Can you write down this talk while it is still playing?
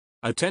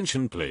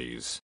Attention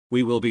please.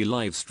 We will be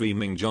live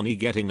streaming Johnny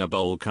getting a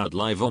bowl cut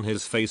live on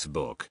his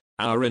Facebook,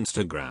 our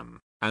Instagram,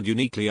 and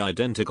Uniquely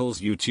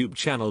Identical's YouTube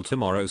channel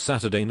tomorrow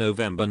Saturday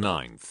November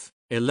 9th,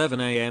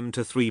 11 AM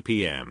to 3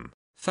 PM.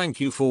 Thank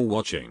you for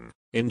watching.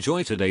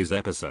 Enjoy today's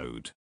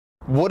episode.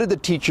 What did the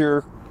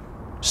teacher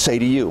say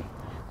to you?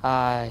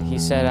 He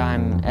said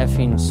I'm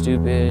effing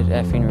stupid,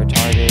 effing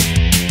retarded.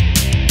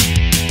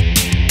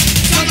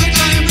 Sounds like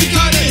I am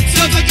retarded.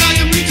 Sounds like I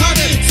am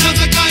retarded. Sounds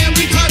like I am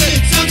retarded.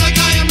 Sounds like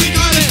I am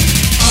retarded.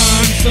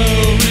 I'm so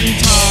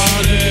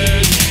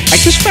retarded. I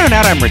just found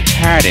out I'm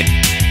retarded.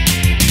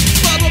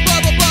 Baba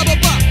baba baba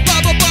baba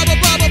baba baba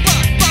baba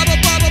baba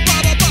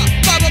baba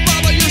baba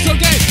baba you're so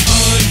gay.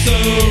 I'm so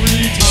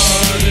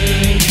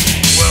retarded.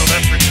 Well,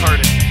 that's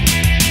retarded.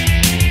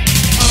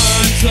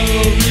 I'm so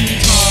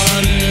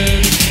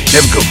retarded.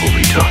 Never go full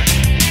retard.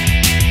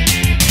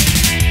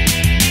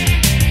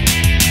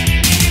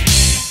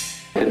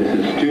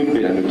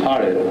 Stupid and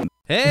retarded.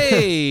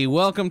 Hey,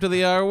 welcome to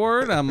the R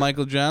Word. I'm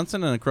Michael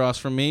Johnson, and across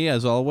from me,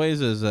 as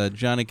always, is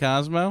Johnny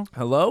Cosmo.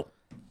 Hello.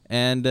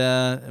 And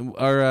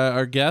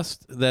our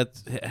guest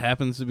that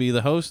happens to be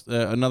the host,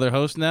 another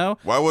host now.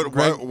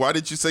 Why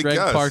did you say Greg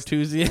Gus?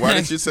 Bartusiak. Why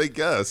did you say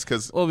Gus?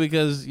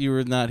 Because you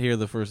were not here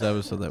the first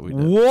episode that we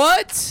did.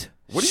 What?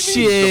 What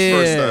do you mean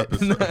the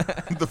first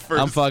episode? The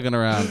first. I'm fucking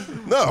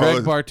around. No.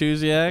 Greg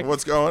Bartusiak.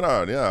 What's going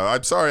on? Yeah,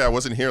 I'm sorry I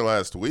wasn't here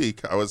last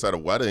week. I was at a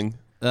wedding.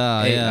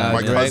 Yeah.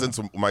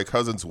 My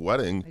cousin's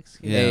wedding.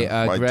 Hey,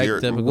 My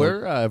Greg, dear-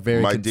 we're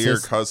very My dear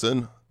consistent.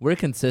 cousin. We're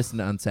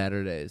consistent on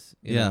Saturdays.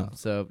 You know,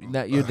 so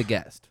now you're the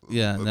guest.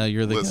 Yeah, now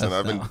you're the Listen, guest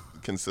I've been now.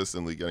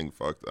 consistently getting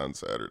fucked on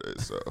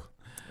Saturdays. So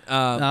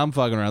No, I'm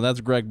fucking around. That's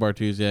Greg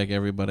Bartusiak,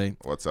 everybody.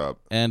 what's up?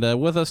 And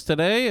with us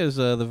today is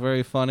the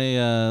very funny,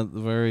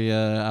 very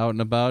out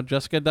and about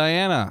Jessica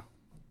Diana.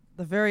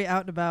 The very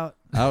out and about.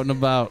 Out and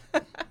about.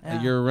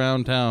 Yeah. You're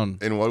around town.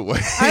 In what way?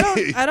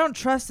 I don't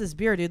trust this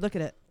beer, dude. Look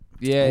at it.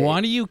 Yeah. Why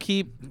do you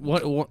keep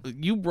what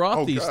you brought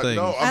Oh, these God, things?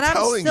 no, And I'm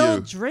telling still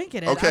you.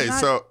 drinking it. Okay, I'm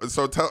not-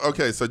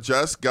 so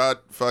Jess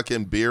got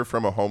fucking beer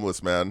from a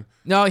homeless man.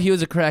 No, he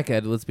was a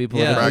crackhead. Let's be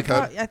Yeah. political.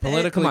 Crackhead? I think-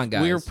 Politically, Come on,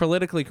 guys. we are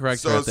politically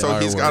correct. here So at the so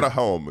R he's got Word. a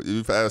home.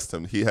 You've asked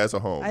him. He has a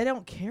home. I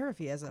don't care if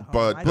he has a home.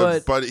 But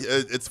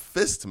it's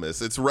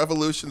Fistmas. It's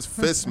Revolution's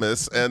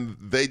Fistmas, and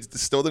they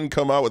still didn't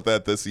come out with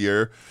that this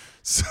year.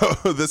 So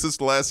this is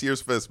last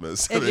year's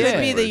Fistmas. it could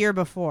be the year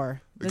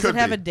before. Does could it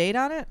have be. a date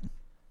on it?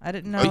 I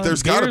didn't know.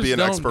 There's got to Beers be an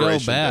don't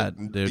expiration go bad,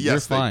 date. dude. Yes, You're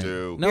fine. they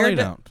do. No, Beer they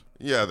do- don't.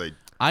 Yeah, they.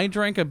 I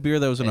drank a beer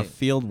that was in a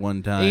field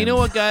one time. Hey, you know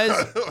what, guys?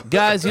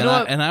 Guys, you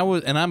know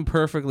what? And I'm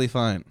perfectly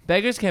fine.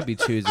 Beggars can't be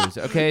choosers.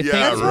 Okay. Yeah,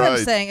 That's what I'm right.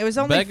 saying. It was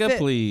only Becca,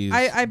 please.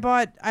 I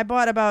bought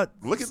about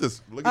Look at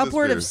this. Look at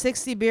upward this of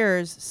 60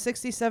 beers,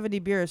 60, 70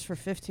 beers for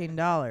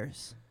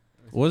 $15.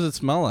 What does it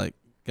smell like?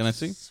 Can I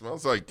see?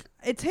 Smells like.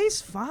 It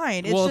tastes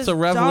fine. It's Well, just it's a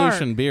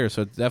Revolution dark. beer,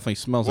 so it definitely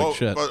smells Well, like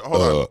shit. but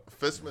hold on.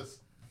 Fistmas.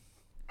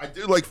 I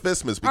do like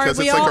Fistmas All right, because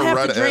we it's all like a have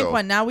red to drink ale.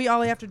 one. Now we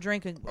all have to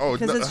drink it Oh,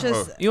 because no, it's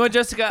just You know what,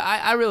 Jessica?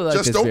 I really like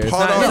Just this don't beer. It's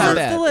pawn not, off it's not your-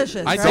 bad.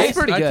 delicious. I right? taste,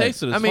 pretty I good.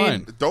 tasted it. It's I mean,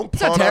 fine. Don't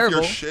It's not pawn off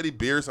your terrible. shitty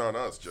beers on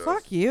us, Jess.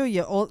 Fuck you,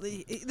 you old.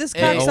 This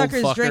Hey, old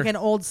cocksucker's fucker. drinking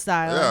old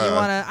style. And you Yeah.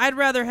 wanna? I'd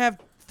rather have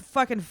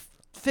fucking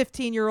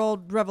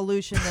 15-year-old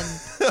Revolution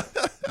than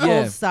Yeah.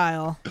 old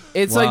style.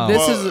 It's Wow. like this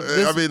Well, is.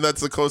 This, I mean,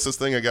 that's the closest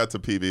thing I got to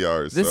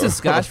PBRs. this so. is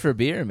Scotch for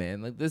beer,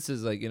 man. Like this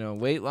is like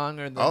wait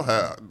longer. Than, I'll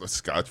have a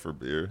Scotch for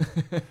beer.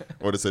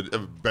 What is it? A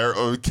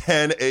barrel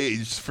can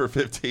aged for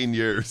 15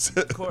 years.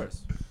 Of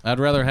course. I'd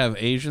rather have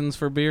Asians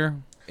for beer.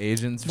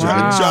 Asians.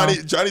 Wow.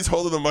 Johnny's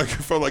holding the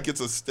microphone like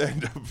it's a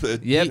stand-up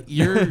bit. Yep.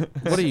 You're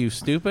what are you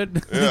stupid?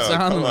 it's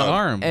Yeah, on come the on.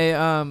 arm. Hey,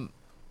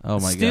 Oh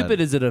my stupid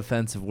god. is an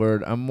offensive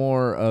word. I'm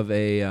more of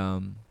a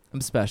I'm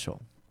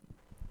special.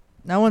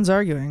 No one's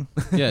arguing.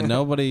 Yeah,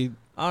 nobody.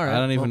 All right. I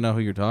don't even know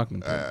who you're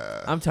talking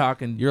to. I'm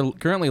talking. You're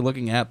currently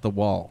looking at the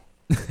wall.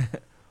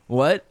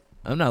 What?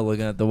 I'm not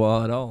looking at the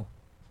wall at all.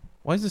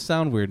 Why does it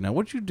sound weird now?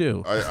 What'd you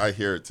do? I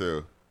hear it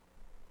too.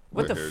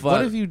 What the Weird. fuck?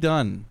 What have you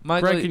done?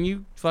 Michael, Greg, can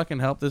you fucking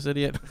help this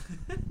idiot?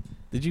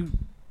 Did you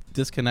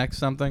disconnect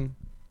something?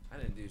 I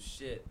didn't do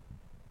shit.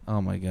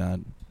 Oh my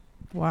god.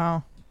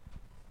 Wow.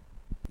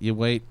 You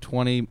wait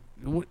 20.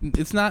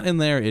 It's not in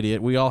there,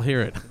 idiot. We all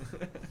hear it.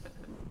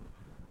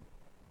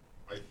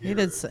 I He hear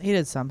did. it. He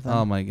did something.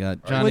 Oh my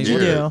god. I Johnny, What'd you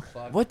hear do?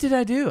 What did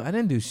I do? I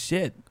didn't do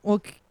shit.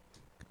 Well,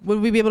 would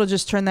we be able to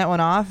just turn that one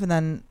off and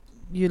then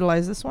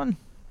utilize this one?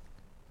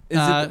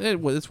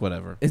 it's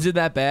whatever. Is it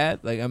that bad?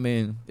 Like, I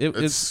mean,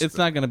 It's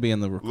not going to be in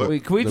the recording.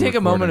 wait, can we take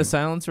a moment of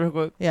silence real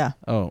quick? Yeah.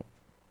 Oh,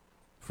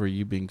 for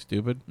you being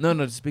stupid? No,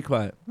 just be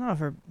quiet. No,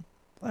 for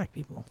black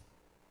people.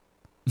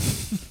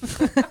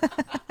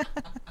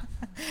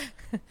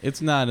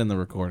 It's not in the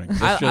recording.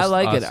 It's I just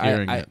like us it.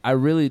 hearing I it.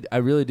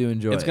 really do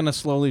enjoy It's it. going to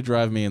slowly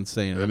drive me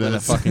insane. I'm It going to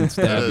is. fucking It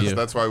stab is. you.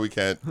 That's why we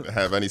can't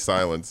have any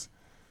silence.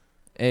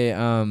 Hey,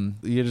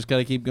 You just got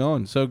to keep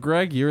going. So,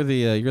 Greg, you're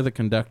the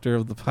conductor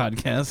of the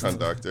podcast.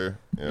 Conductor.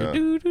 Yeah.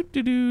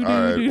 Do-do-do-do-do-do.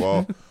 All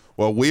right.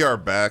 Well, we are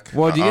back.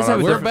 Well, do you guys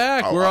have a We're different-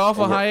 back. We're off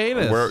a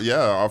hiatus.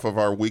 Off of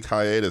our week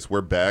hiatus.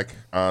 We're back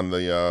on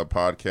the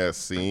podcast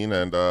scene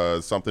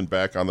and something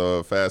back on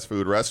the fast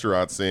food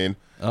restaurant scene.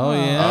 Oh,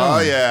 yeah.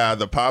 Oh, yeah.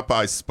 The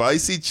Popeye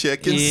spicy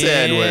chicken Yeah,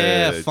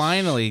 sandwich.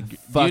 finally. Do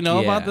Fuck you know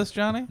yeah. about this,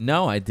 Johnny?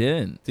 No, I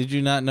didn't. Did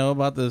you not know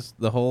about this?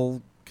 The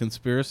whole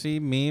conspiracy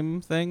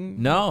meme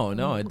thing? No,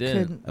 I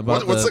didn't.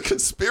 About What's a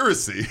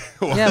conspiracy?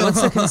 Yeah,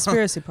 what's the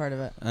conspiracy part of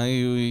it?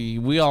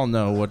 We all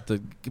know what the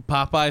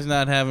Popeye's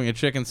not having a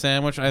chicken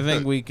sandwich. I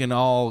think we can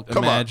all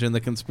imagine the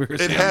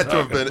conspiracy. It had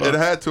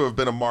to have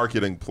been a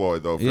marketing ploy,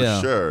 though, for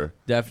sure.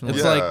 Definitely.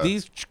 It's like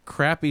these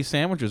crappy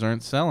sandwiches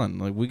aren't selling.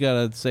 Like we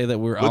gotta say that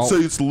we're. Let's say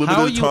it's limited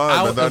how are you time,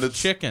 out and then of it's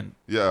chicken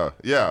Yeah.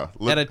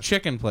 at a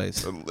chicken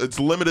place. It's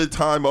limited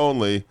time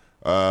only.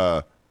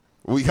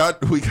 We got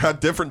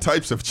different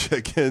types of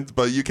chickens,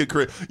 but you could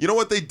create. You know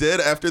what they did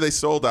after they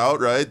sold out,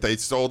 right? They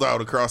sold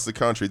out across the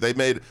country.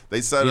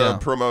 They set a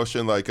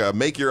promotion like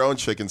make your own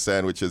chicken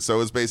sandwiches. So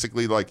it's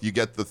basically like you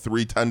get the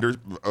 3 tender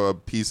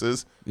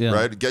pieces,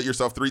 right? Get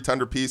yourself 3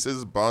 tender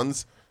pieces,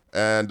 buns,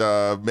 and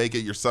make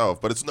it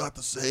yourself. But it's not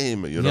the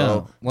same, you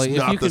know. Like if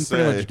you can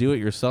pretty much do it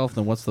yourself,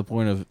 then what's the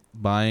point of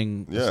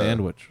buying a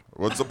sandwich?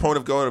 What's the point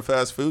of going to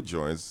fast food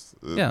joints?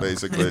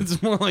 Basically, it's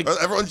more like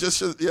everyone just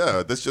should,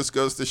 this just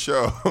goes to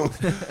show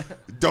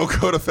don't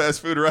go to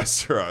fast food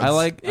restaurants.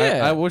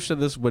 I wish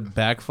that this would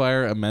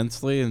backfire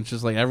immensely, and it's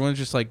just like everyone's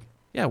just like,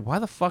 yeah, why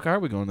the fuck are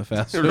we going to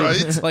fast food?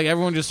 Right? Like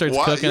everyone just starts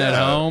cooking at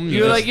home.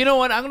 You're like, you know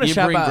what? I'm gonna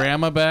shop bring at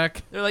grandma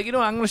back. They're like, you know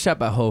what? I'm gonna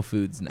shop at Whole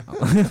Foods now.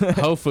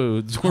 Whole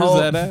Foods. Where's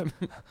that at?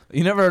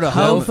 You never heard of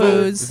Whole Whole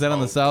Foods? Is that on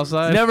the south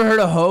side? You never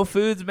heard of Whole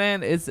Foods,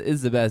 man? It's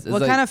the best. It's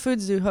What kind of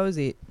foods do hoes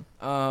eat?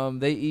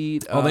 They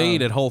eat. They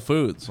eat at Whole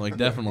Foods, like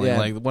definitely,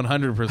 like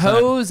 100%.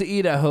 Hoes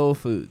eat at Whole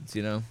Foods,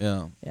 you know.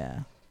 Yeah.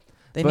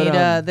 They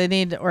But, they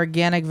need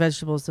organic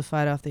vegetables to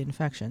fight off the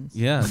infections.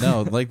 Yeah,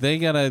 no, like they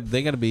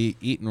gotta be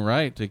eating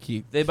right to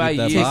keep. They buy keep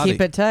that yeast. body.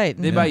 Keep it tight.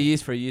 They buy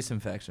yeast for yeast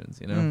infections,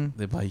 you know.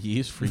 They buy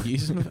yeast for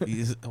yeast.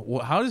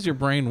 How does your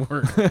brain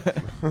work?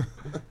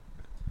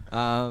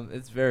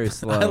 It's very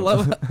slow. I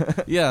love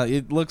it. Yeah,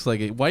 it looks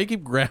like it. Why you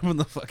keep grabbing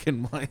the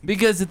fucking mic?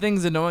 Because the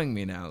thing's annoying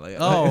me now. Like,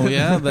 oh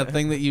yeah, that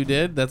thing that you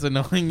did that's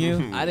annoying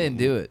you. I didn't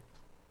do it.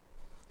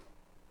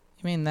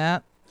 You mean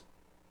that?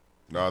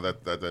 No,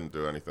 that didn't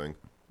do anything.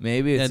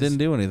 Maybe it didn't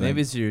do anything.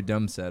 Maybe it's your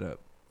dumb setup.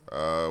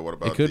 What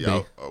about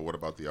what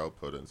about the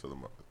output into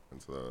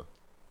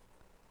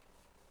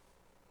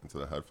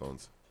the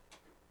headphones?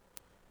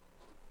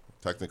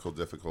 Technical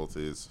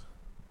difficulties.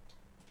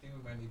 I think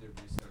we might need to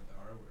restart the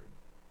R word.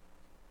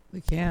 We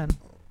can.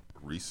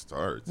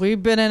 Restart.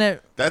 We've been in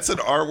it. That's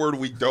an R word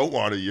we don't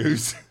want to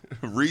use.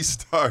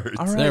 Restart.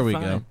 All right, there we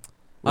fine. go.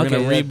 We're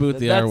gonna reboot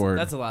the R word.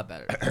 That's a lot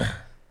better.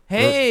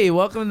 Hey,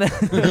 welcome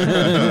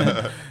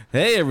to.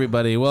 Hey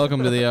everybody,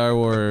 welcome to the R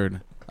word.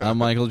 I'm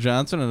Michael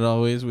Johnson, and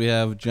always we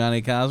have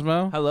Johnny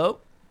Cosmo. Hello.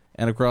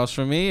 And across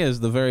from me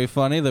is the very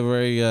funny, the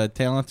very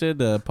talented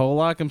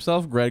Polak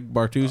himself, Greg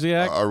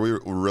Bartusiak. Are we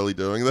really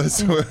doing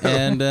this?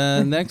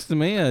 And next to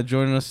me,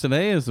 joining us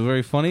today, is the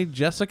very funny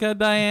Jessica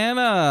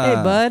Diana.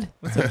 Hey, bud.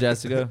 What's up,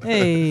 Jessica?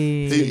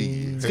 Hey.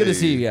 It's good to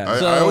see you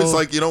guys. I always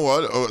like, you know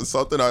what?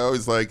 Something I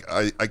always like,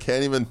 I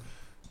can't even...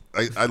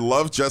 I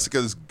love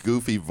Jessica's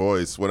goofy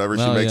voice whenever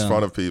she makes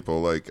fun of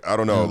people. Like, I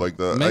don't know, like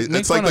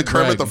it's like the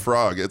Kermit the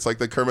Frog. It's like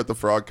the Kermit the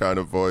Frog kind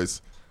of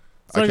voice.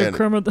 It's like a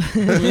Kermit the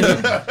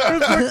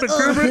It's like the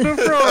Kermit the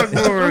Frog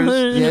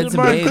voice. Yeah, it's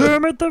my amazing.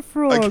 Kermit the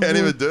Frog. I can't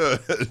even voice. do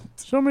it.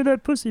 Show me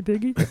that pussy,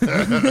 piggy.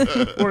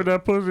 Where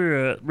that pussy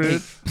at,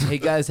 bitch? Hey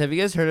guys, have you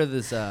guys heard of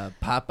this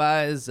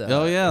Popeyes?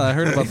 Oh yeah, I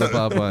heard about the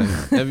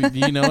Popeyes. Do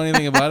you know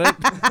anything about it?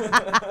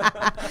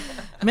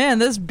 Man,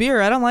 this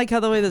beer. I don't like how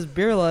the way this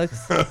beer looks.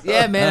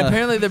 Yeah, man.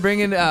 Apparently they're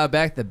bringing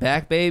back the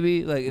back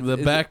baby. Like The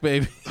back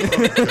baby.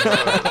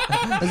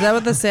 Is that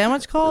what the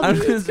sandwich called?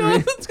 It's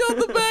called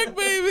the back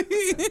baby.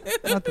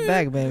 Not the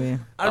bag, baby.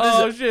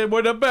 Oh shit,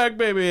 where the back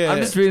baby at? I'm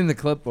just reading the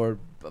clipboard.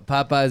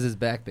 Popeyes is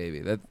back baby.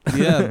 That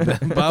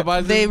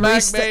Popeyes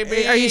is back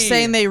baby. Are you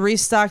saying they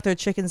restocked their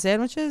chicken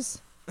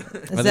sandwiches?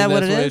 Is that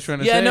what it is?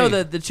 Yeah, no,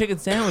 the chicken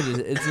sandwiches.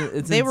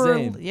 It's they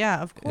insane. were,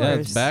 yeah, of course. Yeah,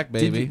 it's back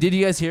baby. Did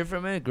you guys hear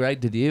from it,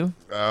 Greg? Did you?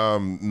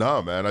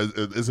 No, man.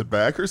 Is it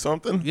back or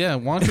something? Yeah,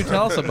 why don't you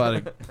tell us about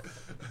it?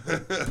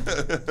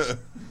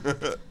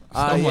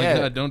 Oh my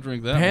god, don't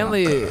drink that.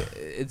 Apparently,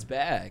 it's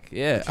back.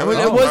 Yeah, I Can we-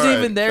 mean, it oh, wasn't alright.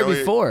 even there Can we-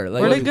 before.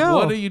 Like, Where'd it go?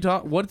 What are you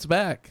talking? What's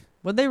back?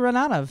 What'd they run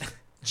out of?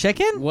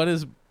 Chicken? What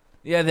is?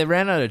 Yeah, they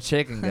ran out of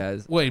chicken,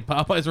 guys. Wait,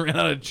 Popeyes ran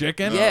out of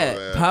chicken? Yeah,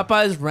 man.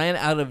 Popeyes ran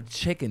out of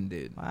chicken,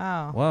 dude.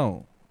 Wow.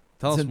 Whoa,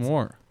 tell us Since-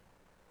 more.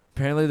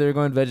 Apparently, they're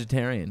going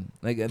vegetarian.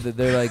 Like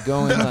they're like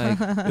going like.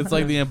 It's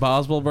like the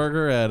Impossible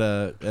Burger at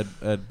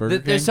Burger They're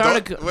King.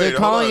 starting. Don't- They're wait,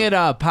 calling hold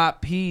it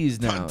pop peas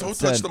now. Don't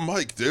touch the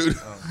mic, dude.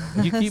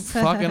 You keep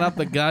fucking up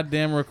the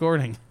goddamn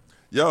recording.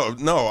 Yo,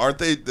 no, aren't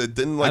they?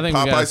 Didn't like I think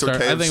Popeyes or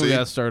KFC? I think we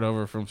gotta start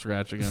over from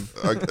scratch again.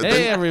 Didn't-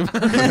 Hey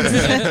everybody!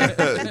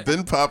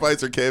 Didn't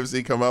Popeyes or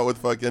KFC come out with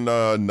fucking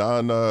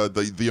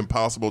the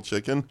Impossible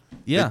Chicken?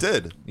 Yeah. It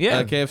did.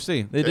 Yeah.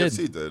 KFC. They did.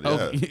 KFC did.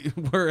 Oh, Yeah.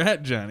 we're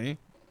at Johnny.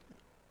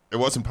 It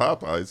wasn't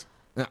Popeyes.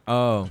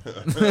 Oh.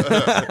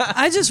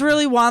 I just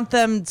really want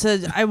them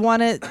to. I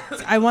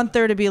want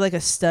there to be like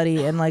a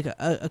study in like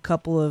a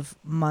couple of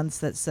months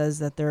that says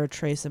that there are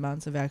trace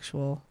amounts of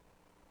actual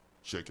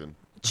Chicken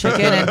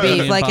and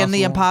beef, like in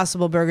the Impossible?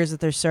 Impossible burgers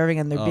that they're serving,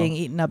 and they're being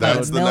eaten up by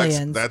That's the the millions.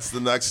 next. That's the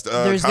next.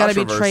 There's got to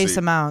be controversy. trace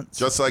amounts.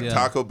 Just like Yeah.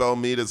 Taco Bell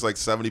meat is like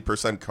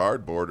 70%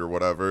 cardboard or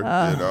whatever.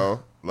 You know,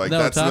 like No,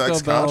 that's the Taco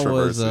next Bell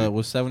controversy.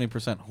 was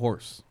 70%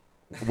 horse.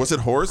 Was it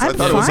horse? I'm I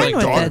thought it was fine like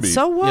with dog it. meat.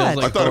 So what? Yeah, it was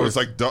I like thought it pork. was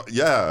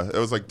like it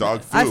was like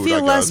dog food. I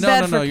feel less guess.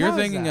 bad No. for You're cows,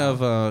 thinking though.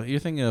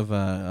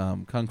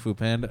 of Kung Fu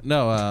Panda.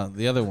 No,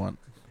 the other one.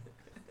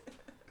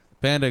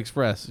 Panda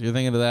Express. You're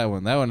thinking of that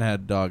one. That one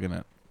had dog in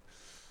it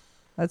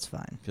That's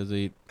fine. because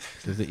they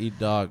eat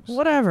dogs.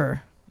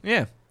 Whatever.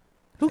 Yeah.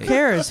 Who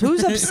cares?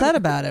 Who's upset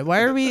about it?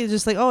 Why are we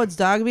just like, oh, it's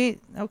dog meat?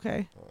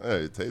 Okay,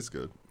 Hey, it tastes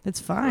good. it's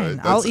fine.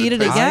 Right, I'll that's- eat it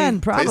tastes-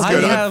 again. Tastes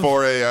Probably. good have- at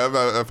 4 a.m.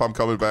 If I'm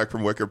coming back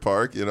from Wicker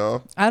Park, you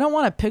know. I don't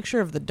want a picture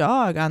of the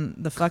dog on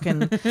the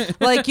fucking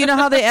like you know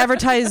how they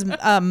advertise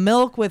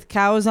milk with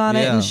cows on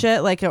it Yeah. and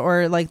shit, like,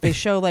 or like they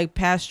show like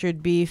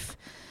pastured beef.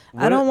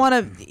 I What don't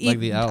want to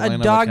eat the outline a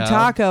of a dog cow?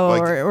 taco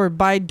Like- or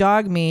buy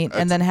dog meat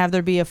and then have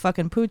there be a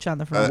fucking pooch on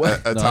the front.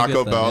 At No, I Taco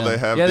get that, Bell, yeah. they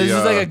have Yeah, the. there's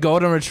just like a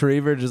golden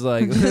retriever, just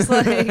like Just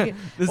like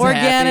Just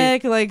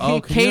organic, like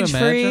Oh, can you cage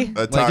free. imagine?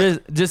 At like Ta-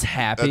 just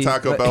happy. at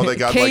Taco Bell, they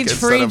got like Cage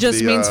free instead of just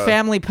the, means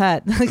family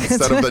pet.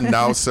 Instead of the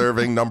now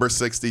serving number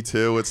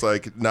 62, it's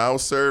like now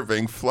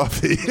serving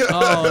Fluffy.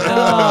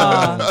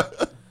 Oh,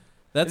 no.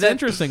 That's That-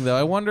 interesting, though.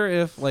 I wonder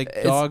if like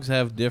It's- dogs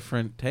have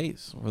different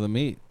tastes for the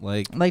meat.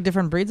 Like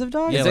different breeds of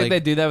dogs. Yeah, It's like like- they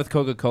do that with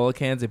Coca-Cola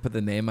cans. They put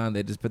the name on.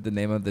 They just put the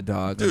name of the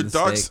dog. on Dude, the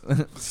dogs,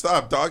 steak.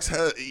 stop. Dogs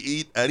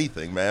eat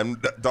anything, man.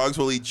 Dogs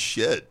will eat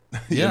shit.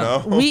 You Yeah.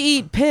 know? We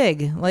eat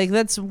pig. Like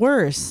that's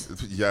worse.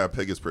 Yeah,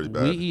 pig is pretty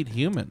bad. we eat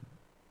human.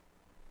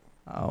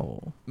 Oh.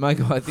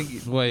 Michael, I think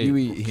Wait. you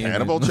eat human.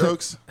 Cannibal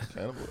jokes?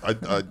 Cannibal?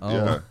 Oh.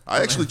 Yeah.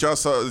 I actually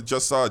just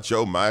saw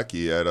Joe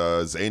Mackey at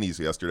Zany's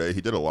yesterday.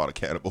 He did a lot of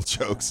cannibal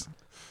jokes.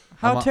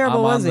 How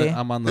terrible was he?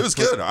 I'm on the It was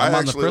good. I I'm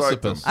on the actually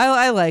liked him. precipice.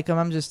 I like him.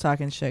 I'm just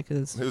talking shit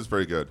because He was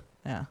pretty good.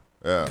 yeah.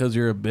 Yeah. Because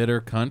you're a bitter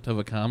cunt of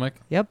a comic.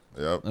 Yep.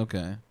 Yep.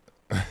 Okay.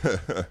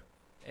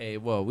 Hey,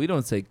 whoa, we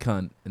don't say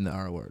cunt in the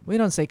R word. We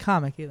don't say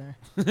comic either.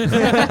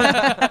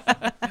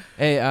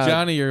 Hey,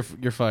 Johnny, you're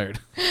fired.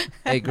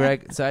 hey,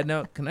 Greg. Side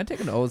note: can I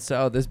take an old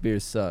style? This beer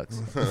sucks.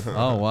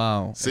 Oh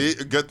wow. See,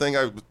 good thing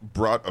I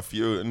brought a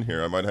few in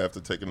here. I might have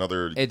to take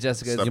another. Hey,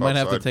 Jessica, step You might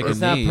have to outside take for a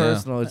it's a- not knee, yeah.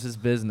 personal. It's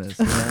just business.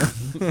 You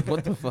know?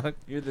 What the fuck?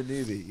 You're the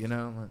newbie. You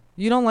know.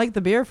 You don't like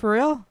the beer for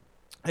real?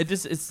 It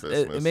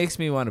Christmas. makes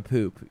me want to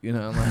poop. You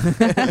know. Like,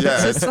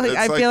 Yeah, It's like,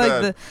 I it's feel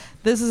that. like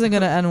this isn't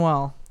gonna end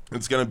well.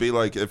 It's gonna be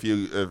like if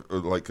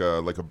like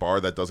a bar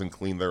that doesn't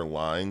clean their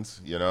lines,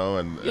 you know,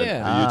 and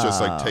Yeah. you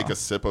just like take a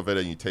sip of it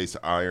and you taste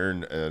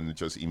iron and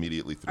just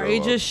immediately throw Are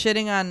you up. just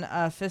shitting on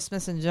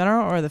Fistmas in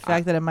general, or the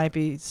fact that it might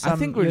be some I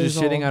think we're years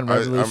just shitting old? on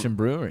Resolution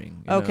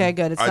Brewing. you Okay, know?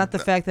 good. It's I- not the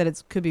fact that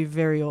it could be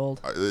very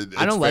old. It's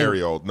I don't like-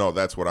 very old. No,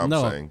 that's what I'm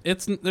no, saying.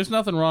 there's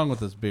nothing wrong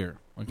with this beer.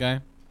 Okay.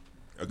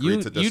 Agree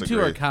You to disagree.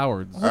 two are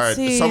cowards. All right,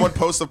 see. someone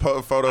post a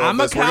photo I'm of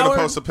a this. We're gonna coward.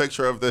 post a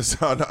picture of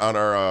this on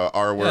our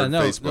R Word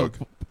Facebook.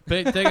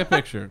 Take a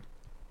picture.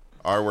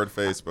 R Word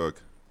Facebook.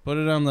 Put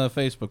it on the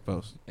Facebook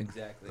post.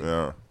 Exactly.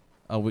 Yeah.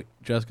 Oh,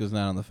 Jessica's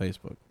not on the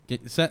Facebook. Yeah,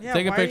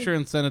 Take a why- picture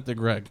and send it to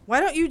Greg. Why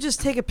don't you just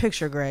take a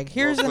picture, Greg?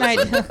 Here's an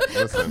idea.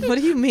 Listen. What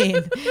do you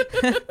mean?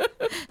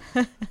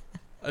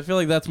 I feel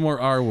like that's more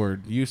R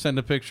word. You send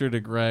a picture to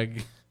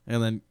Greg,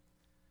 and then,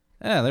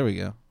 there we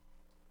go.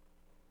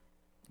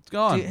 It's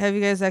gone. Have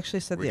you guys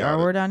actually said We the got R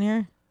it. word on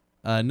here?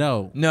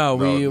 No, No,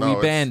 we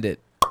it's- banned it.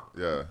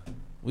 Yeah.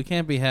 we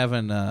can't be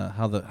having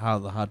how the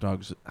hot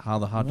dog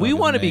We want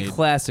want to be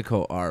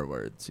classical R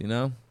words. You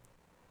know.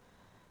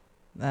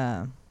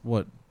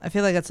 What? I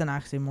feel like that's an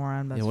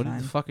oxymoron, but Yeah, it's what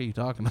fine. the fuck are you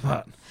talking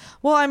about?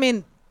 Well, I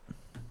mean,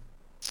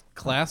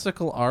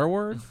 Classical R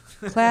word?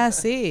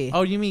 classy.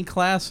 Oh, you mean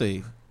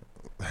classy?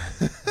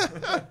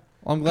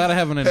 Well, I'm glad I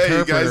have an Hey, you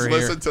interpreter guys, here.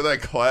 listen to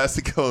that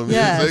classical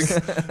Yes.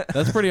 music.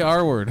 That's pretty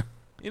R word.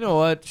 You know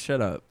what?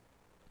 Shut up.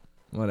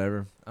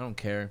 Whatever. I don't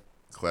care.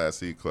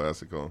 Classy,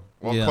 classical.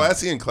 Well, Yeah.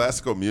 classy and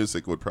classical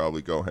music would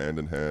probably go hand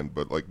in hand,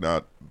 but like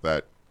not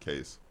that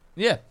case.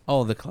 Yeah.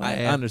 Oh, the class.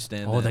 I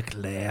understand Oh, that. the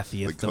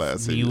classiest The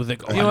classy.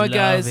 music. Oh, You know I what,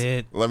 guys? love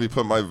it. Let me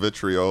put my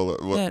vitriol.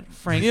 That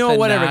Frank You know,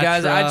 whatever,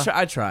 guys. Sinatra.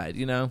 I tried.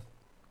 You know,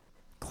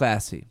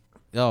 classy.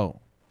 Oh,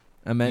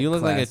 I meant you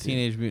look like a classy.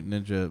 Teenage Mutant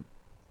Ninja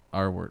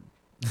R word.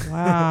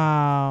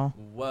 Wow.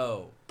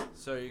 Whoa.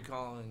 So you're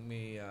calling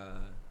me?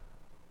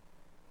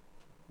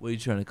 What are you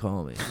trying to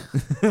call me?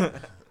 All right.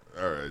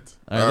 All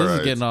right, this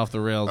is getting off the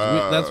rails.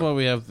 That's why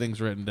we have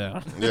things written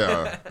down.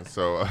 Yeah.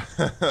 So,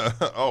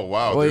 oh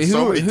wow, Wait, there's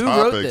so many who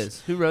topics. wrote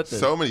this? Who wrote this?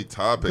 So many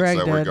topics Greg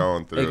that we're did.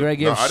 going through. Hey, Greg,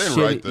 you no, have I didn't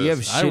shitty, write this. You have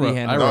I shitty wrote- I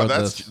handwriting. no, wrote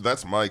that's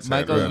this. Mike's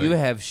Michael, handwriting. you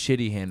have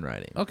shitty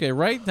handwriting. Okay,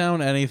 write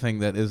down anything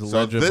that is So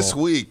legible. this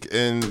week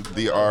in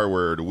the R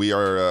word, we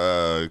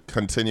are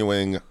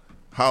continuing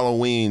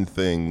Halloween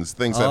things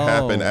that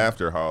happen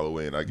after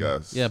Halloween, I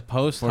guess. Yeah,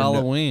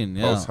 post-Halloween.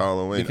 Yeah.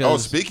 Post-Halloween.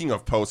 Because- Speaking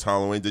of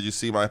post-Halloween, did you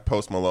see my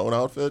Post Malone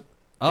outfit?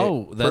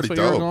 Oh, that's what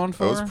you were going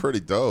for? It was pretty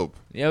dope.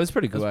 Yeah, it was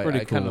pretty cool. That's pretty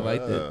I kind of cool.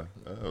 liked it.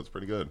 Yeah, it was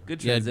pretty good.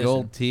 Good You had transition.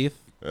 gold teeth.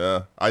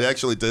 Yeah, I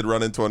actually did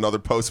run into another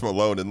Post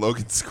Malone in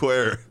Logan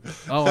Square.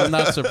 Oh, I'm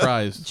not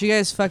surprised. Did you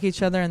guys fuck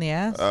each other in the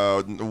ass?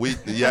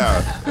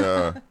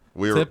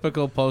 We were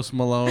Typical Post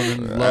Malone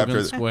in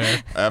Logan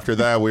Square. After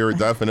that, we were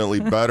definitely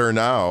better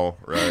now,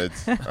 right?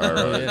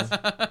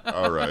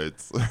 All right.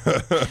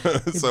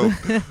 So,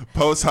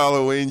 post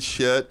Halloween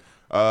shit.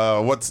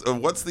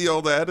 What's the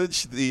old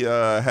adage? The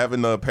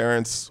having the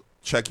parents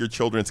check your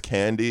children's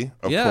candy.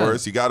 Of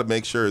course, you got to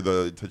make sure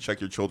to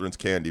check your children's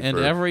candy. And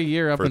every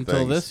year up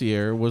until this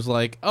year was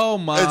like, oh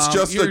mom, it's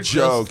just you're a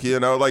joke, you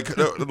know, like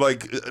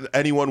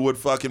anyone would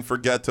fucking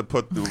forget to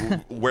put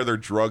where their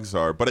drugs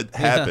are, but it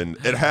happened.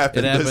 It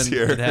happened this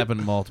year. It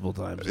happened multiple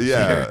times.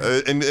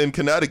 Yeah, in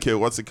Connecticut,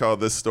 what's it called?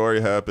 This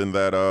story happened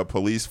that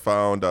police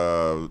found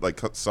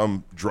like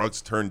some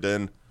drugs turned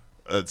in.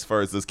 As far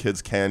as this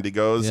kid's candy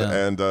goes,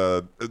 and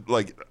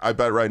I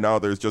bet right now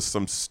there's just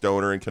some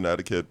stoner in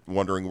Connecticut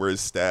wondering where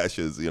his stash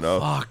is. You know,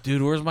 fuck,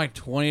 dude, where's my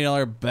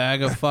 $20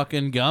 bag of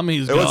fucking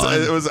gummies? It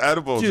was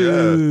edibles,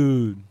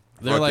 dude. Yeah.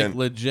 They're like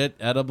legit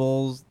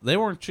edibles. They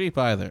weren't cheap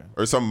either.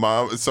 Or some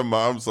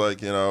mom's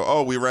like, you know,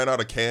 oh, we ran out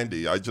of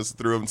candy. I just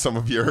threw in some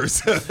of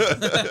yours.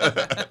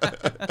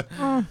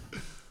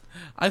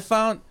 I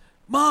found,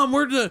 Mom,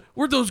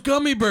 where'd those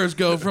gummy bears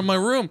go from my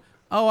room?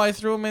 Oh, I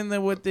threw them in there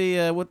with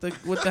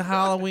the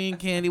Halloween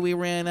candy. We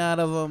ran out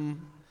of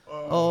them.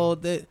 Oh,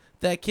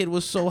 that kid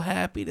was so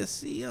happy to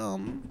see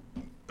them.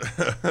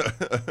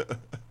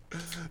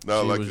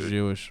 No, she was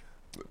Jewish.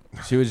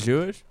 She was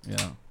Jewish?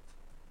 Yeah.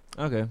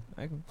 Okay,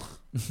 I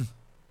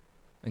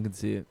can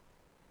see it.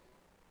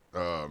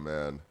 Oh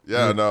man,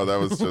 yeah, no, that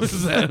was just.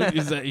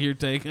 is that your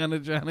take on it,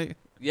 Johnny?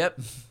 Yep.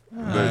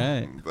 All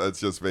right. That's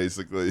just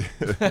basically.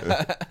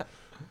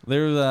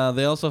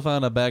 They also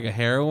found a bag of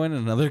heroin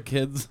and another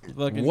kid's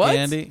fucking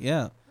candy.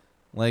 Yeah,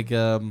 like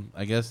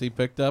I guess he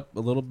picked up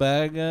a little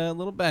bag, a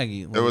little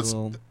baggie.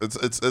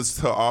 It's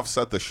to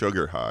offset the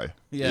sugar high.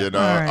 Yeah, you know,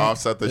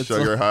 offset the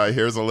sugar high.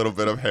 Here's a little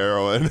bit of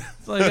heroin.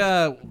 It's like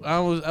I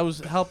was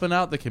helping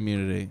out the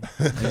community.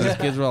 And these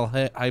kids were all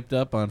hyped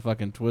up on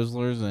fucking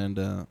Twizzlers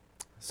and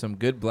some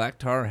good black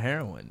tar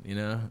heroin. You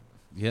know.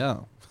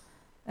 Yeah.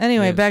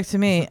 Anyway, back to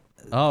me.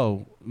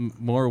 Oh,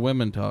 more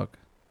women talk.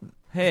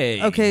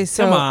 Hey. Okay,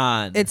 so come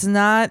on.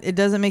 It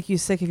doesn't make you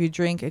sick if you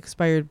drink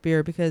expired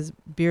beer because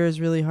beer is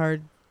really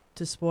hard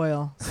to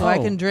spoil. So I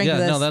can drink this.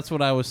 Yeah, no, that's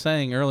what I was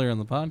saying earlier in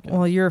the podcast.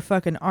 Well, you're a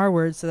fucking R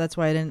word, so that's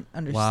why I didn't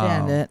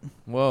understand it.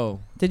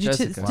 Whoa. Did you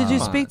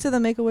speak to the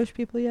Make-A-Wish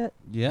people yet?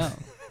 Yeah.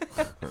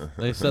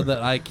 They said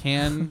that I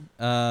can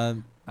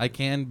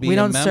be We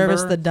don't a member.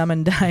 service the dumb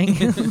and dying.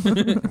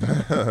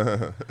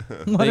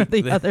 One or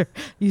the other,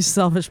 you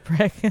selfish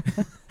prick.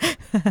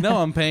 No,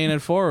 I'm paying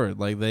it forward.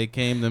 Like they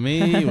came to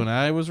me when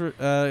I was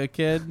a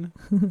kid,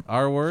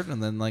 R word,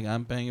 and then like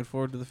I'm paying it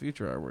forward to the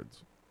future R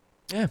words.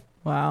 Yeah.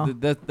 Wow.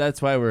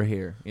 That's why we're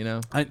here. You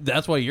know.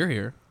 That's why you're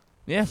here.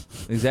 Yeah.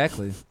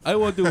 Exactly. I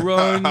want to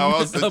run a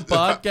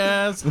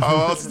podcast.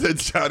 How else did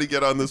Johnny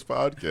get on this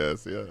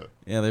podcast? Yeah.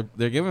 Yeah,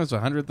 they're giving us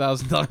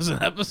 $100,000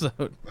 an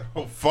episode.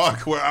 Oh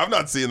fuck! I'm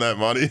not seeing that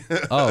money.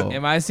 Oh,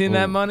 am I seeing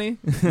that money?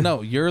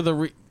 No, you're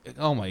the.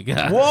 Oh my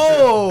god!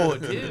 Whoa,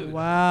 dude!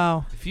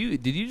 Wow.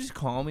 Did you just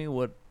call me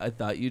what I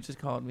thought you just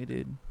called me,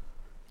 dude?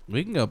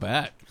 We can go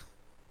back.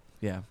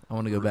 Yeah, I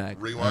want to go back.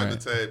 Rewind the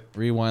tape.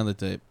 Rewind the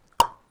tape.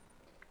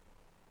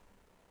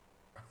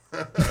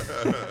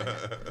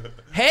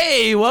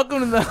 Hey,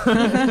 welcome to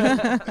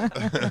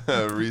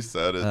the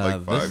reset it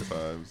like 5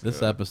 times.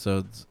 This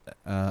episode's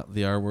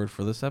the R word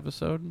for this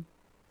episode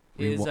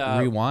is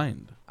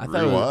rewind.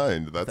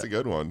 Rewind. That's a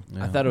good one.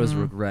 I thought it was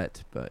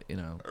regret, but you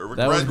know,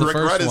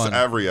 regret is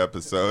every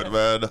episode,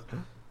 man.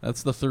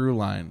 That's the through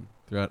line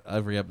throughout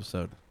every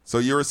episode. So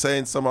you were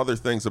saying some other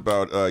things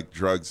about like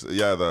drugs,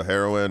 yeah, the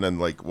heroin and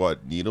like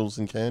what, needles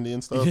and candy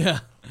and stuff. Yeah,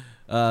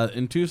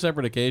 in 2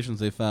 separate occasions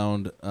they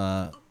found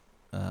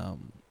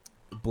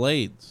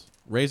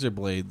razor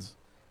blades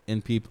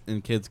in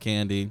kids'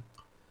 candy,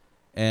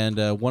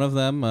 and one of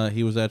them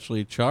he was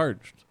actually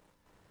charged.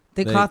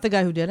 They caught the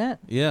guy who did it?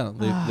 Yeah,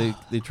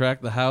 they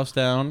tracked the house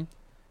down,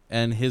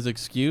 and his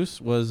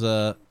excuse was,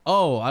 I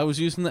was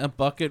using that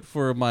bucket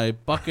for my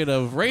bucket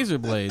of razor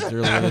blades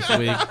earlier this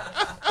week,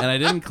 and I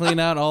didn't clean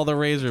out all the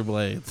razor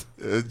blades.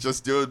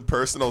 Just doing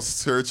personal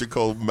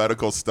surgical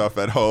medical stuff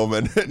at home,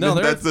 and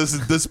that's this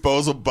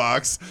disposal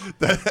box,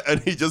 and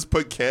he just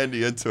put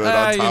candy into it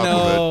on top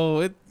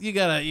of it. You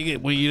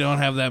don't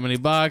have that many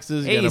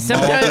boxes. You gotta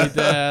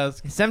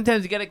multitask.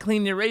 Sometimes you gotta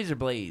clean your razor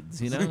blades.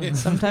 You know,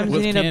 sometimes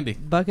you need a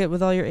bucket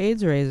with all your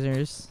AIDS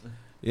razors.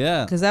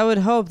 Yeah, because I would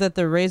hope that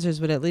the razors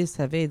would at least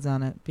have AIDS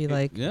on it. Be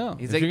like, yeah,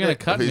 he's if like, you're gonna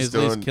cut me, at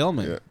least kill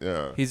me.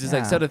 Yeah. He's just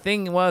like, so the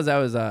thing was, I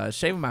was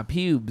shaving my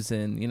pubes,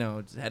 and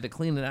just had to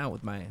clean it out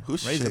with my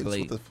razor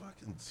blade. With the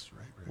fucking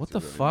straight razor? What the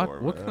fuck? anymore,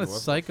 What man. kind of What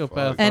the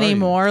psychopath fuck? are you?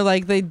 Anymore,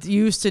 like they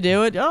used to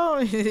do it.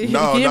 Oh, can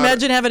No, you not-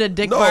 imagine having a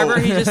dick No. barber?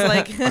 He just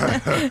like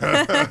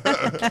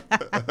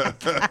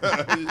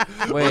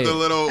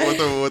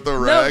with the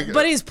rag. no,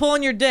 but he's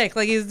pulling your dick,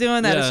 like he's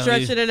doing that, Yeah,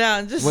 stretching it out.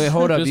 And just Wait,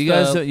 hold up. Just, You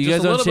guys, just you guys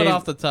a don't little shave bit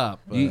off the top.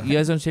 You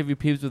guys don't shave your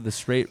pubes with a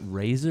straight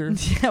razor?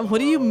 Yeah, what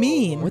do you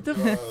mean? What the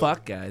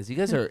fuck, guys? You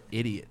guys are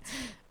idiots.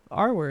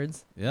 R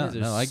words. Yeah, You guys are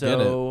no, I get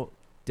so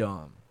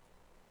dumb.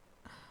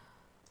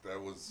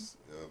 That was.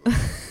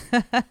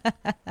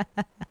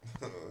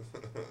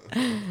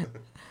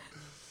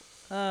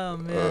 Oh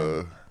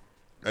man.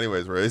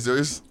 Anyways,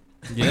 razors.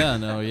 Yeah,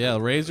 no, yeah,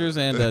 razors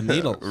and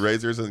needles.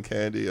 Razors and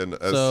candy and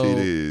So,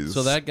 STDs.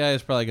 so that guy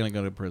is probably gonna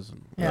go to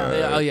prison. Yeah.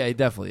 Yeah, oh yeah, he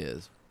definitely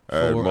is. All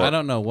right, For, more- I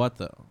don't know what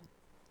though.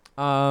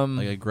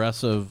 Like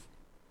aggressive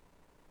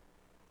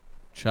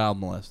child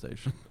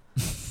molestation.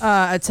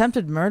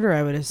 Attempted murder,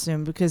 I would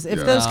assume, because if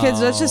Yeah. those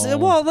kids, let's just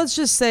No.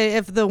 say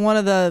if the one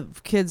of the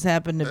kids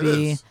happened to It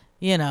be, is.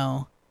 you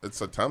know, It's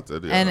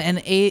attempted. Yeah.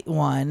 and ate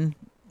one.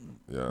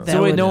 yeah. That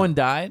So wait, would- no one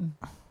died?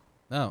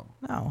 No.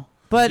 No.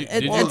 But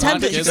Did you attempted.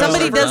 not get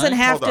Somebody those doesn't right?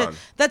 have Hold to. on.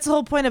 That's the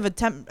whole point of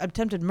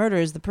attempted murder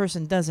is the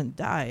person doesn't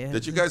die.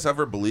 Did you guys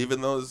ever believe in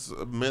those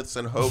myths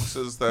and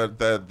hoaxes that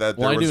Well, there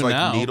I was do like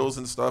now. needles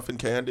and stuff in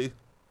candy?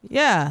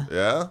 Yeah.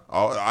 Yeah.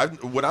 I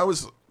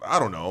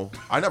don't know.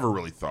 I never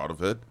really thought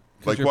of it.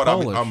 Like you're what?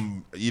 Polish.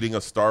 I'm eating a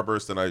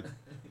Starburst and I.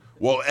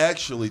 Well,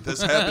 actually,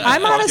 this happened.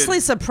 I'm fucking- honestly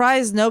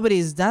surprised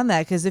nobody's done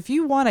that because if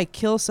you want to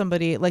kill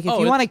somebody, like if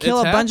Oh, you want to it's kill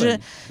a bunch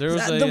happened. of, There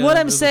was what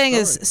I'm there's a saying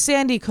is story.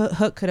 Sandy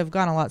Hook could have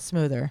gone a lot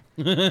smoother.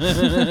 No,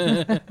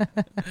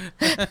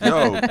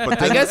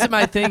 but I then, guess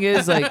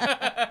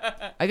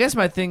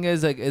my thing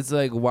is like, it's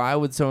like, why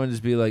would someone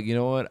just be like, you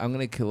know what? I'm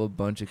gonna kill a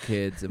bunch of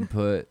kids and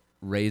put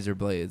razor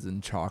blades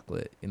in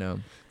chocolate. You know.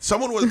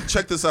 someone was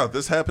check this out.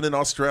 This happened in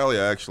Australia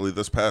actually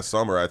this past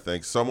summer. I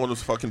think someone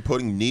was fucking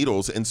putting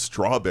needles in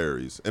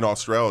strawberries in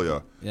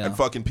Australia, Yeah. and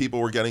fucking people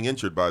were getting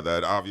injured by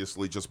that.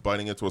 Obviously, just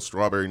biting into a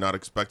strawberry, not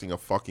expecting a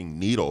fucking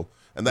needle,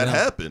 and that Yeah.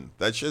 happened.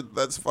 That shit.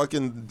 That's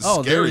fucking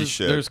Oh, scary there's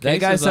shit. That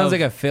guy cases sounds of-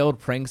 like a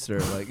failed prankster,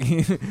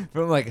 like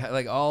from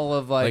like all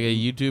of like a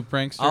YouTube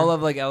prankster. all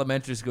of like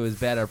elementary school is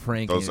bad at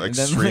pranking. Those and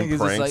then extreme like, he's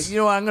just pranks. like, you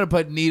know what? I'm gonna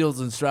put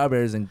needles in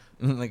strawberries and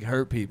like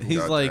hurt people.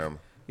 He's like, Goddamn.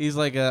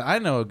 I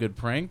know a good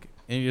prank,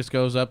 and he just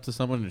goes up to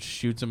someone and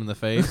shoots him in the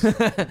face.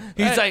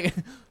 He's like,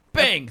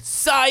 bang,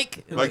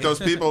 psych. Like those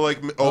people like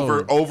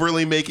Oh.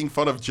 overly making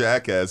fun of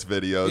Jackass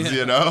videos, Yeah.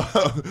 you know?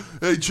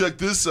 Hey, check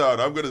this out.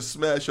 I'm going to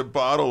smash a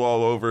bottle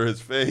all over his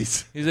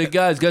face. He's like,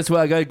 guys, guess what?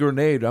 I got a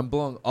grenade. I'm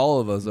blowing all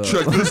of us up.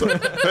 Check this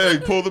out. Hey,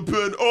 pull the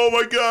pin. Oh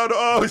my God.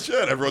 Oh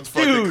shit. Everyone's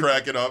fucking Dude.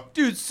 cracking up.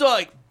 Dude,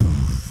 psych.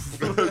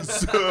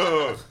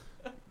 So,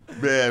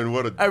 man,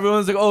 what a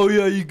Everyone's like, oh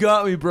yeah, you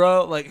got me,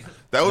 bro. Like,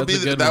 that would That's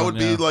a be good that one,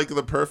 would yeah. be like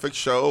the perfect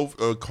show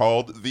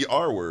called The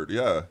R Word.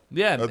 Yeah.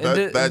 yeah. and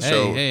that hey,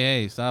 show.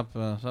 hey, stop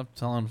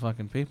telling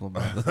fucking people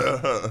about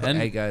this. And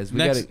Hey, guys, we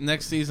next gotta-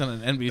 next season on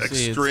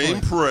NBC, Extreme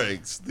it's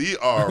pranks. The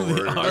R like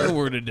Word. the R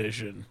word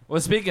edition.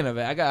 Well, speaking of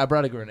it, I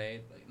brought a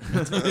grenade.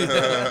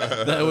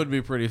 That would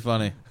be pretty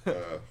funny.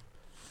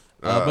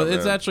 But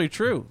it's man. actually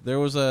true. There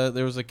was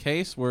a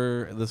case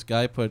where this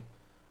guy put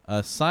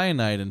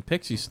cyanide in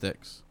pixie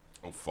sticks,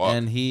 Oh fuck.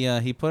 and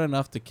he put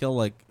enough to kill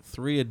like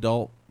 3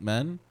 adult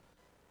men,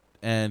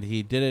 and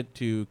he did it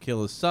to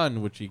kill his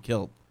son, which he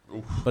killed.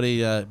 But he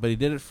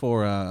did it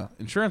for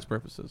insurance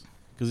purposes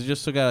because he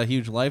just took out a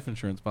huge life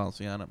insurance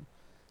policy on him,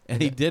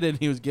 and he did it. And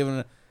he was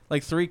given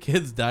like 3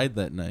 kids died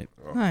that night,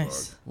 Oh,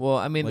 Nice. Well,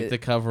 I mean, like to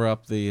cover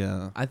up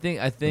the. I think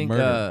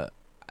murder.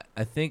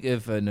 I think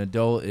if an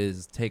adult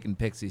is taking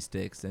pixie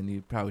sticks, then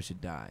you probably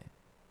should die.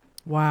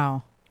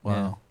 Wow.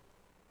 Wow.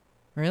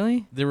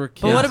 Really? There were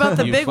kids. But what about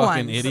the you big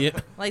fucking ones?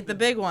 idiot. Like the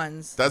big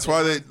ones. That's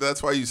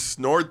why you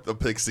snort the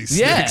pixie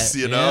Yeah, sticks,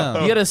 you know?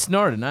 yeah. You gotta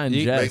snort it, not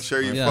You- ingest. Make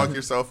sure you Yeah. fuck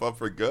yourself up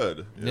for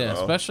good. you Yeah,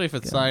 know? especially if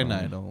it's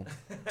cyanide. Oh.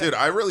 Dude,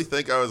 I really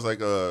think I was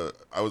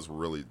I was a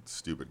really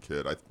stupid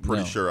kid. I'm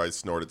pretty No. sure I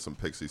snorted some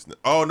pixie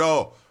Oh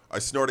no, I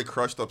snorted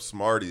crushed up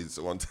Smarties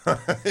one time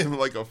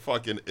like a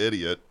fucking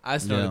idiot. I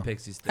snorted Yeah.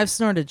 pixie sticks. I've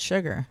snorted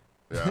sugar.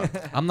 Yeah.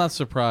 I'm not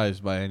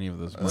surprised by any of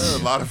this. A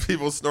lot of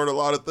people snort a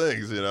lot of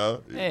things, you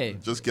know? Hey.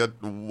 Just get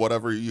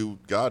whatever you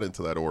got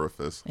into that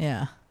orifice.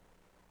 Yeah.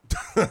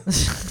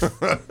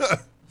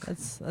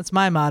 That's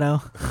my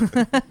motto.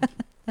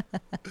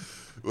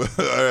 All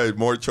right,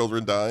 more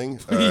children dying.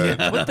 All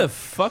right. What the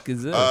fuck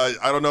is this?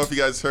 I don't know if you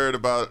guys heard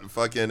about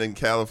fucking in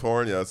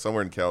California,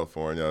 somewhere in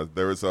California,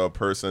 there was a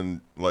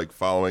person like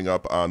following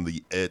up on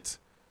the It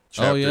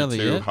Chapter yeah, the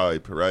 2 It?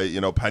 hype, right?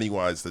 You know,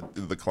 Pennywise,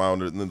 the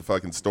clown in the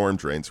fucking storm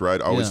drains, right?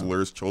 Always Yeah.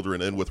 lures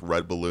children in with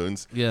red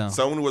balloons. Yeah.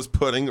 Someone was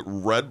putting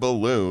red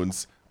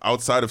balloons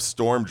outside of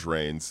storm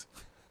drains.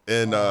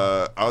 In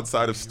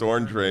outside of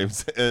storm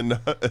drains, and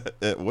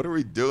what are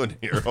we doing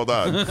here? Hold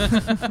on.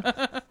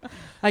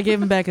 I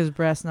gave him back his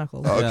brass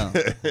knuckles.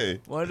 Okay.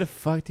 Why the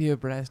fuck do you have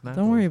brass knuckles?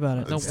 Don't worry about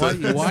it. No, It's why-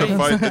 the, it's, why- the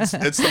fight,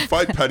 it's the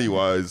fight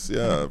Pennywise.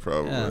 Yeah,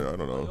 probably. Yeah. I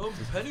don't know.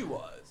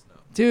 Pennywise. No.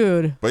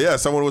 Dude. But yeah,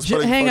 someone was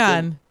putting Hang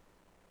fucking- on.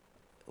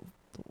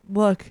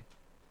 Look.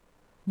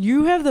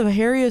 You have the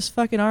hairiest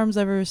fucking arms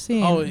I've ever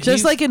seen. Oh,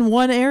 just like in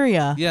one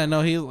area. Yeah,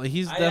 no,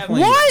 he's definitely.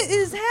 What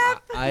is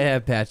happening? I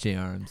have patchy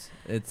arms.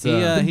 It's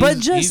but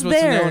just he's what's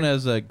there. known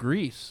as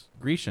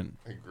Grecian.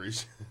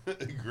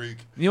 Greek.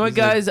 You know what,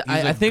 guys?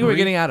 I think we're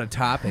getting out of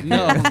topic.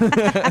 No,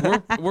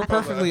 we're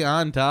perfectly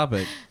on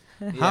topic.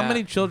 How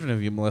many children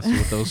have you molested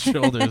with those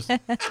shoulders?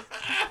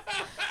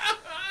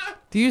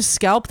 Do you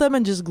scalp them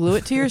and just glue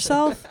it to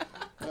yourself?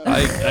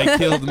 I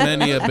killed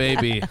many a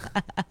baby.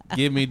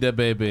 Give me the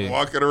baby.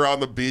 Walking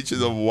around the beach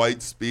in a white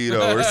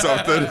Speedo or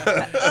something.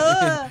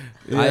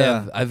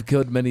 I've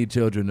killed many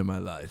children in my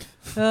life.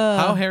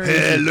 How hairy is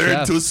Hey, your learn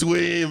chest? to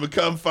swim.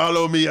 Come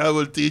follow me. I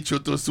will teach you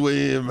to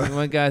swim. You know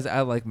what, guys?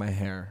 I like my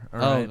hair.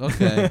 All Oh, right?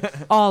 okay.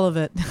 All of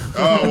it.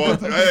 Oh, well,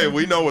 hey,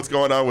 we know what's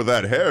going on with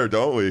that hair,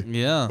 don't we?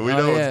 Yeah. We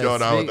know what's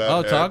going on with that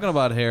hair. talking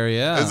about hair,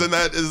 yeah. Isn't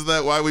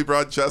that why we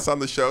brought Jess on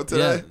the show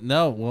today? Yeah.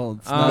 No, well,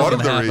 it's not One of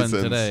gonna the happen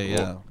reasons. today,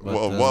 yeah.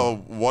 Well,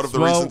 one of the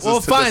reasons well,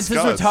 is to fine. discuss.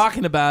 Since we're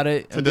talking about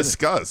it, To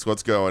discuss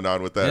what's going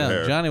on with that Yeah,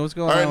 hair. Johnny, what's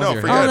going All right, on no, with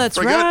your forget, hair? Oh, that's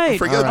forget, right.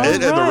 Forget All it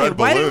and the right. red balloons.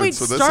 Why didn't we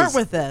So this start is-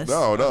 with this?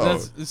 No.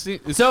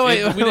 So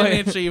we wait, didn't wait.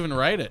 actually even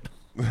write it.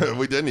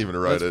 We didn't even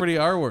write That's it. pretty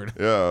R word.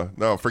 Yeah,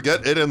 no,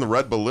 forget it and the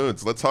red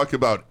balloons. Let's talk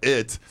about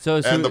it So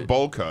and the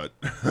bowl cut.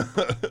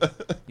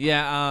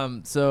 Yeah.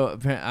 So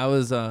I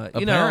was.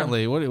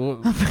 Apparently, what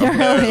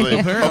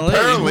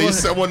Apparently,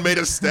 someone made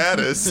a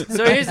status.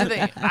 So here's the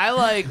thing.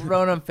 I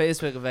wrote on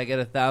Facebook, if I get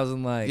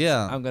 1,000 likes,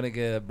 Yeah. I'm gonna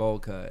get a bowl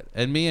cut.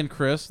 And me and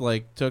Chris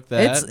took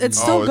that. It's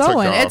still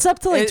going. It's up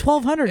to like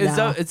 1,200 It's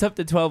now. It's up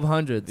to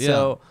 1,200. Yeah.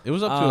 So It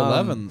was up to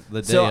 11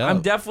 the day So of.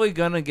 I'm definitely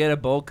gonna get a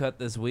bowl cut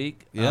this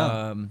week.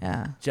 Yeah.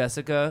 Yeah.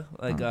 Jessica,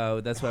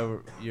 that's why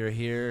you're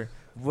here.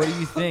 What do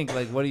you think?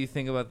 What do you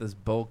think about this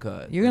bowl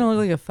cut? You're gonna look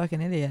like a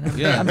fucking idiot.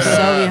 Yeah. I'm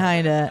so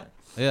behind it.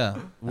 Yeah,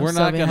 I'm we're so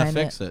not gonna behind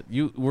fix it.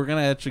 We're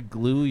gonna actually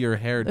glue your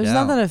hair There's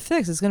down. nothing to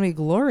fix. It's gonna be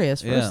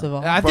glorious. First Yeah. of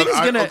all, I think But it's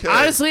gonna. okay.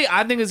 Honestly,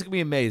 I think it's gonna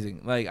be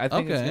amazing. I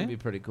think it's Okay. gonna be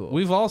pretty cool.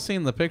 We've all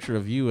seen the picture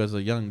of you as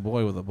a young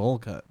boy with a bowl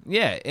cut.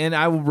 Yeah, and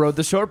I rode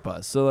the short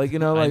bus, so I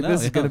know,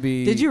 this is yeah. gonna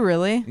be. did you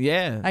really?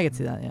 Yeah. I could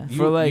see that.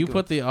 Yeah, You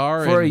put the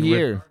R for a in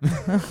year.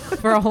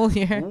 for a whole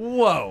year.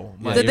 Whoa.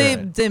 Yeah, Did you're they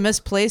right. they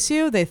misplace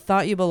you? They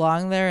thought you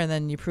belonged there, and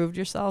then you proved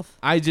yourself.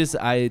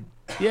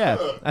 Yeah,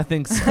 I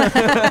think so.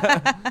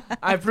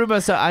 I proved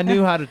myself. I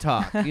knew how to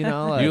talk. You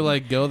know, You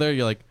go there.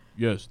 You're like,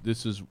 yes,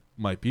 this is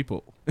my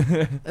people.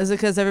 Is it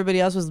because everybody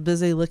else was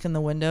busy licking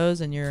the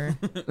windows and you're?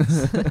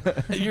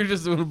 You're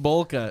just doing a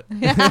bowl cut.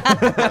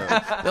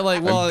 They're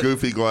like, well, And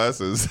goofy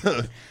glasses.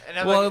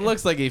 well, it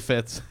looks like he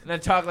fits. And I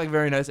talk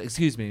very nice.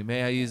 Excuse me,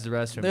 may I use the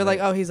restroom? They're like,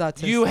 oh, he's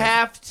autistic. you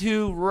have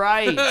to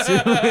write.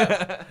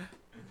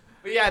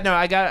 But yeah, no,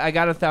 I got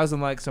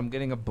 1,000 likes. So I'm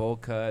getting a bowl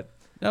cut.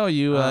 No,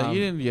 you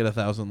didn't get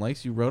 1,000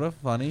 likes. You wrote a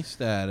funny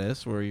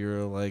status where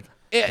you're like,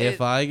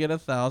 if I get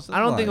 1,000, I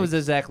don't think it was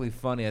exactly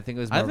funny. I think it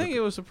was. I think it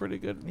was a pretty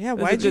good. Yeah,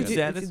 It's why a did you? good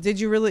status. Did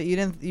you really? You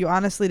didn't. You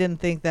honestly didn't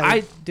think that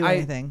would do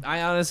anything.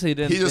 I honestly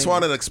didn't. He just think-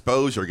 wanted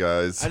exposure,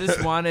 guys. I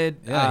just wanted.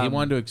 Yeah, he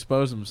wanted to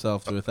expose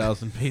himself to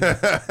 1,000 people.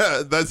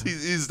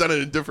 He's done it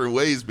in different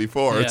ways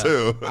before Yeah.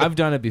 too. I've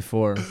done it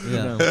before. you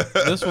Yeah, know.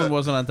 this one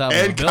wasn't on top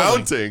and of a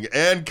building.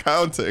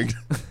 counting.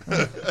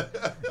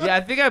 Yeah,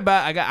 I think I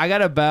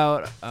got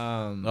about.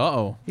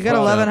 Uh-oh. You got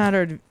Well,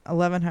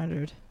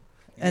 1,100,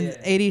 and Yeah.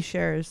 80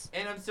 shares.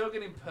 And I'm still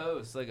getting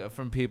posts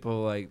from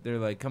people they're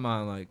like, come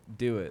on,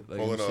 do it. Pull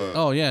and it shit. up.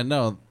 Oh yeah,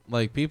 no.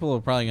 People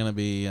are probably gonna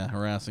be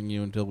harassing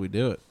you until we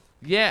do it.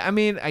 Yeah, I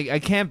mean, I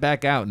can't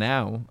back out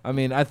now. I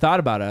mean, I thought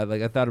about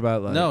it. I thought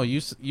about No,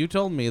 you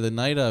told me the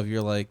night of.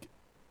 You're like,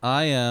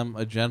 I am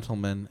a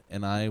gentleman,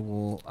 and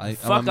I'm a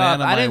Fuck man off! of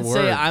my I didn't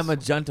say words. I'm a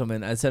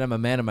gentleman. I said I'm a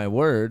man of my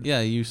word.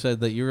 Yeah, you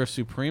said that you're a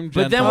supreme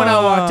But gentleman. then when I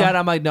walked out,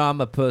 I'm like, no,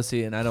 I'm a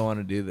pussy, and I don't want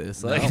to do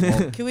this. No, Like,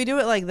 well, Can we do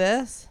it like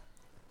this?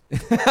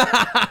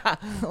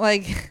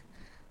 Like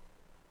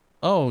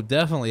oh,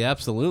 definitely,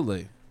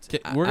 absolutely.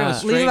 We're gonna leave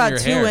straighten about your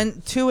 2 hair.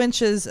 2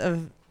 inches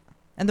of,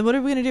 and then what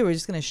are we gonna do? We're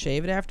just gonna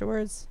shave it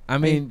afterwards. I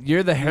mean,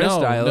 you're the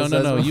hairstylist.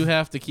 No. that's- You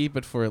have to keep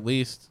it for at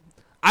least.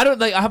 I don't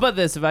like. How about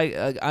this? If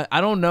I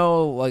don't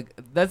know.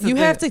 That's the You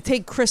thing. have to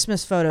take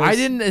Christmas photos. I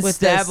didn't with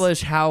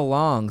establish how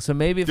long, so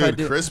maybe if I Dude,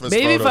 do, Christmas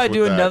maybe if photos I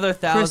do with that. another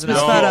 1,000 Christmas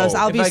No. photos.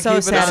 I'll If be I so keep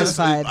it up-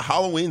 satisfied.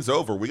 Halloween's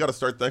over. We got to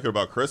start thinking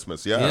about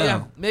Christmas. Yeah.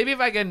 Yeah. Maybe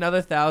if I get another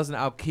 1,000,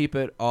 I'll keep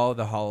it all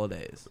the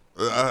holidays.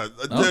 Dude,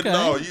 Okay.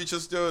 no, you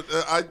just do it.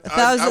 I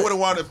 1,000 wouldn't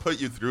want to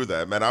put you through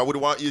that, man. I would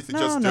want you to No,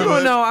 just no. do No,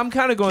 it. no, I'm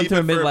kind of going Keep through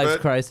a it for a midlife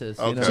bit. crisis.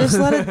 You know? Okay. Just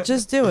let it.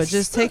 Just do it.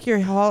 Just take your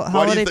Why do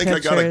holiday you think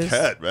pictures. I got a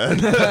cat,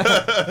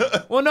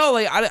 man? Well, no,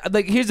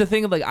 here's the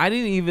thing. I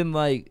didn't even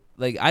I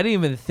didn't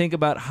even think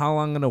about how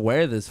long I'm gonna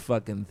wear this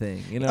fucking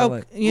thing. You know,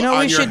 Oh, you know what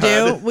On we your should do?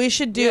 head? We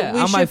should do. yeah, we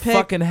on should my pick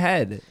fucking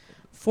head.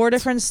 4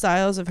 different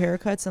styles of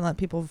haircuts and let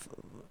people.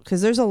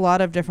 Because there's a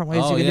lot of different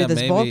ways Oh, you can yeah, do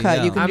this bowl maybe, cut.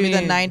 yeah. You can I do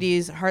the mean-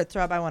 90s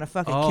heartthrob. I want a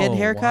fucking Oh, kid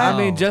haircut. wow. I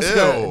mean,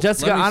 Jessica, Ew.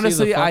 Jessica. Let me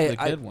see Honestly,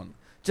 the I kid one.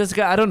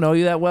 Jessica, I don't know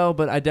you that well,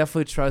 but I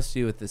definitely trust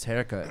you with this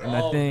haircut, and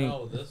I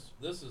think.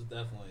 this is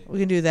definitely. We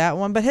can do that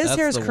one, but his That's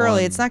hair is the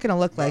curly. one. It's not going to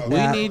look like We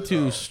that. need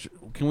to.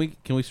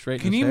 can we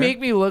straighten? Can his you hair? make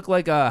me look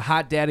like a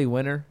hot daddy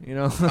winner? You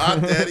know,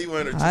 Hot daddy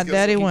winner. Hot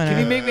daddy winner. Can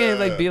you make me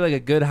like be like a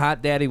good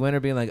hot daddy winner,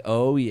 being like,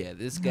 oh yeah,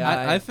 this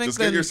guy. I think Just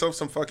that get yourself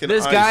some fucking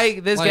this ice.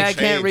 guy can't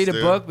chains, read a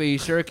dude. book, but he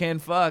sure can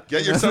fuck.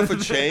 Get you know? yourself a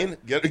chain.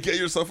 Get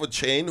yourself a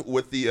chain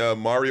with the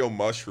Mario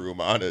mushroom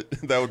on it.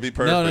 That would be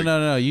perfect.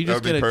 No. You That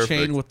just would get be a chain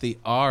perfect. with the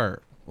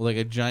R, like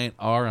a giant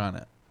R on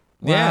it.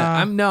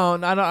 Yeah, Wow.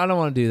 I don't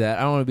want to do that.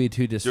 I don't want to be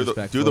too Do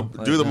disrespectful.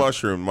 the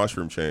mushroom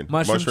chain.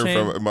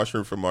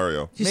 Mushroom from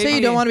Mario. Did you say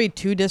you don't want to be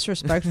too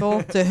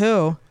disrespectful to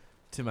who?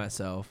 to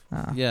myself.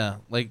 Yeah,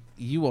 like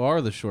you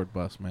are the short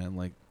bus man.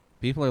 Like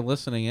people are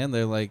listening in.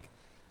 They're like,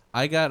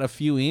 I got a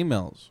few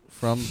emails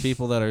from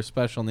people that are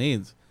special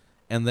needs,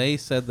 and they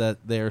said that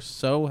they are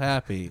so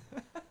happy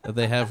that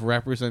they have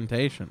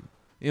representation.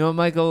 You know what,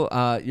 Michael?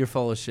 You're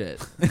full of shit.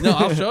 No,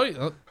 I'll show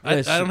you. I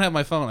Yeah, don't have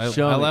my phone. I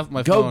Show me. left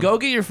my phone. Go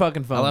get your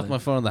fucking phone. I left then. my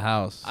phone in the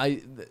house.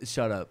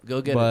 Shut up.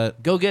 Go get But-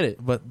 it. Go get it.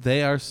 But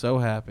they are so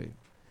happy.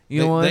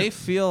 You know what? They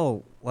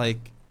feel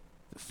like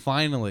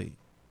finally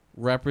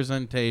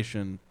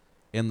representation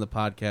in the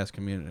podcast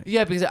community.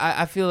 Yeah, because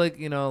I feel like,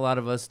 you know, a lot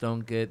of us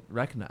don't get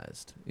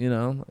recognized, you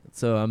know?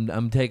 So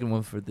I'm taking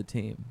one for the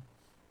team.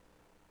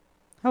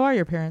 How are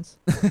your parents?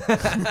 Are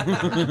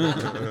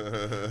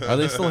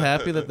they still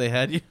happy that they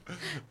had you?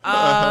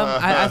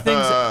 I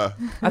think so.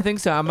 I think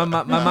so. My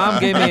mom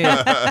gave me.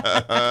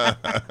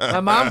 My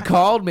mom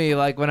called me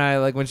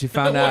when she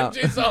found out.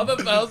 When she saw the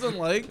 1,000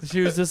 likes.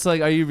 She was just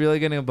like, "Are you really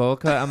getting a bowl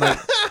cut?"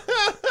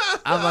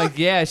 I'm like,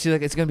 "Yeah." She's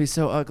like, "It's gonna be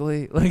so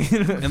ugly." Like,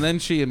 And then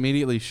she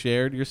immediately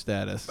shared your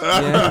status.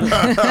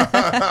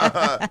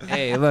 yeah.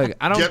 Hey, look,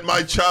 I don't Get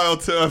my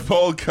child to a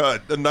bowl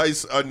cut. A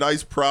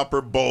nice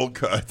proper bowl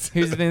cut.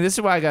 Here's the thing. This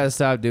is why I gotta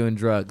stop doing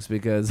drugs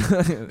because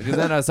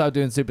then I stopped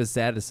doing stupid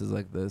statuses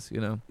like this.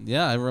 You know.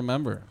 Yeah, I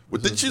remember.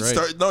 Well, This didn't is you great.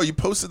 start? No, you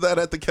posted that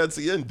at the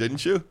Kenzie Inn,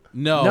 didn't you?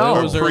 No, No.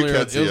 it was Or earlier. It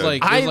pre-Kenzie was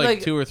Inn.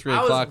 like 2 or 3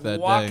 o'clock that I was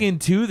walking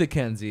day. to the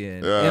Kenzie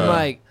Inn Yeah. and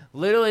like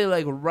literally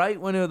like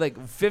right when it was like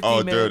 50 Oh,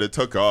 minutes. dude, it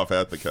took off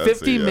at the Kenzie.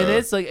 50 yeah.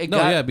 minutes, like it No,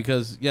 got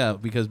because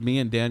me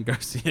and Dan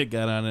Garcia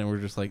got on it and we're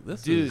just like,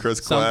 this Dude. is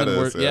Chris something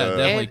Cladis, yeah, yeah.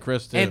 definitely and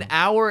Chris too. an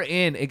hour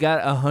in, it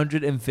got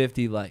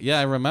 150 likes. Yeah,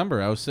 I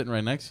remember. I was sitting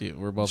right next to you.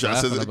 We're both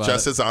Jess laughing about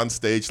is it. on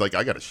stage like,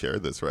 I got to share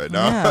this right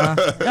now. Yeah.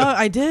 No,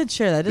 I did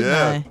share that, didn't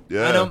I?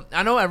 Yeah.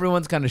 I know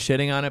everyone's kind of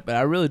shitting on it, but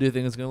I really do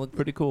think it's gonna look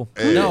pretty cool.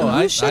 Hey, No,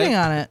 Who's shitting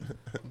on it?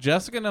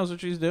 Jessica knows what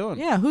she's doing.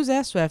 Yeah, whose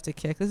ass do I have to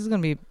kick? This is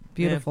gonna be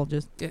beautiful.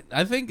 Just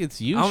I think it's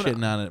you I wanna-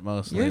 shitting on it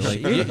mostly. you're,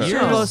 Like, you're, you're you're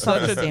both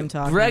such the a- same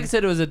talk. Greg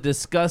said it was a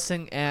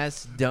disgusting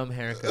ass dumb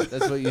haircut.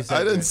 That's what you said. I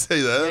didn't Greg.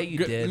 say that. Yeah, you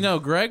Gre- did. No,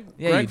 Greg.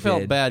 Yeah, Greg you felt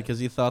did. bad because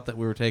he thought that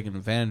we were taking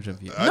advantage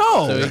of you.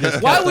 No. So he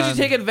just Why kept would you on-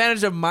 take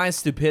advantage of my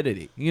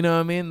stupidity? You know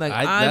what I mean? Like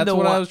I'm that's the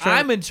what one. I was trying.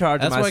 I'm in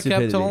charge That's of my what I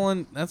stupidity. kept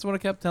telling. That's what I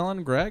kept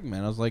telling Greg.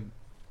 Man, I was like,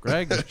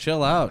 Greg,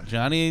 chill out.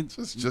 Johnny,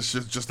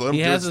 Just let him he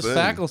do has his his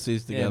thing.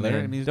 faculties Yeah, together,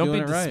 man. and he's Don't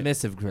doing be it right.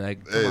 dismissive,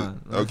 Greg. Come Hey,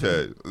 on.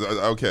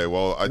 okay.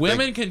 Well, I Women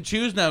think can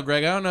choose now,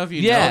 Greg. I don't know if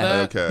you Yeah. know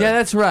that. Okay. Yeah,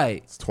 that's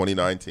right. it's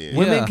 2019.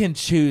 Women- Women can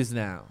choose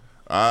now.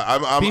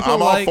 I'm People all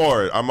like-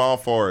 for it. I'm all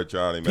for it,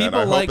 Johnny, man. People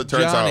I hope like it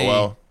turns Johnny. out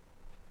well.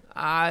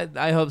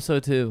 I hope so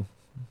too.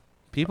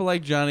 People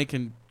like Johnny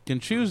can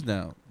choose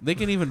now. They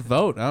can even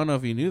vote. I don't know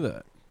if you knew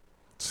that.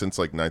 Since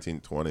like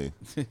 1920.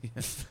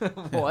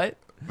 What?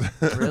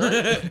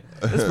 Really?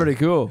 That's pretty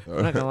cool.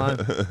 I'm not gonna lie.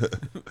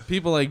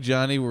 People like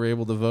Johnny were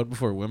able to vote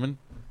before women.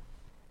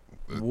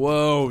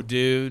 Whoa,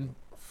 dude.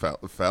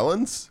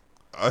 Felons?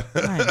 Nice.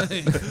 I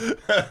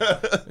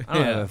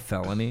don't have a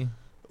felony.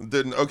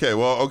 Didn't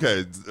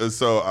okay.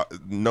 So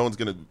no one's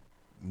gonna.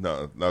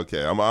 No,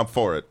 okay. I'm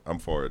for it.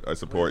 I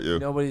support you.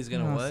 Nobody's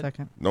gonna Hold on a what?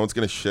 second. No one's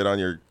gonna shit on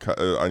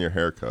your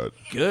haircut.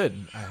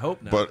 Good. I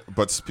hope not.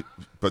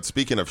 But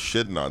speaking of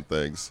shitting on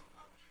things,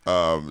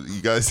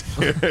 you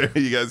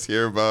guys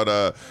hear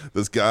about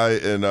this guy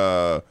in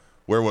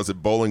where was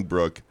it,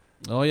 Bolingbrook?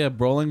 Oh yeah,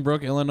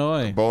 Bolingbrook,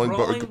 Illinois.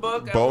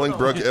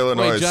 Bolingbrook,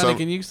 Illinois. Wait, Johnny,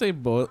 can you say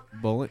bowling?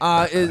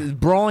 It's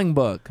Brawling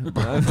Book.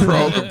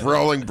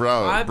 Brawling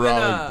I've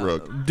been,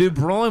 Brock. dude,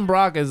 Brawling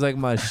Brock is like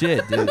my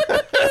shit, dude.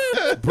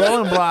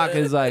 Brawling Brock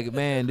is like,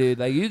 man, dude,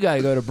 like you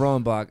gotta go to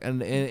Brawling Brock,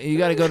 and you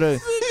gotta go to.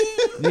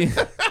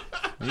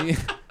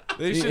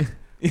 They should.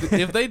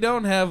 If they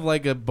don't have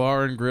like a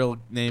bar and grill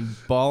named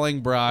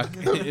Bolingbrock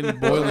in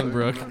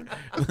Bolingbrook,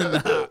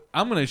 then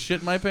I'm gonna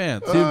shit my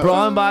pants. Dude,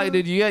 Brawling Brock,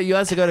 dude, you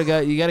have to go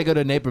to you gotta go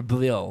to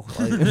Naperville.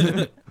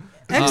 Like,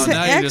 X,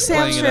 now you're X just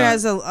playing it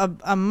Hamster out. has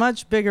a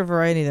much bigger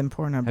variety than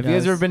Pornhub have does. you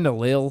guys ever been to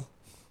Lille?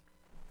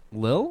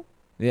 Lil?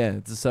 Yeah,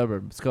 it's a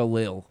suburb. It's called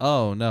Lille.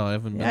 Oh no, I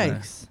haven't been there.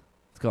 Yikes.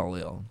 It's called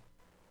Lille.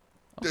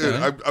 Dude,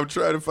 Okay. I'm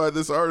trying to find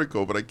this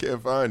article, but I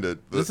can't find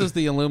it. This is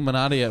the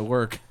Illuminati at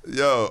work.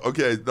 Yo,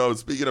 okay, no,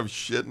 speaking of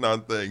shitting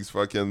on things,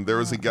 fucking, there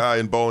was a guy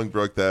in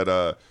Bolingbrook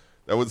that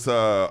was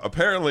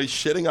apparently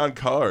shitting on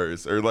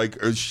cars, or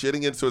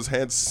shitting into his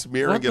hands,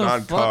 smearing What it the on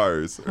fuck?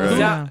 cars. Right?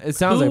 Yeah. It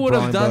sounds Who like would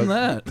have Brawling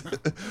done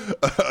Brook.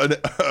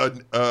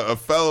 that? a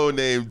fellow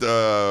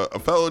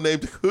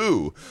named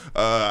Who.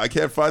 I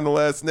can't find the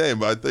last name,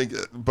 but I think,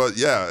 but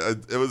yeah,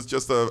 it was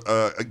just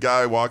a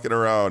guy walking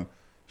around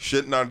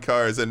shitting on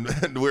cars, and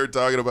we were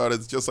talking about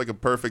it's just like a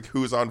perfect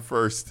who's on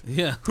first.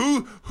 Yeah.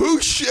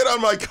 Who shit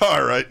on my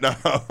car right now?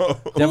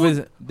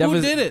 Who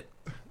did it?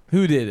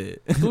 Who did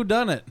it? Who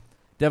done it?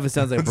 Definitely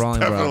sounds like It's Brawling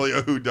Bro. definitely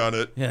a who done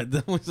it. Yeah, it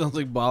definitely sounds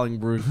like Brawling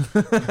Bruce.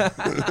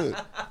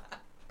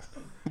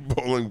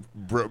 Brawling.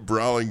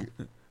 Brawling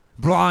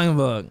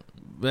Bug.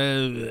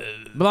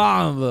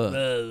 Brawling Bug.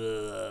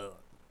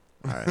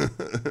 All right.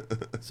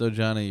 So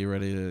Johnny, you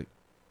ready to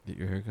get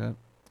your haircut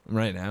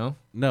right now?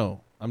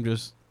 No, I'm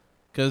just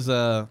because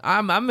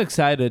I'm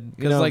excited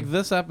because like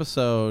this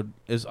episode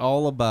is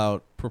all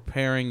about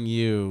preparing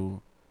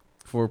you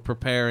for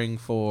preparing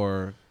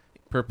for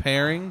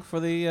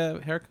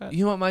the haircut.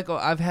 You know what, Michael?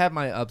 I've had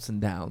my ups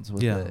and downs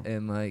with Yeah. it,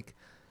 and like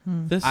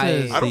This I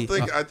is. don't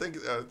think. I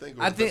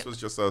think this was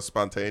just a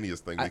spontaneous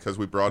thing because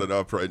we brought it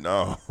up right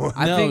now.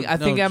 I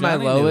think at my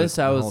Johnny knew lowest,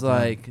 it I the was whole time.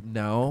 like,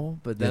 no,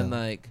 but then Yeah.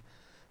 like,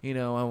 you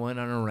know, I went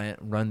on a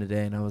run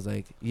today, and I was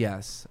like,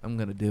 yes, I'm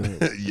gonna do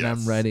it, and Yes.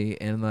 I'm ready,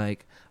 and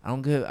like, I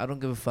don't give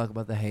a fuck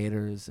about the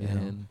haters, Yeah.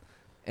 and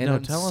No,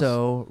 I'm tell us-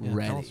 so yeah,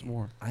 ready. tell us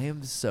more. I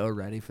am so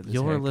ready for this.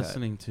 You're haircut.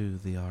 listening to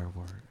the R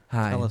Word.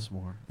 Hi. Tell us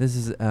more. This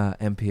is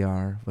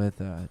NPR with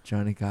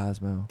Johnny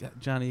Cosmo.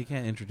 Johnny, you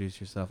can't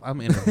introduce yourself.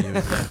 I'm interviewing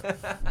you.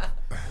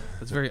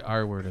 That's very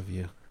R Word of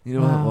you. You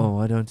know Wow. what? Well,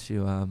 why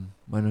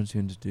don't you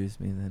introduce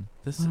me then?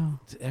 This Wow.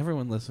 to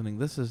everyone listening.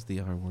 This is the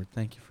R Word.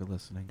 Thank you for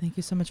listening. Thank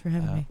you so much for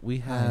having me. We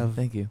Hi, have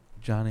thank you.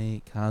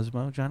 Johnny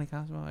Cosmo. Johnny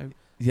Cosmo.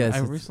 Yes, I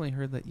it's- recently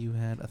heard that you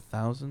had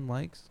 1,000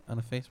 likes on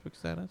a Facebook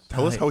status.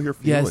 Tell us how you're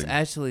feeling. Yes,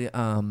 actually,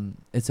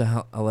 it's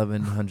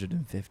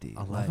 1,150.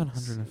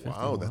 1,150.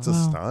 Wow, that's Wow.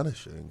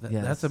 astonishing.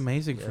 Yes. That's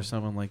amazing Yeah. for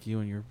someone like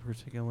you in your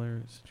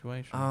particular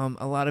situation.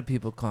 A lot of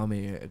people call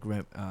me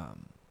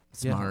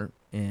smart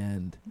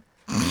and.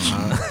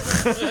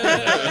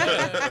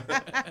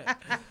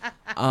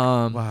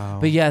 Wow.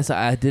 But yes,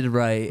 I did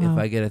right. Wow. If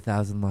I get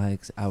 1,000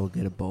 likes, I will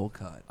get a bowl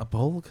cut. A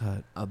bowl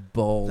cut. A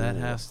bowl. That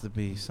has to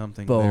be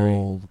something bowl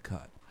very.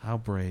 cut. How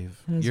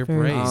brave. That is You're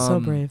very- brave. so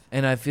brave.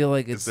 And I feel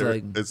like Is it's there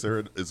like. is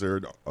there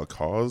a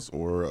cause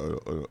or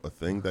a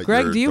thing that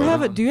Greg, you're do you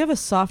going- have a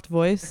soft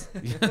voice?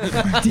 Do you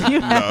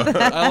have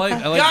that? I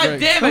like God Greg.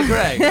 damn it,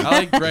 Greg! I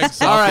like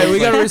Greg's. All right, we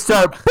gotta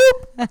restart.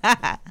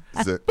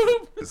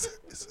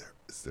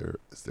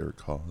 Is there a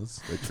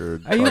cause that you're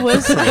Are you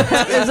whispering?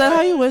 Is that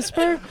how you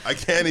whisper? I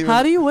can't even.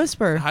 How do you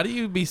whisper? How do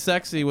you be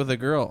sexy with a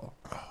girl?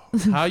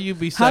 How you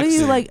be sexy? How do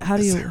you like? How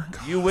do Is you? there a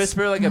cause? You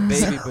whisper like a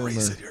baby boomer.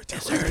 Reason you're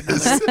doing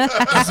this? Is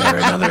there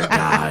another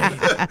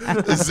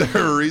guy? Is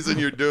there a reason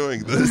you're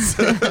doing this?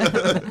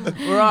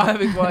 We're all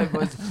having quiet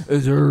voice.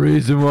 Is there a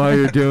reason why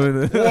you're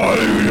doing this?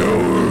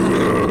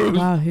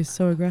 Wow, he's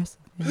so aggressive.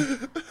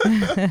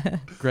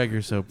 Greg,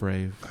 you're so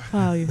brave.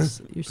 Wow,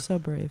 you're so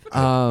brave.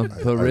 But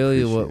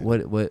really,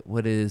 appreciate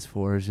what it is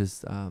for is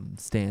just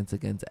stance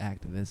against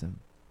activism.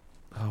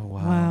 Oh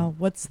wow. Wow,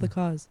 what's the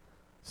cause?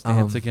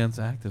 Stance against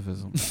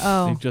activism.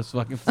 Oh. You just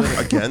fucking said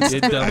it. against You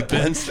done it.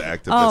 against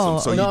activism, Oh,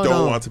 so no, you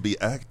don't no. want to be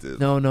active.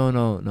 No.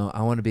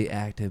 I want to be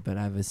active, but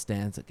I have a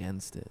stance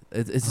against it.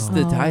 It's just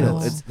the Oh. title.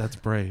 That's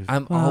brave.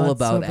 I'm Wow, all that's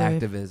about so brave.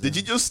 activism. Did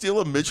you just steal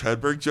a Mitch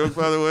Hedberg joke,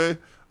 by the way?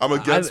 I'm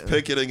against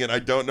picketing, and I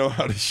don't know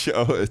how to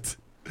show it.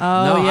 Oh No,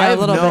 I yeah, a have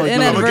little no bit idea.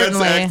 I'm against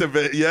inadvertently.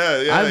 activism.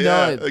 Yeah. I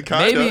know. Kinda,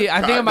 Maybe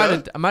I think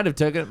kinda. I might have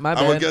took it. My I'm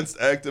bad. against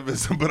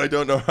activism, but I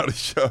don't know how to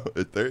show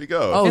it. There you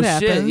go. Oh It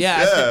shit! happens.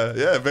 Yeah.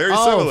 yeah, very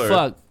Oh similar.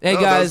 fuck! Hey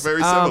No, that was guys,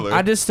 very similar.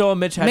 I just stole a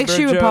Mitch Hedberg Make sure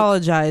you joke.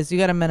 apologize. You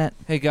got a minute.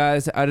 Hey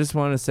guys, I just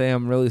want to say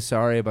I'm really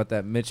sorry about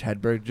that Mitch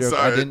Hedberg joke.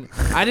 Sorry.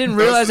 I didn't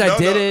realize I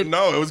did it.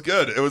 No, it was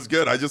good. It was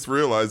good. I just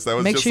realized that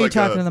was Make just sure you like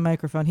talk a, into the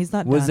microphone. He's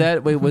not Was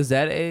done. was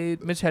that a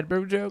Mitch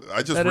Hedberg joke?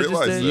 I just that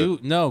realized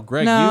did? it.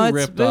 Greg, No, you it's-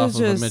 ripped it off was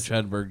of a just- Mitch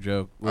Hedberg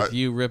joke with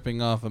you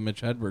ripping off a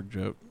Mitch Hedberg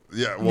joke.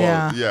 Yeah, well,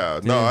 Yeah.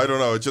 No, Yeah. I don't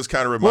know. It just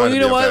kind of reminded Well, you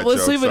know me of what? that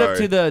Let's joke. leave it up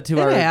Sorry. to It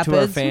our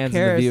happens. fans Who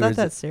cares? and the It's not viewers.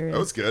 that serious. That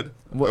was good.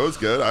 That was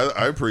good.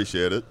 I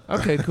appreciate it.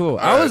 Okay, cool.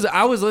 All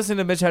I was listening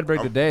to Mitch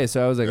Hedberg today,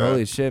 so I was like, Yeah.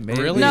 holy shit, man.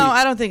 Really? No,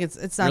 I don't think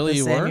it's not Really the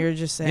you same. were? You're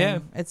just saying Yeah.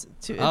 it's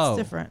Oh.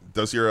 different.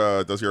 Does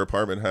your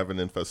apartment have an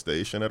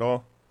infestation at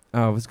all?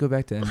 Oh, let's go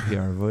back to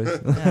NPR voice.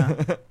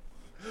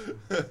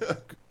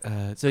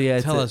 Yeah. So yeah,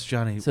 Tell us,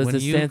 Johnny. So it's when a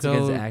you stance go,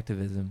 against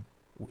activism.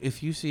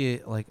 if you see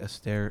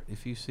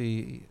if you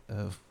see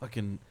a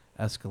fucking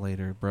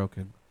escalator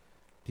broken,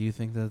 do you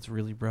think that's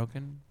really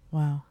broken?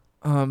 Wow.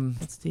 Um,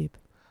 That's deep.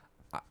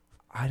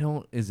 I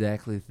don't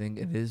exactly think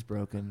it is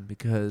broken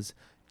because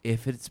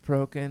if it's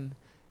broken,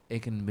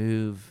 it can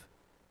move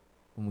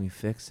when we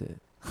fix it.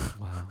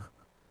 Wow.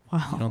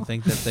 Wow. You don't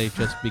think that they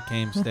just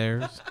became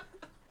stairs?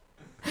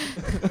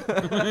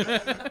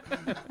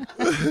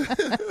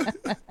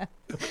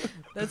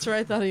 That's where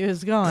I thought he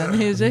was going.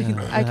 He was.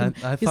 Yeah. I can.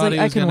 I he's thought like, he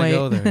I was can gonna wait.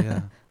 go there.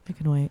 Yeah. I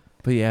can wait.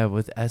 But yeah,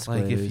 with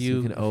escalators, Like if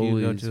you can go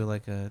always. to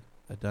like a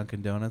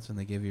Dunkin' Donuts and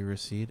they give you a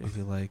receipt, if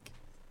you're like,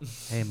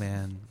 hey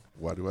man,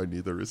 Why do I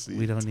need the receipt?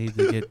 we don't need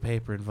to get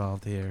paper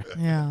involved here.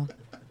 Yeah.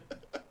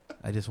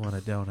 I just want a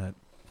donut.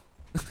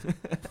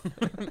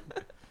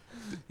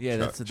 Yeah,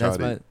 that's Johnny,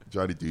 my.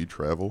 Johnny, do you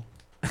travel?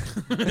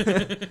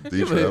 Do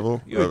you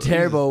travel? You're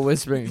terrible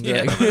whispering,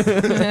 Greg.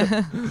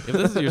 If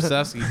this is your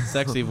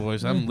sexy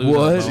voice, I'm losing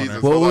What? a boner.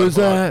 Jesus, What hold on, was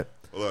hold on. that?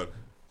 Hold on.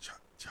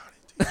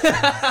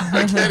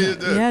 I can't even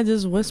do it. Yeah,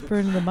 just whisper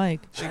into the mic.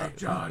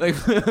 Like,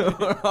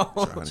 we're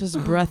all,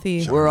 Just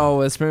breathy. we're all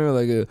whispering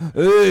like,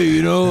 hey,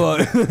 you know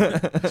what?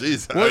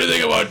 Jeez, What do you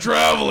think about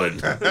traveling?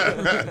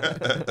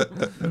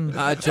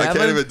 I can't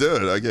even do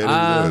it. I can't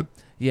even do it.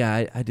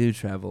 Yeah, I do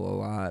travel a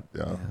lot.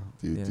 Yeah.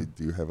 Yeah.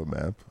 Do you have a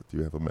map? Do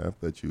you have a map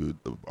that you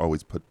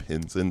always put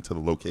pins into the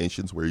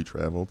locations where you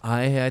traveled?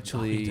 I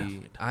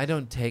actually, I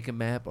don't take a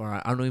map,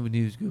 or I don't even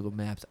use Google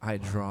Maps. I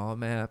draw a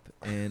map,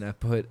 and I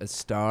put a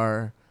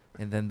star,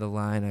 and then the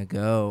line I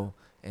go,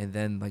 and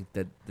then like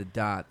the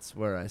dots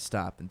where I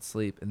stop and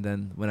sleep, and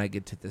then when I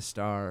get to the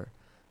star,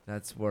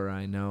 that's where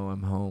I know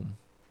I'm home.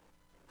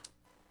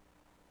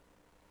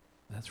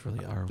 That's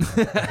really R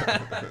word.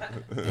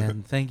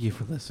 And thank you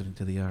for listening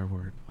to the R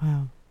word.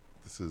 Wow.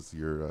 This is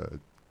your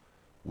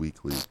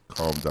weekly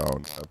calm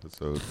down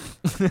episode.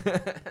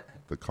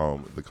 the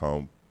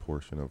calm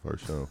portion of our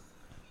show.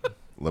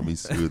 Let me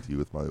soothe you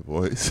with my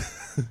voice.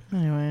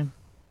 Anyway.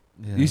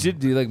 Yeah. You should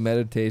do like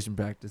meditation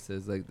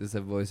practices, like this, a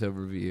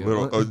voiceover view.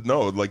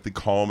 No, like the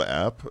Calm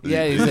app.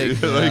 Yeah, he's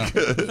like,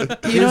 You know,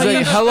 he's you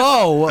like,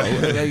 hello.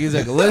 Like, he's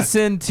like,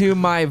 listen to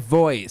my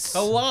voice.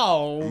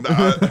 Hello.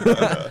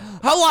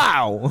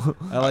 Hello.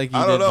 I like you.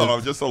 I don't did know. the-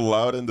 I'm just a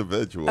loud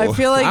individual. I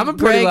feel like I'm a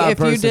pretty Greg, loud if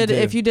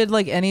person, you did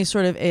like any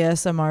sort of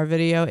ASMR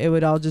video, it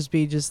would all just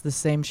be just the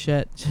same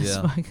shit. Just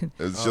Yeah. fucking.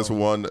 It's just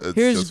one. It's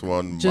Here's just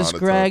one. Just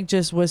monotone. Greg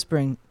just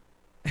whispering.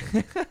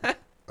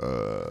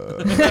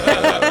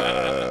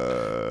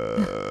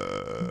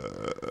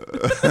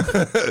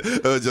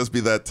 It would just be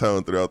that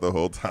tone throughout the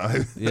whole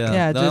time. Yeah.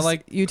 Yeah, No, just I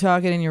like you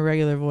talking in your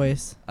regular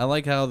voice. I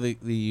like how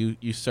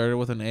you started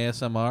with an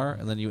ASMR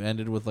and then you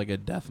ended with like a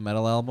death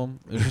metal album.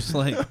 It was just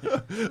like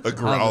A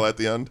growl at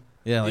the end.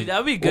 yeah, Dude, like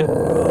that'd be good.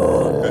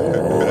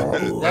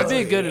 That'd be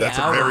a good. That's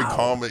a very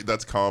calming.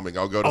 That's calming.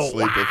 I'll go to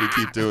sleep if you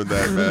keep doing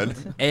that, man.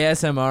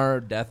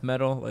 ASMR death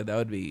metal. Like that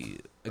would be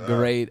a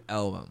great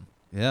album.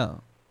 yeah.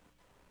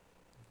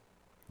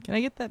 Can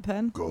I get that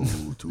pen? Go to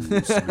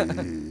sleep.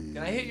 Can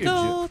I hit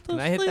your? Can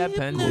I hit that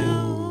pen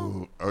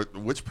too?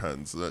 Which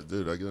pens,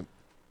 dude? I get.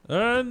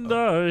 And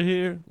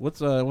here.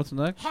 What's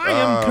next? Hi,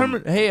 I'm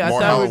coming. Hey, I more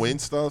thought Halloween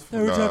stuff. they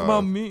were talking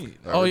about me.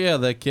 Oh yeah,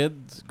 that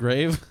kid's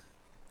grave.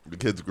 The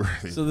kid's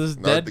great. So this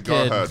No, dead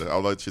go kid. ahead. I'll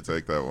let you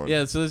take that one.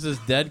 Yeah, so there's this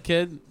dead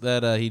kid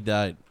that he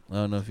died. I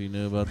don't know if you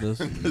knew about this.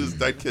 This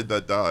dead kid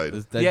that died.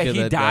 This dead Yeah, kid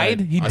he that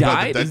died. He I thought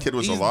died. the dead kid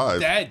was He's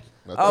alive. dead.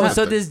 Oh,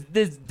 so this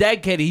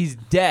dead kid, he's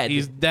dead.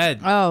 He's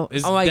dead. Oh.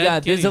 This Oh my dead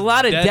God! kid, There's a he's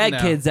lot of dead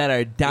now. kids that are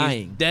He's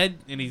dying, dead,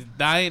 and he's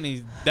dying, and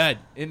he's dead.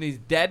 and he's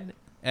dead.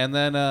 And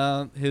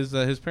then his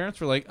parents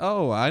were like,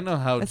 "Oh, I know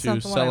how That's to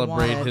not the one I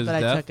celebrate wanted, his but I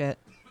death." took it.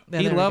 Yeah,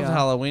 He there we loved go.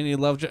 Halloween. He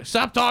loved.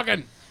 Stop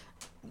talking.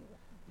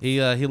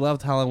 He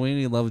loved Halloween.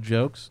 He loved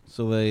jokes.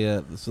 So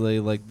they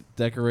like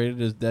decorated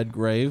his dead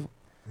grave.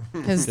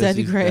 His 'cause dead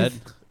he's grave.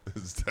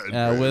 His dead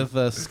grave.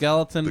 with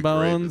skeleton The grave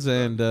bones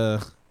is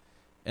dead.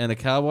 and a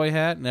cowboy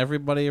hat, and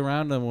everybody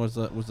around him was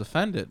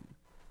offended.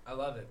 I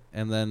love it.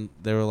 And then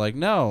they were like,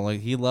 no,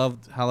 like he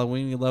loved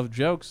Halloween, he loved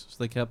jokes, so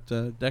they kept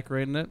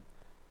decorating it.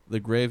 The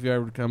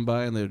graveyard would come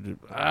by and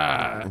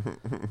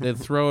they'd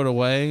throw it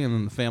away, and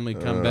then the family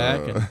would come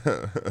back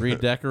and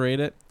redecorate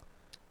it.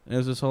 And it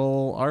was this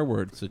whole R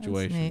word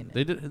situation.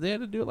 neat. They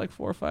had to do it like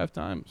 4 or 5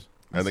 times.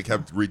 And they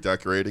kept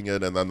redecorating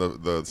it, and then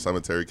the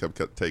cemetery kept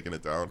taking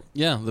it down.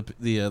 Yeah,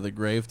 the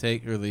grave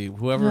take or the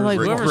whoever They're like,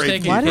 whoever's Grave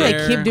taking Why do they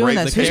care. keep doing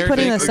Grave- this? the Who's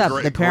putting caretaker- this up?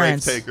 gra- The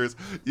parents. Grave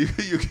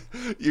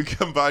takers. You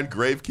combine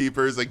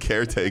gravekeepers and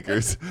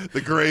caretakers.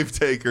 The grave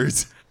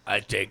takers. I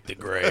take the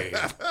grave.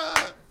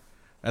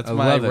 That's I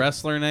my love it.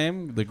 wrestler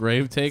name, the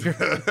Grave Taker.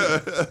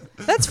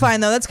 That's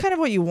fine though. That's kind of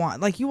what you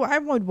want. Like I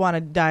would want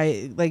to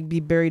die, like be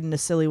buried in a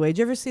silly way. Did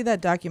you ever see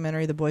that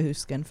documentary, The Boy Whose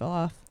Skin Fell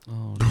Off?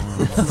 Oh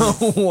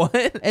no! What?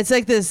 It's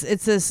like this.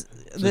 It's this.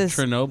 It's a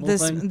Chernobyl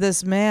thing?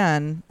 This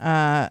man.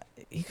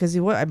 Because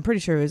I'm pretty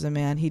sure he was a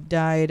man. He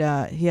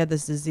died. He had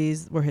this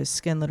disease where his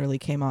skin literally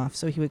came off,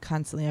 so he would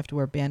constantly have to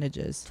wear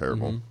bandages.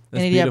 Terrible. Mhm.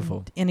 That's and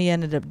beautiful. And he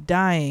ended up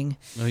dying.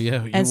 Oh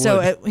yeah, you And so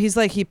would. he's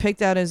like, he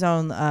picked out his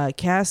own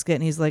casket,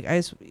 and he's like,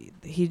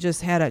 he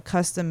just had a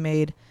custom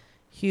made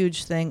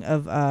huge thing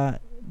of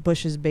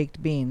Bush's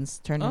baked beans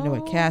turned into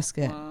a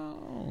casket.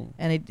 Wow.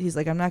 And he's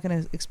like, I'm not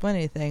going to explain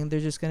anything. They're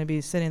just going to be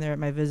sitting there at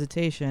my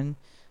visitation,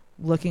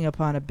 looking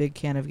upon a big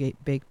can of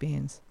baked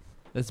beans.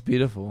 That's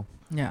beautiful.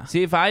 Yeah.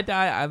 See, if I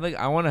die,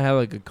 I want to have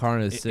like a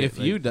carne If like,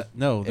 you die,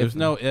 no, there's if-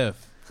 no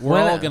if. We're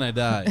When all I- gonna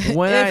die.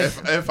 when I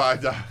If I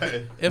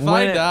die. If When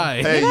I it-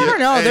 die, Hey, You never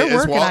know. They're is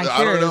working Walt, on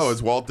I don't know. cures.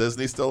 Is Walt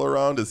Disney still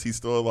around? Is he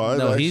still alive?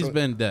 no, actually? he's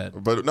been dead.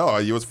 But no,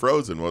 he was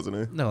frozen, wasn't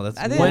he? No, that's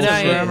I think When that's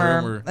I- a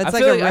rumor. That's I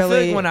like feel a like, I feel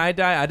really. like when I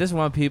die, I just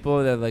want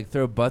people that like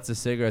throw butts of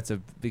cigarettes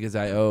because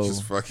I owe.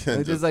 Just fucking.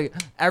 Like, just like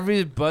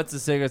every butts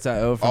of cigarettes I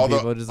owe from all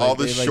people. the Just all like,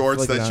 the they, like,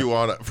 shorts flick it that on. you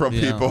want from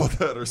Yeah. people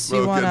that are so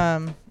you smoking.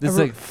 want Just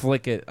like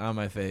flick it on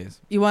my face.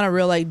 you want a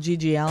real like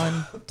Gigi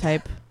Allen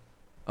type.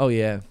 Oh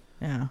yeah.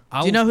 Yeah.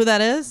 I'll- Do you know who that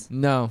is?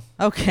 No.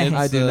 Okay.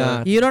 I do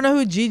not. You don't know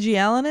who Gigi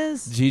Allen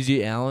is?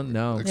 Gigi Allen?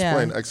 No.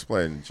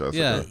 Explain, Jessica.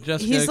 Yeah,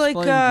 Jessica, He's like,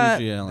 explain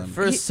Gigi Allen.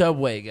 First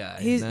Subway guy.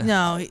 He's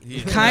No.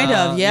 kind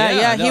of.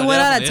 Yeah. no, He went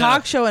on a definitely,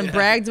 talk show and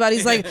bragged about.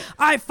 He's like,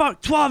 I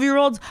fuck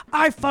 12-year-olds,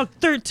 I fuck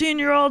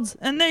 13-year-olds,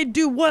 and they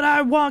do what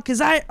I want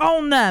because I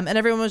own them. And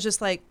everyone was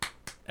just like,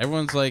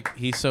 Everyone's like,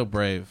 he's so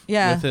brave.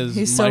 Yeah, with his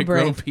he's so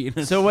micro brave.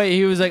 penis. So wait,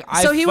 he was like,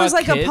 so he was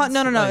like kids? a punk.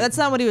 No, that's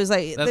not what he was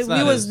like. That's He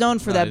not was his- known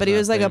for not that, his but he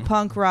was like a name.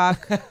 punk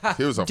rock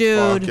He was a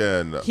dude.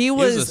 fucking. He He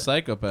was was a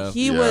psychopath.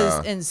 He Yeah.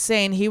 was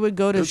insane. He would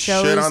go to He'll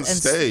shows shit on and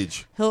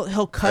stage.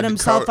 He'll cut And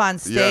himself cut- on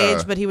stage,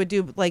 yeah. but he would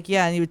do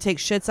and he would take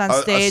shits on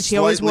A stage. He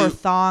always wore slightly-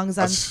 thongs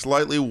on.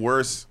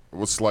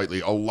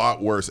 A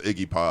lot worse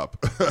Iggy Pop.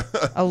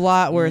 A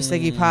lot worse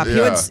Iggy Pop.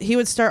 Yeah. He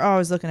would start. Oh, I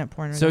was looking at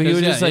porn. So he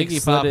would just like Iggy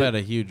slit Pop it- had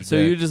a huge So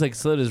dick. you just like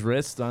slit his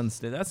wrist on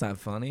stage. That's not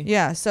funny.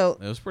 Yeah. So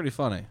It was pretty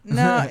funny.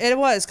 no, it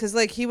was because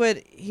like he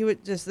would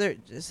just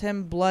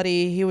him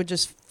bloody. He would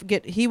just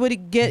he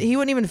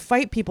wouldn't even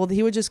fight people.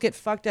 He would just get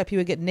fucked up. He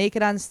would get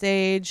naked on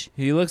stage.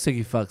 He looks like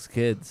he fucks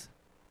kids.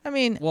 I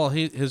mean, Well,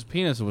 his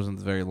penis wasn't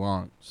very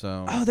long,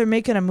 so. oh, they're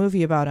making a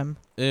movie about him.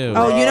 Ew.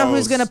 Oh, you know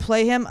who's Gross. gonna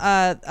play him?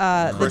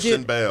 The Christian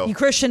dude- Bale.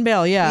 Christian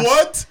Bale. Yeah.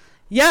 What?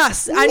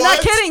 Yes, I'm not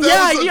What? kidding.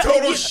 That Yeah, was a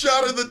total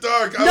shot in the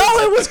dark.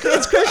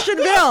 it's Christian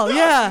Bale.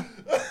 Yeah,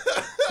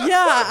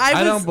 yeah.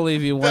 I don't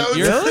believe you went. was-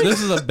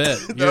 This is a bit.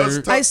 That was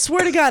You're- I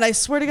swear to God.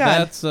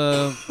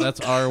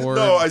 that's our word.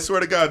 No, I swear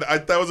to God,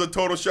 that was a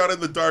total shot in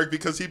the dark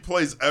because he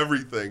plays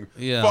everything.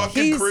 Yeah.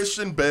 Fucking He's-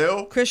 Christian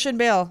Bale. Christian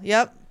Bale.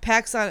 Yep.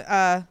 Packs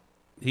on.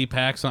 He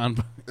packs on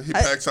He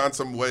packs on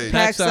some weight.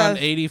 Packs packs on on-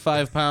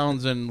 85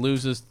 pounds and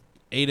loses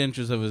 8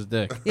 inches of his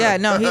dick. Yeah.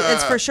 No.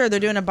 It's for sure. They're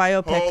doing a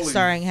biopic Holy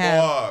starring him.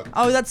 fuck.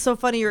 Oh, that's so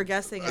funny. You were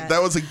guessing it.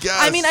 That was a guess.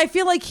 I mean, I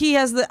feel like he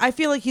has I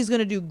feel like he's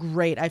gonna do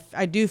great.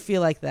 I do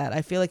feel like that.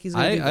 I feel like he's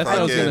gonna do. I thought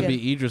it was Okay. going to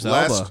be Idris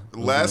Last- Elba.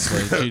 who was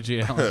gonna play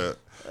Gigi Allen.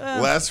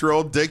 Last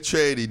role, Dick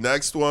Cheney.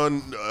 Next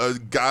one, a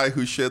guy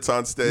who shits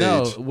on stage.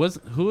 No, who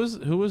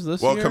was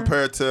this Well, year?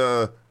 compared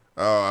to,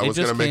 I It was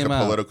going to just make a came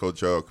out. political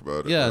joke,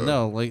 but Yeah,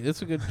 no, like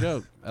it's a good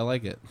joke. I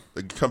like it.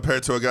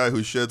 compared to a guy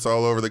who shits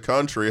all over the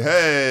country.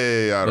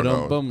 Hey, I don't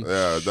know. Ba-dum-bum.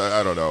 Yeah,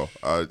 I don't know.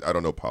 I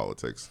don't know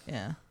politics.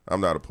 Yeah.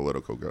 I'm not a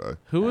political guy.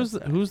 Who's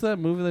that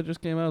movie that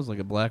just came out? It was like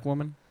a black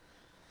woman.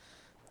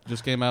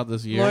 Just came out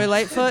this year. Lori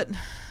Lightfoot.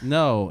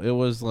 No, it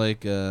was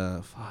like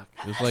fuck.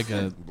 It was like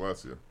a.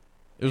 Bless you.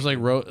 It was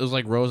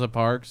like Rosa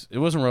Parks. It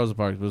wasn't Rosa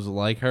Parks. It was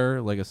like her,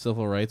 like a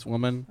civil rights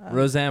woman.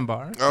 Roseanne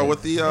Barr. Oh,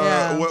 with the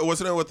Yeah.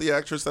 wasn't it with the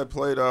actress that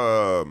played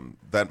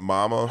that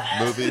Mama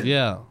movie?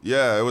 Yeah.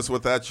 Yeah, it was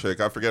with that chick.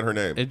 I forget her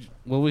name.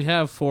 Well, we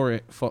have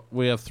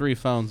we have 3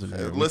 phones in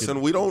here.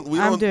 Listen, we don't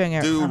I'm doing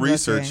it. do I'm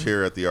research looking.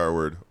 here at the R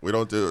word. We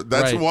don't do.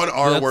 That's Right. one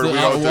R That's word the we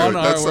don't one do.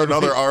 R That's word.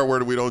 another R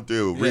word we don't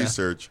do. Yeah.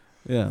 Research.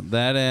 Yeah,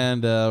 that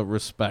and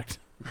respect.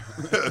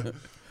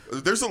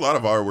 There's a lot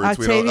of R words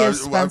we don't. Octavia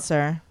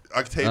Spencer.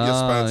 Octavia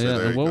Spencer. Yeah.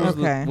 There you What go. was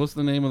Okay. what's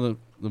the name of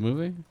the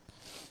movie?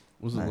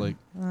 Was it like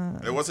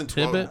It wasn't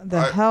 12. Tibbet?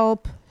 The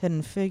Help.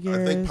 Hidden Figures.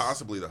 I think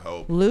possibly The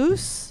Help.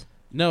 Loose.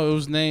 No, it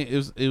was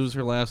it was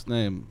her last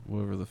name,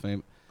 whoever the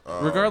fame.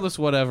 Regardless,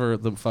 whatever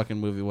the fucking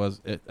movie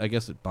was, I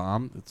guess it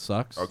bombed. It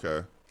sucks.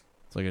 Okay.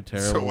 It's like a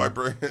terrible. So why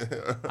bring?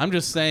 I'm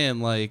just saying,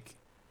 like,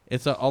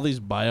 it's all these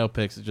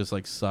biopics that just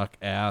like suck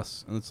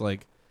ass, and it's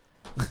like,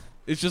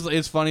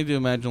 it's funny to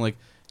imagine like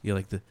you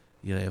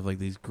have like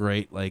these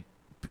great like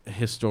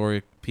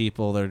historic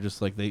people that are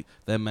just like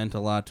that meant a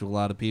lot to a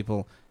lot of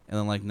people, and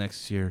then like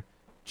next year,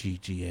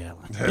 Gigi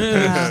Allen.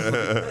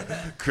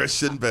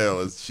 Christian Bale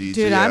is Gigi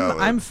Dude, Allen.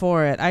 I'm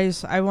for it.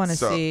 I want to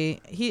So- see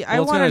I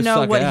Well, it's want to gonna know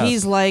suck what ass.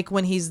 he's like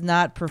when he's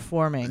not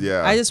performing.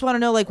 Yeah. I just want to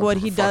know like what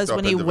he Fucked does up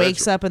when he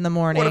wakes individual. up in the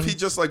morning. What if he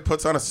just like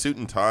puts on a suit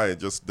and tie and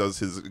just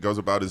goes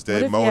about his day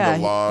What if- mowing yeah,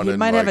 the lawn? He and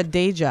might have a like,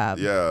 day job.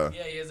 Yeah.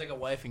 Yeah, he has like a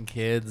wife and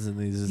kids, and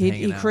he's just He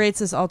hanging out. creates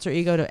this alter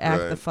ego to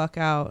act Right. the fuck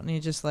out, and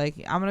he's just like,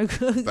 I'm gonna.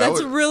 would-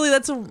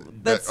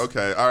 that's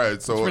Okay. All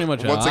right. So That's pretty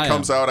much once how it I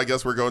comes am. out, I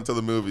guess we're going to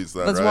the movies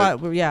then, that's right?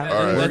 why. Yeah.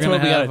 All right. We're That's gonna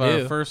what we have gotta our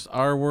do. first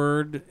R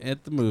word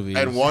at the movies.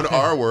 And one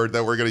R word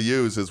that we're going to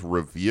use is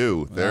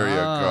review. There you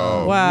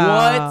go.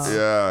 Wow.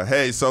 Yeah.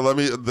 Hey, so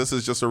this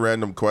is just a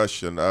random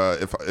question.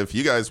 If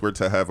you guys were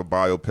to have a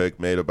biopic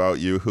made about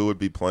you, who would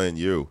be playing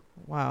you?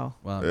 Wow.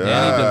 Wow.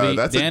 Yeah,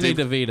 that's a Danny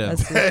deep- DeVito.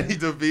 That's- Danny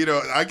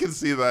DeVito. I can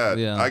see that.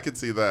 Yeah. I can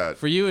see that.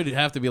 For you, it'd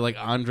have to be like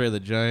Andre the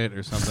Giant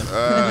or something.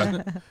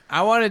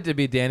 I want it to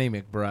be Danny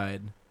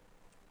McBride.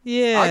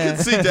 Yeah. I can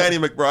see Danny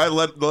McBride.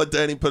 Let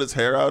Danny put his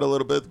hair out a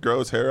little bit, grow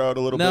his hair out a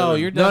little bit. no,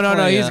 and- you're No,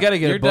 definitely, no, he's gotta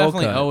get a You're bowl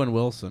definitely cut. Owen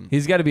Wilson.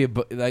 He's got to be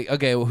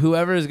okay. Well,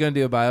 whoever is going to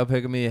do a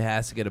biopic of me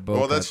has to get a bowl.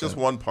 Well, that's cut, just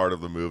though. one part of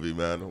the movie,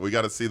 man. We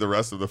got to see the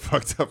rest of the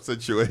fucked up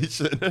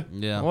situation.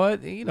 Yeah.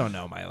 What? You don't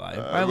know my life.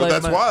 My Well, life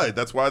that's my, why.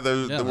 That's why Yeah,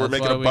 we're that's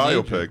making why a we need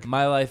you. biopic.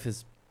 My life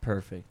is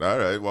perfect. All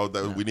right. Well,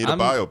 we need a I'm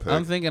biopic.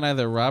 I'm thinking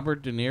either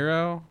Robert De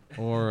Niro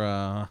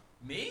or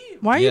Me?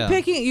 Why are you Yeah.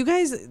 picking? You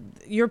guys,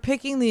 you're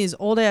picking these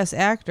old ass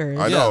actors.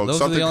 I Yeah, know those are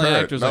something the only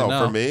current. actors no, I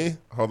know. for me.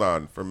 Hold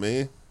on. For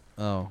me,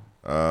 oh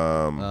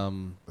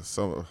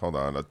So hold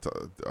on.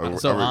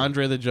 So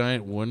Andre the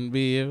Giant wouldn't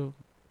be you.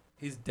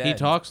 He's dead. He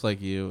talks like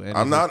you. And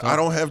I'm not. I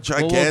don't have Well,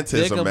 we'll dig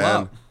gigantism, him man.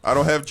 up. I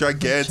don't have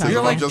gigantism. You're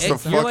I'm like just a you're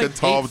fucking like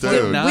tall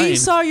 8'9". dude. We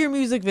saw your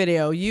music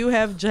video. You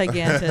have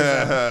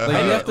gigantism.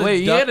 Like, you have to Wait,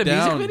 you duck had a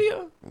down. music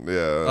video?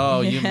 Yeah.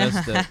 Oh, you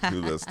missed it.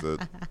 You missed it.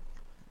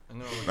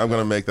 I'm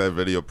gonna make that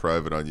video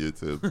private on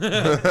YouTube,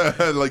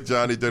 like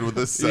Johnny did with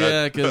this set.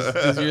 Yeah,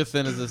 because you're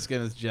thin as the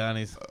skin as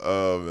Johnny's.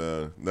 Oh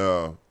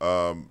man,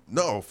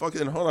 no,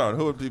 fucking hold on.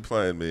 Who would be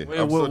playing me? Wait,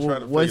 I'm still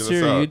trying to what's figure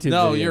this your out. YouTube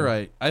No, video? you're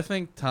right. I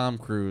think Tom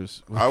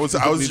Cruise. I was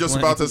would be just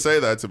playing- about to say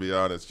that, to be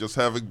honest. Just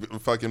having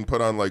fucking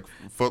put on like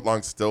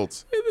foot-long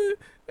stilts.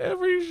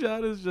 Every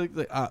shot is just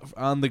like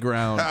on the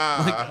ground,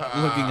 like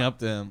looking up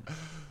to him.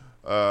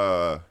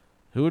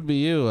 Who would be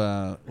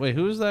you? Wait,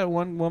 who's that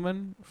one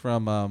woman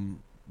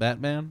from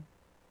Batman?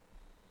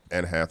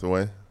 Anne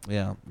Hathaway.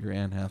 Yeah, you're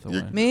Anne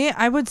Hathaway. Me,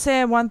 I would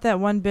say I want that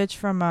one bitch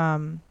from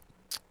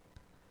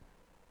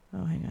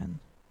oh, hang on.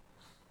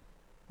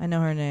 I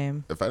know her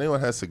name. If anyone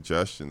has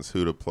suggestions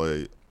who to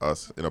play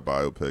us in a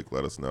biopic,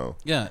 let us know.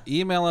 Yeah,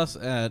 email us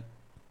at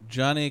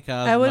Johnny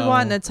Cosmo. I would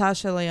want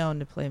Natasha Lyonne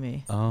to play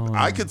me. Oh,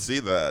 I could see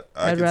that.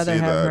 I'd rather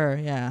have her.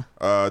 Yeah.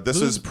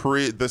 This is before.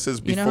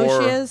 You know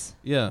who she is?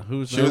 Yeah,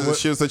 who's she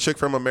was the chick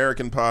from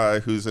American Pie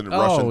who's in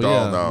Russian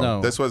Doll yeah, now.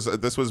 no. This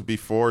was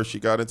before she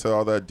got into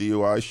all that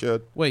DUI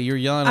shit. Wait, you're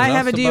yelling. I at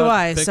have us a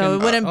about DUI, so picking-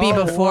 it wouldn't be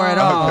before at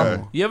all.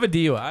 Okay. You have a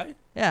DUI?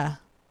 Yeah.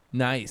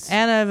 Nice.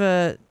 And I have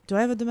a. Do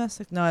I have a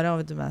domestic? No, I don't have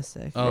a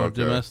domestic. Oh,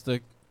 Okay.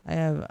 domestic. I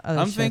have. Other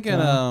I'm shit, thinking.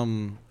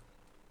 though.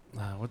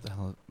 What the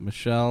hell?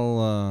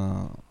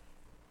 Michelle.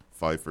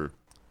 Pfeiffer.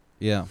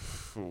 Yeah.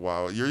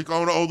 Wow, you're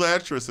going to old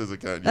actresses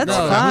again. You're That's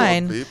going to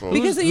fine. old people.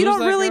 Because Who's you don't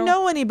that really girl?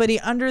 know anybody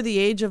under the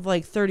age of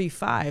like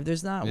 35.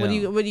 There's not. What do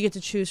Yeah. you get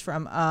to choose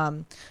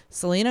from?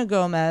 Selena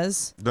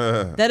Gomez.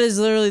 Nah. That is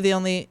literally the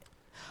only.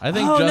 I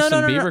think Oh, no,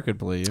 Justin no, no, Bieber no. could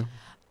play you.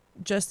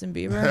 Justin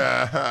Bieber.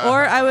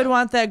 Or I would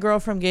want that girl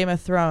from Game of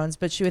Thrones,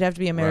 but she would have to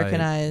be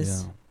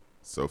Americanized. Right,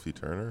 Sophie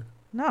Turner.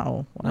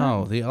 No. yeah.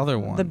 No, the other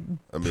one.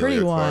 The Emilia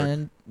pretty Clarke.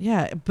 one.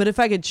 Yeah, but if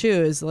I could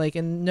choose, like,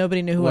 and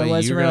nobody knew who I Wait,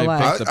 was in you're real gonna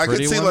life. pick I could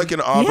pretty see one? like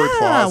an Aubrey Yeah,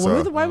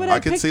 Plaza. why would I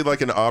could pick- see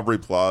like an Aubrey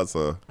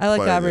Plaza. I like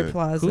playing Aubrey it.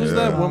 Plaza. Who's as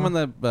that well. woman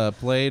that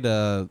played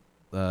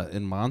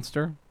in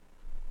Monster?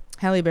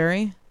 Halle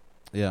Berry.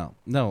 Yeah.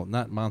 No,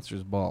 not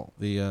Monsters Ball.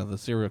 The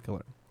serial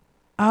killer.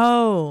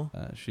 Oh,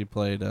 She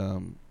played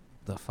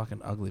the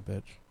fucking ugly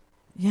bitch.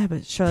 yeah,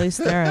 but Charlize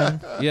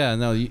Theron. Yeah,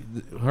 no,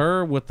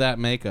 her with that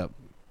makeup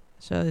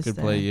Charlize could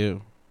Theron. play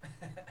you.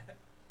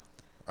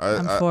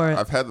 I'm for it.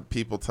 I've had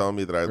people tell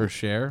me that Or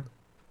Cher.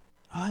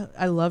 Oh,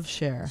 I love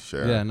Cher.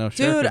 Cher. Yeah, no,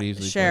 Cher Dude, could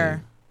easily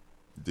Cher.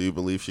 Do you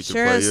believe she could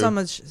Cher play has you? so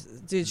much.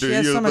 Dude, she Do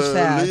has you so much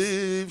sass.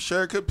 believe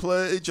Cher could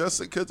play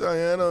Jessica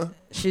Diana?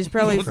 She's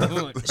probably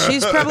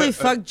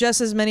fucked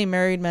just as many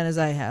married men as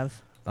I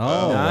have, play you.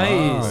 Oh, Nice.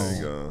 wow. There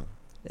you go.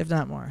 if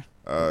not more.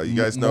 You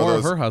guys know More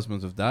those? of her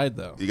husbands have died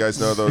though. You guys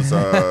know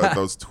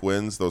those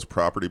twins, those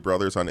Property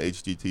Brothers on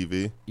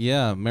HGTV?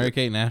 Yeah,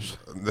 Mary-Kate and Ashley.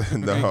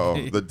 No,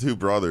 the two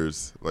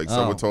brothers. Like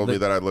someone told me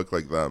that I look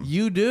like them.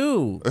 You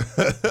do.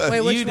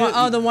 Wait, which You one? do-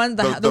 Oh, the one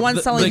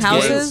selling the gay-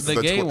 houses. the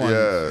gay ones.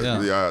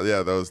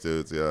 Yeah, those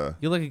dudes. Yeah,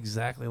 You look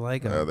exactly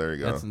like them. Yeah, there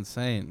you go. That's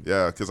insane.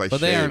 yeah, because I. But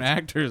they aren't shaved.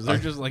 actors. They're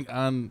just like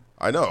on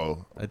I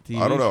know. a TV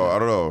I don't know. show. I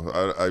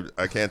don't know.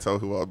 I can't tell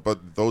who.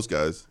 But those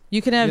guys.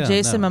 You can have Yeah,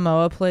 Jason no.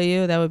 Momoa play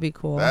you. That would be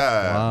cool.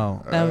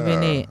 Wow. That would be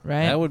neat,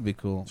 right? That would be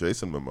cool.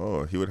 Jason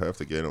Momoa. He would have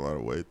to gain a lot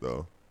of weight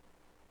though.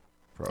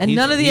 And He's-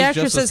 none of the he's just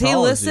actresses as he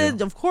tall as you.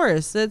 listed, of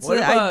course, it's What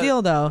about-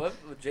 ideal though. what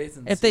with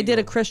Jason If they did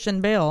a Segel?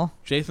 Christian Bale,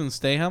 Jason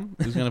Statham,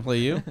 who's gonna play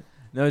you?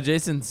 No,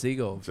 Jason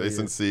Segel. for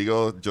Jason you.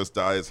 Segel just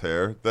dye his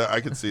hair. That I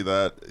could see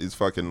that. He's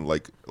fucking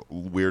like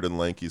weird and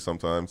lanky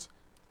sometimes.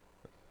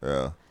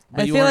 Yeah.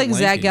 But I you feel aren't like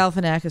Zach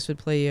lanky. Galifianakis would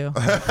play you.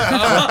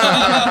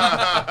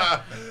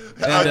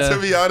 To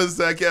be honest,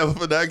 Zach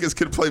Galifianakis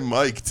could play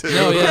Mike too.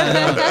 No,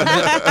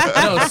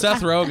 yeah, no,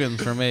 Seth Rogen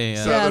for me.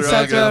 Yeah,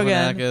 Seth Rogen.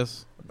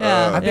 Galifianakis.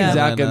 Yeah, I think yeah.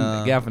 Zach And,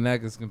 uh,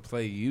 Galifianakis can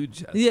play you,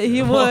 Justin. Yeah,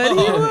 he would. He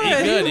would. He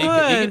could. He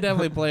would. could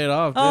definitely play it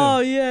off. Too. Oh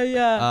yeah,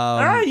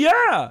 yeah.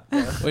 yeah.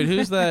 Wait,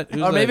 who's that?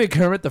 Who's Or maybe that?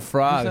 Kermit the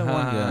Frog. Who's that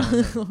one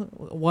huh?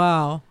 guy?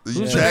 Wow.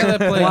 Who's Jack- that guy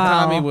that played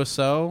Wow. Tommy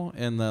Wiseau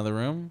in the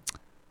room?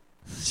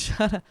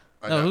 Shut up.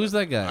 No, who's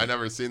that guy? I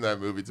never seen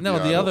that movie. To No, be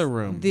the honest. other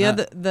room. The not-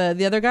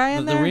 other guy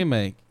in the there.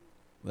 remake.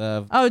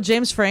 Oh,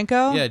 James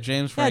Franco. Yeah,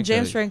 James Franco. Yeah,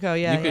 James Franco.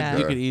 Yeah, you could, yeah.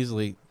 You could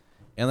easily,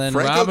 and then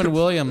Franco Robin could-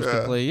 Williams yeah.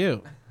 could play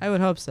you. I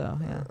would hope so.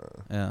 Yeah.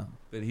 Yeah.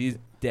 But he's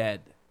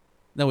dead.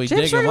 No, we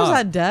James dig him Franco's up.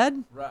 not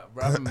dead.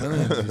 Robin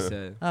Williams, you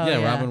said. Oh,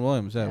 yeah, Robin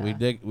Williams. Yeah, we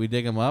Yeah.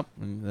 dig him up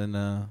and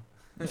then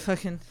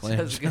Fucking. play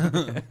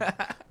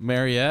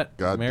Marionette.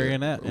 God damn.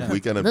 Marionette. Yeah.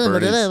 Weekend at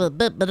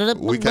Bernie's.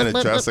 Weekend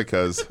at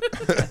Jessica's.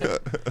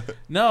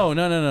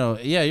 No.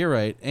 Yeah, you're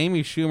right.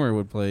 Amy Schumer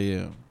would play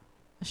you.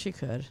 She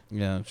could.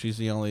 Yeah, she's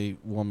the only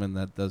woman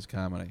that does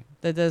comedy.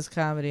 That does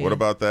comedy. What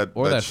about that?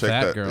 Or that chick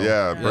fat girl.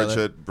 Yeah,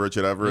 Yeah,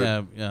 Bridget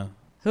Everett. Yeah.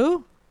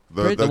 Who?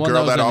 The The one girl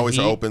that was that in always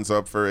Heat? opens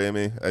up for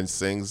Amy and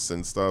sings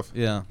and stuff.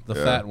 Yeah, the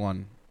Yeah. fat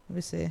one. Let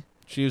me see.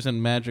 She was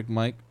in Magic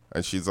Mike.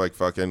 And she's like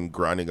fucking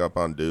grinding up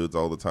on dudes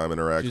all the time,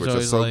 interact, She's which is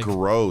always so like-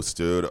 gross,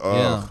 dude. Ugh.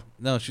 Yeah.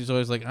 No, she's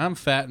always like, I'm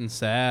fat and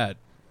sad.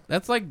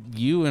 That's like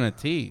you and a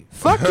T.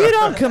 Fuck you!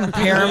 Don't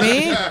compare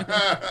me.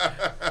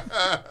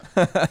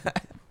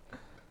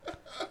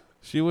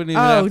 She wouldn't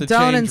even have Oh, to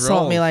don't change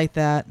insult me roles. like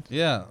that.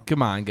 Yeah.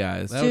 Come on,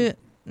 guys. That Dude,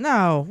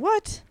 no,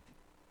 what?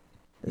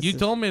 This You is-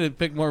 told me to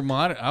pick more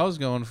modern. I was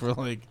going for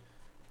like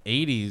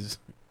 80s.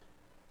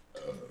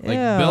 Like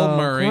Ew, Bill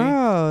Murray.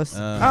 Gross.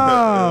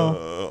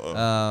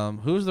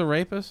 Who's the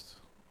rapist?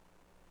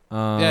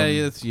 Um, Yeah,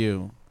 it's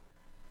you.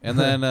 And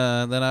then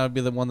I would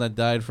be the one that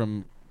died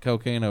from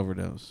cocaine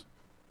overdose.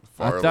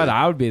 I thought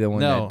I would be the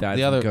one No, that died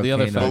the other from the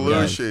other cocaine fat guy.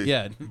 overdose. Belushi.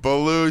 Yeah,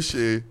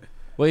 Belushi.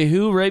 Wait,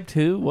 who raped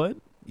who? What?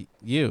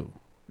 you.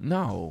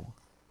 No.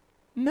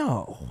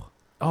 No.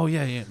 Oh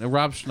yeah, yeah. No,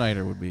 Rob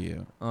Schneider would be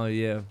you. Oh,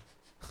 yeah.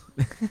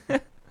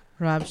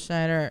 Rob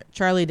Schneider,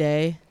 Charlie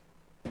Day.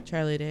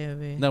 Charlie Day would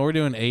be. No, we're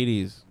doing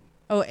 80s.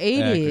 Oh,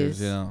 80s.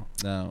 Actors, yeah.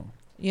 No.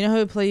 You know who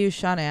would play you?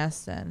 Sean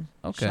Astin.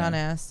 Okay. Sean I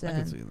Astin.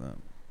 can see that.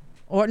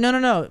 Or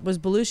no. Was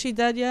Belushi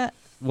dead yet?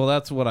 Well,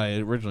 that's what I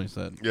originally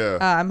said. Yeah.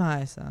 I'm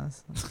high, so. I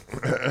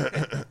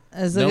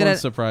was No looking one's at.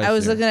 surprised I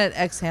was here. looking at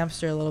X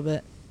Hamster a little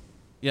bit.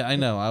 Yeah, I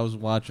know. I was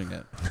watching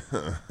it.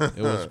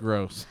 It was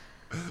gross.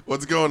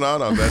 What's going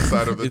on that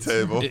side of the It's-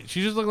 table?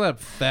 She just looked like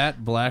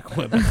fat black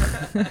women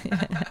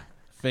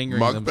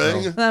fingering Mukbang?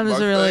 themselves. That was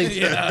really.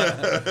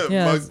 Yeah.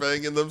 Yeah.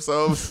 Mukbanging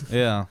themselves?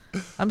 Yeah.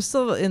 I'm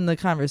still in the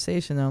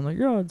conversation though. I'm like,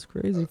 yo, it's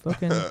crazy,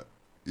 fucking.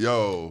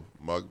 Yo,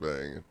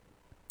 mukbang.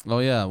 Oh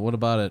yeah. What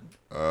about it?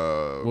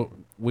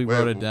 We wait,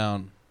 wrote it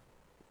down.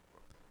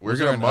 We're Was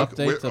gonna there an muk.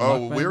 update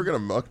to We were mukbang? gonna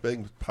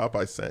mukbang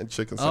Popeye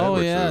chicken sandwiches. Oh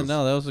yeah,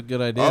 no, that was a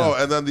good idea. Oh,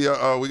 and then we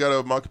got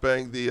to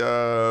mukbang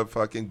the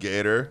fucking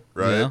gator,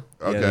 right? Yeah.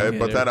 Okay, Yeah, the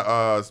but gator.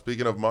 then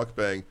speaking of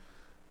mukbang,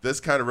 this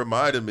kind of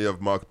reminded me of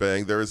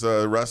mukbang. There's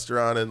a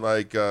restaurant in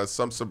like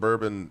some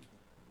suburban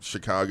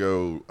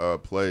Chicago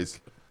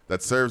place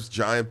that serves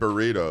giant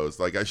burritos.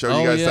 Like I showed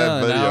you guys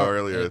that video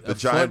earlier. The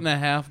foot and a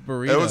half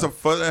burrito. It was a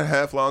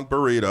 1.5 foot long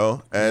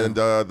burrito, and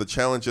the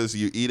challenge is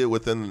you eat it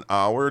within an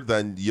hour,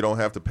 then you don't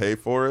have to pay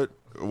for it,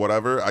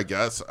 whatever, I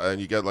guess, and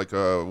you get like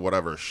a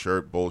whatever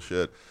shirt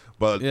bullshit.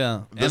 But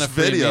Yeah, this and a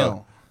free video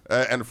meal.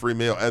 and a free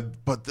meal,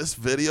 but this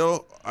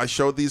video I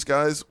showed these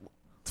guys,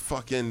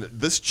 fucking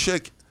this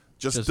chick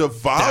just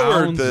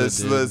devoured downs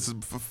it, this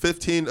dude.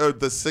 15 or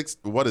the 6,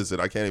 what is it?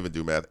 I can't even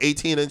do math.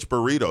 18-inch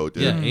burrito,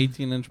 dude. Yeah,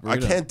 18-inch burrito. I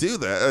can't do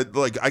that.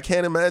 Like, I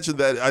can't imagine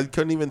that. I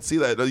couldn't even see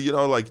that. You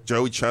know, like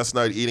Joey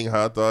Chestnut eating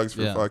hot dogs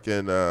for Yeah.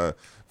 fucking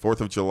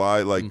 4th of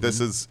July. Like, this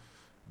is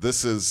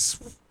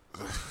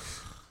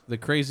The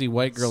crazy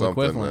white girl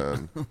Something,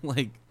 equivalent.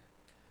 Like,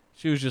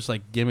 she was just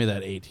like, give me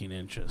that 18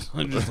 inches.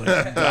 I'm just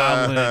like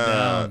gobbling it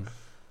down.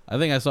 I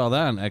think I saw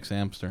that on X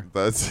Hamster.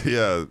 That's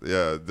yeah,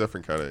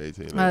 different kind of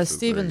 18 inches. There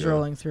Steven's you go.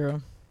 rolling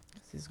through.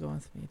 He's going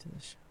with me to the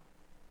show.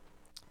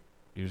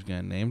 You're just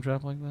gonna name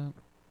drop like that?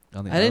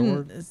 On the I R didn't.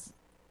 word?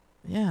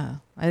 Yeah,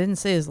 I didn't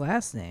say his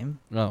last name.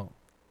 No.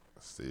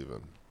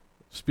 Steven.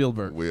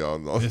 Spielberg. We all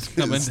know. It's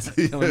coming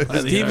Steven by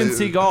the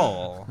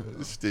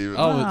Seagal. Steven.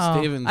 Oh, Wow. it's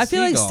Steven I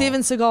feel like Seagal.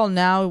 Steven Seagal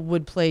now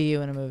would play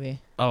you in a movie.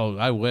 Oh,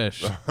 I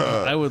wish.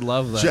 I would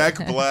love that.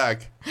 Jack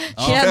Black.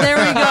 Yeah, there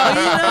we go.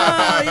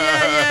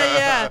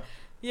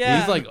 Yeah.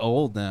 He's like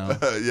old now.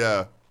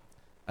 Yeah.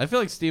 I feel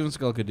like Steven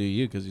Seagal could do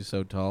you because he's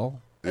so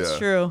tall. That's Yeah.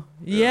 true.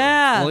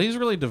 Yeah. Well, he's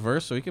really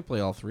diverse, so he could play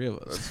all three of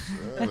us.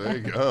 There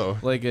you go.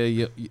 Like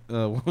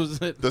what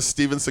was it? Does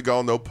Steven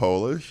Seagal know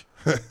Polish?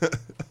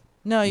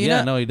 No, you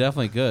Yeah, know. no, he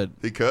definitely could.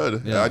 He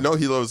could. Yeah. I know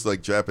he knows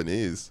like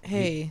Japanese.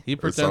 Hey, He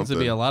pretends to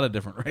be something. a lot of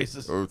different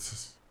races. Oh,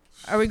 it's-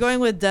 are we going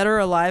with dead or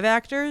alive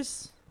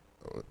actors?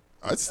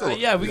 I'd still.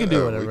 Yeah, we can do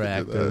we whatever could do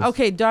actors. that.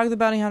 Okay, Dog the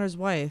Bounty Hunter's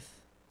wife.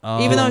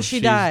 Oh, Even though she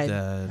she's died.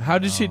 dead. How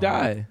did she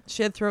die?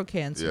 She had throat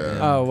cancer. Yeah.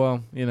 Oh,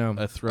 well, you know.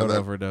 A throat And that-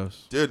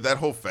 overdose. Dude, that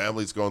whole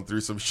family's going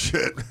through some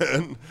shit,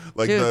 man.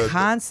 Like Dude,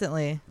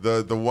 constantly.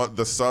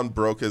 the son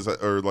broke his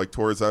or like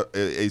tore his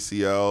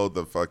ACL.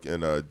 The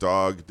fucking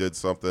dog did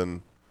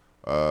something.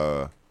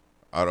 I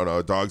don't know.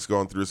 A dog's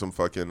going through some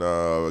fucking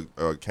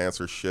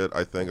cancer shit.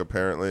 I think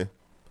apparently.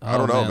 I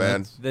don't know,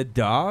 man. that's- The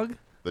dog?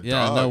 The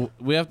Yeah, dog. no,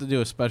 we have to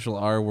do a special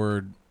R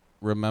word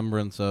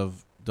remembrance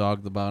of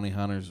Dog the Bounty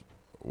Hunter's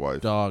wife.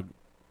 dog.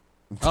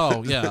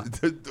 Oh yeah,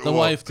 the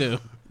wife too.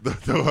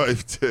 The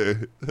wife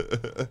too.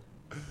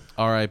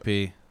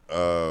 R.I.P.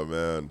 Oh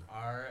man.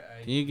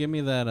 Can you give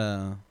me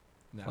that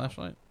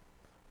flashlight?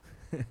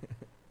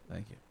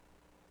 Thank you.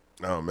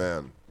 Oh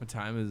man. What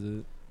time is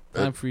it?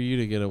 Time for you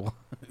to get a.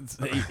 It's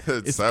 8.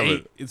 It's 7.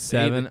 8. It's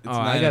 7. 8. It's Oh,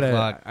 9 I gotta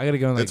o'clock. go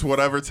in like It's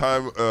whatever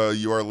time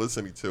you are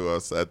listening to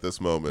us at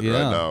this moment Yeah.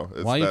 right now.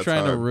 It's Why are you that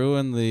trying to time.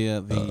 ruin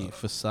the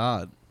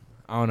facade?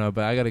 I don't know,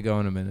 but I gotta go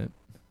in a minute.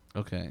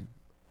 Okay.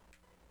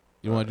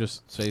 You want to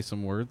just say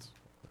some words?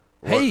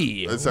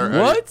 Hey, Is there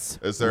what?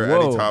 Is there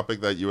Whoa. any topic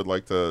that you would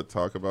like to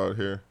talk about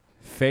here?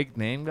 Fake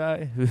name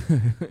guy?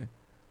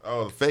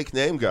 Oh, the fake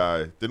name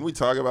guy. Didn't we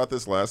talk about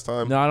this last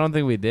time? No, I don't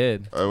think we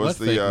did. It was What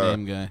the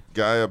fake name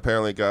guy?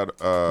 apparently got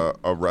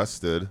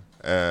arrested,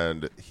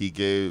 and he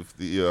gave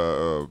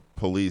the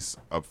police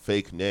a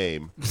fake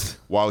name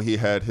while he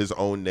had his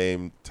own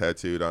name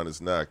tattooed on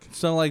his neck.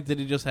 So, like, did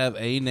he just have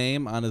a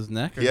name on his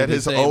neck? Or He had did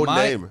his say, own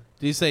 "My-" name.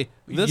 Did he say,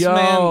 this Yo,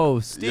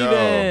 man?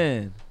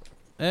 Steven.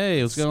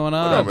 Hey, what's going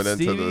on?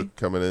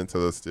 Coming into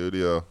the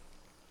studio.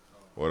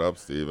 What up,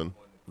 Steven?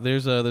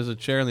 There's a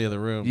chair in the other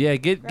room. Yeah,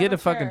 get a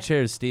fucking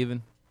chair,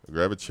 Steven.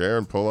 Grab a chair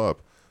and pull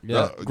up.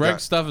 Yeah,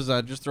 Greg's stuff is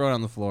on. Just throw it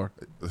on the floor.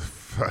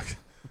 Fuck.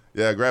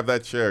 Yeah, grab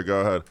that chair. Go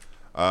ahead.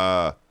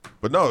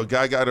 But no, a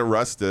guy got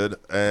arrested,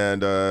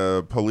 and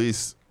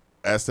police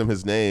asked him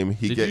his name.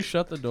 Did you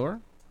shut the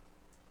door?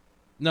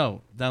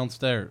 No,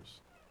 downstairs.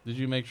 Did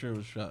you make sure it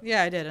was shut?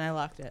 Yeah, I did, and I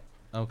locked it.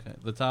 Okay,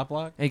 the top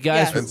lock. Hey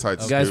guys, Yes. Inside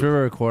guys, scoop.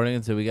 we're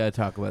recording, so we gotta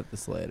talk about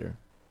this later.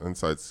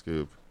 Inside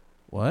scoop.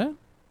 What?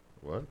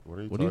 What? What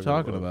are you? What are you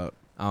talking about?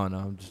 I don't know.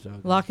 I'm just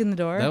joking. Locking the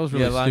door. That was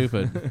really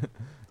stupid.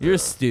 You're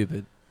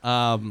stupid.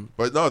 But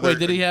no, wait,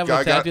 did he have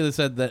a tattoo that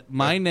said that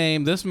my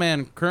name, this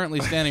man currently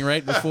standing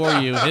right before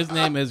you, his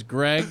name is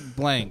Greg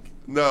Blank?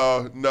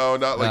 No,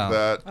 not like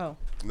that. Oh.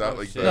 Not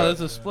like that. No, there's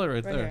a split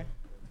right there. here.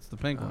 It's the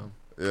pink one.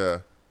 Yeah.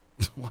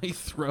 Why are you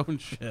throwing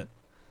shit?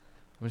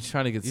 I'm just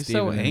trying to get You're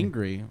Steven so in.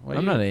 angry.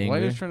 I'm not angry. Why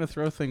are you trying to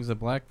throw things at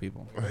black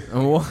people? What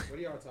are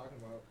y'all talking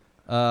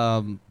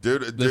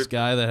about? This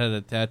guy that had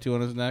a tattoo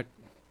on his neck.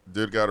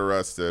 Dude got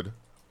arrested.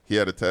 He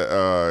had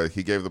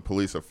he gave the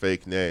police a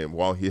fake name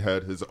while he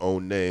had his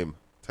own name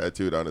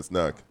tattooed on his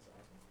neck.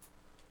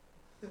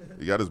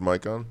 You got his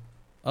mic on?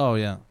 Oh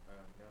yeah.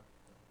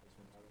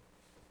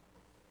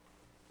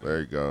 There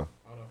you go.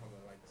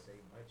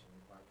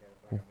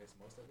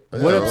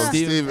 What up, well,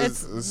 Steve?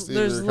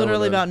 There's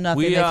literally about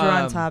nothing. They throw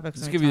on topics.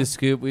 Let's and give we you the talk.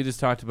 scoop. We just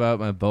talked about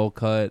my bowl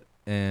cut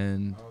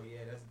and. Oh yeah,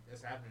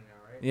 that's happening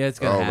now, right? Yeah, it's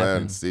gonna Oh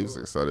happen. man, Steve's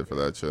excited for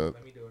that shit.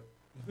 Let me do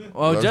it.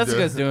 Well, Let's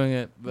Jessica's do it. doing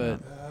it,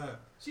 but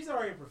She's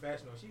already a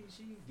professional. She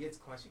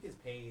gets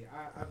paid.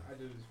 I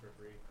do this for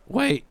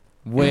free.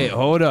 Wait,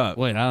 hold up.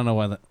 Wait, I don't know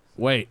why that.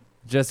 Wait,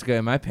 Jessica,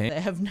 am I paying? I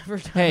have never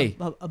done Hey,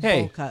 a hey,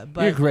 bowl cut.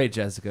 But you're great,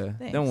 Jessica.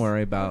 Thanks. Don't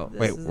worry about.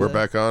 This is We're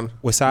back on.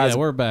 What size? yeah,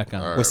 we're back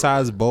on. All right. What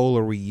size bowl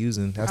are we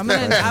using? That's I'm the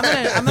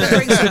gonna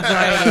bring some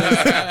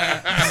varieties.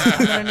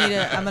 I'm gonna need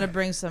it. I'm gonna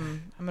bring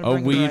some. I'm gonna A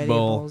bring weed variety of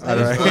bowl. bowls. All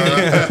right.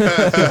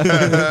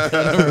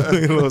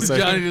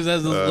 Johnny just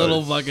has this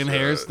little fucking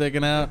hair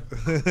sticking out.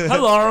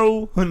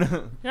 Hello.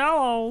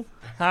 Hello.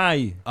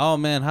 Hi. Oh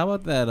man, how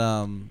about that?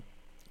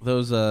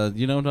 Those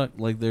you know,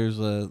 like there's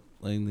like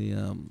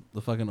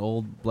the fucking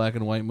old black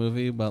and white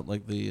movie about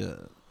like the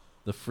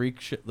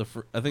freak shit.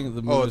 I think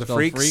the movie was the called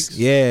Freaks.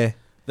 Yeah.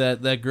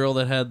 That girl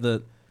that had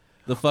the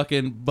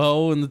fucking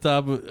bow in the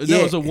top. Of,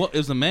 Yeah. No, it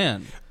was a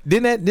man.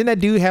 Didn't that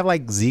dude have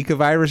like Zika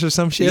virus or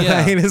some shit?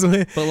 Yeah. Like, this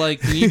one? But like,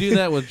 can you do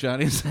that with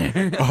Johnny's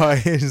hair? Oh,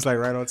 it's just like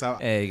right on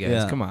top. Hey guys,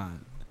 Yeah. come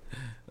on.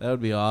 That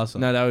would be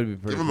awesome. No, that would be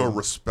pretty. Give him a cool.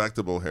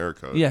 respectable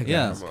haircut. Yeah,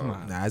 Yeah. guys, come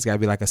on. Nah, it's gotta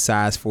be like a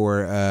size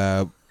 4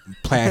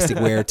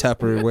 plasticware,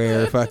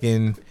 Tupperware,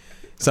 fucking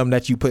something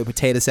that you put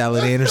potato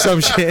salad in or some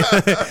shit.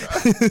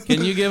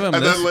 Can you give him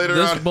And then later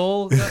this on-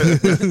 bowl?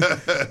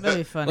 That'd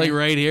be funny. Like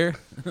right here,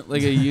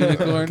 like a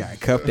unicorn. Gotta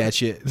cup that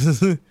shit.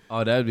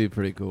 Oh, that would be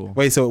pretty cool.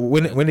 Wait, so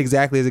when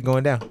exactly is it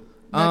going down?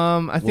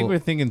 I think Well- we're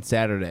thinking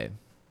Saturday,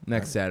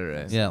 next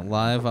Saturday. Yeah,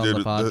 live on Dude,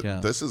 the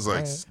podcast. this is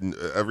like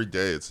every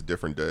day. It's a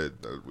different day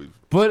that we've.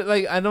 But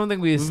like, I don't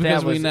think we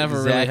established because we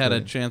never really had a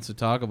exactly. chance to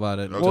talk about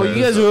it. Okay. Well,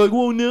 you guys are like,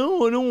 well,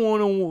 no, I don't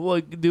want to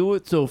like do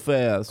it so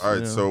fast. All right,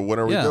 you know? so when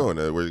are we Yeah. doing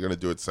it? We're gonna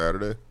do it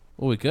Saturday.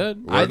 Well, we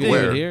could. Where- I think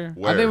where? it here.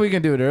 Where? I think we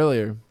can do it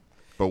earlier.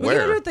 But We're gonna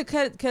do where? it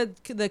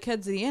at the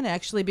Kids of the Inn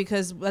actually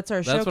because that's our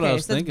That's showcase. what I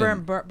was That's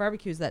thinking.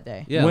 barbecues that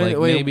day. Yeah, Wait, like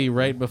wait. maybe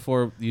right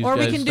before you Or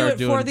guys we can do start it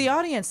doing, for the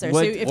audience there.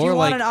 What- So if or you want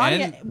like an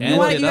audience, end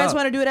you it guys up.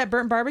 want to do it at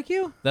Burnt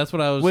Barbecue? That's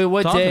what I was. Wait,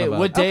 what talking day? About.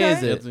 What day is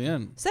Okay. it? At the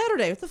end.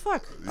 Saturday. What the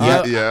fuck?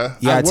 Yeah, yeah.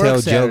 You I gotta work tell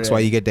jokes Saturday. while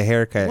you get the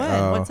haircut. When?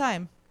 Oh. What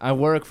time? I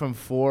work from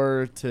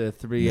 4 to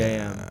 3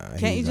 a.m.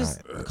 Can't you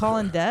just call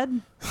in dead?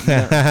 Call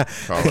it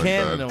Can't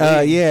done. in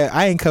a week. Yeah,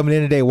 I ain't coming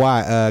in today.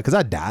 Why? Cause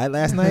I died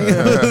last night.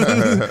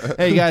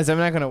 Hey guys, I'm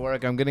not gonna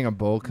work. I'm getting a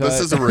bowl cut. This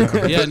is a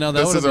Yeah, no, that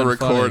this would've is a been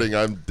funny. recording.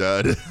 I'm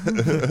dead.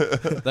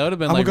 That would have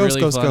been I'm a like ghost,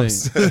 really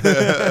ghost, funny.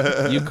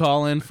 ghost. You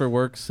call in for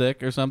work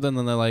sick or something,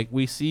 and they're like,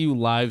 "We see you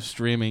live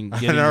streaming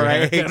getting know, your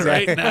right? haircut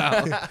right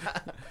now."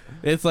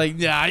 It's like,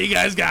 yeah, you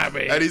guys got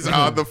me. And he's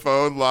on the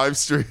phone live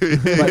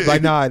streaming.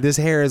 like, nah, this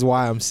hair is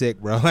why I'm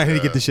sick, bro. I need to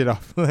get this shit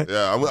off.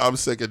 Yeah, I'm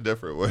sick in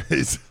different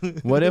ways.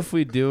 What if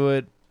we do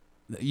it?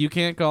 You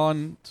can't call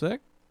in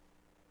sick.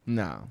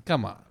 No,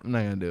 Come on. I'm not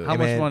gonna do it. How Hey,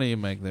 much man, money you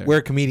make there?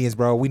 We're comedians,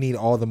 bro. We need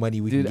all the money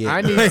we Dude, can get.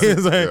 I need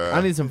It's like- Yeah.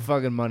 I need some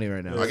fucking money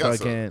right now, I so got I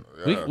some. can't.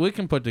 Yeah. We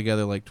can put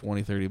together like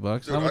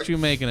 $20-$30. Dude, How much I- you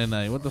making a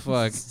night? What the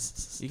fuck?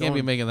 You can't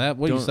be Don't- making that.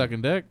 What you don't-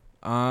 sucking dick?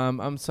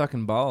 I'm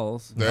sucking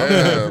balls.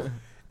 Damn.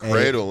 Hey.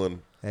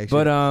 Cradling.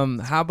 Actually,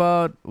 But how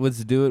about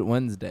let's do it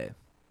Wednesday?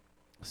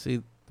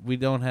 See, we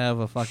don't have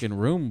a fucking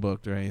room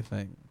booked or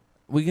anything.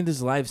 We can just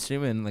live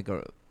stream it in like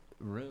a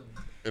room.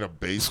 in a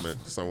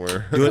basement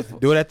somewhere.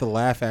 Do it at the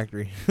Laugh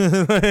Factory.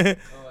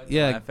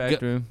 Yeah, Laugh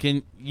Factory.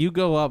 Can you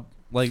go up?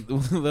 Like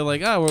they're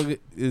like, oh,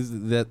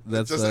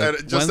 that's just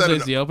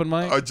Wednesday's the open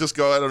mic. Just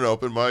go at an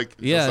open mic.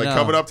 Yeah, just like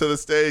no. coming up to the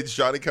stage,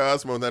 Johnny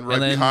Cosmo, and then right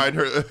then- behind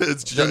her,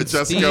 it's Then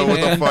Jessica Steve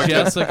with the and fucking.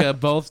 Jessica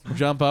both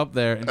jump up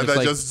there and And just then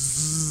like, just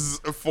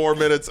zzz, 4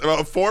 minutes, about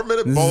a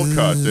 4-minute bowl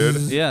cut, dude.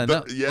 yeah,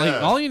 no, yeah.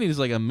 like all you need is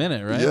like a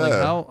minute, right? Yeah. Like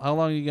how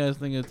long do you guys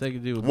think it'd take to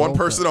do? A One bowl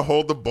person cut? to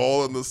hold the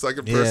bowl, and the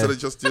second person to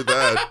just do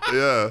that.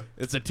 Yeah,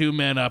 It's a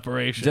 2-man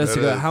operation.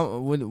 Jessica,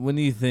 when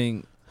do you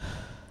think?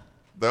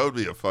 that would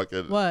be a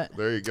fucking. What?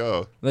 There you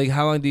go. Like,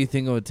 how long do you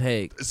think it would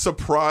take?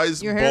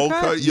 Surprise Your bowl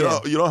haircut?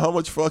 cut. You know how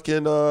much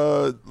fucking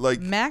like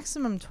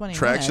Maximum 20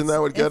 traction minutes,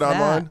 that would get if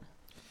online.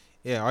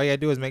 Yeah, all you gotta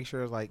do is make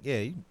sure it's like,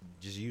 you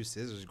just use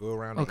scissors, go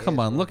around. Oh the come edge,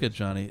 on, bro. look at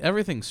Johnny.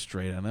 Everything's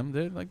straight on him,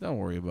 dude. Like don't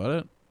worry about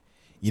it.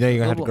 You know you're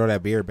gonna have to grow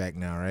that beard back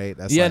now, right?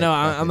 That's Yeah, like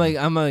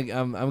no,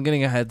 fucking- I'm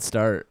getting a head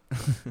start.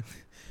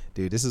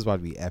 Dude, this is about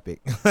to be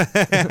epic.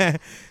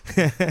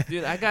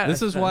 Dude, I got.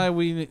 This is why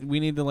we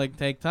need to like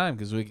take time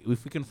because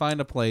if we can find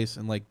a place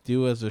and like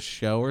do as a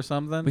show or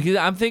something. Because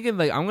I'm thinking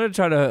like I'm gonna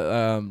try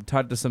to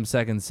talk to some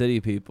Second City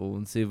people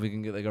and see if we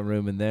can get like a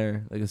room in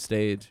there, like a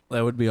stage.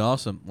 That would be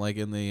awesome. Like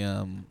in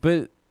the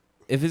But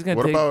if it's gonna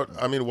What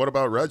take, what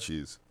about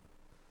Reggie's?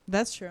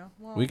 That's true.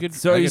 Well, we could.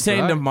 so I are you could saying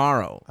try.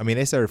 tomorrow? I mean,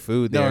 they serve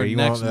food No, there. You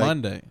next want like,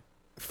 Monday.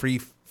 free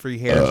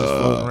hair just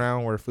floating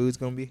around where food's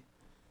gonna be?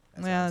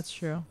 Yeah, that's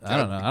true. I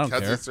don't know. I don't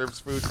Kathy care. serves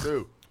food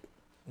too.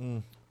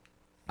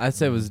 I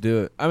say let's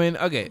do it. I mean,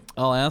 okay.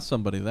 I'll ask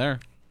somebody there if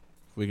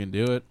we can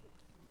do it.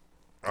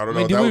 I don't I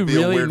mean, know. do That we would be a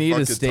really weird need a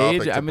fucking stage?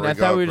 topic to I mean, I bring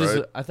thought up, we were just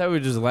right? I thought we were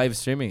just live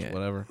streaming it.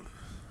 Whatever.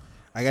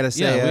 I gotta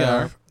say, Yeah, we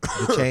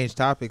are. to change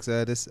topics,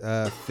 this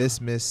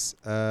Fistmas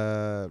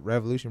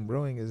Revolution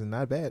Brewing is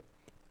not bad.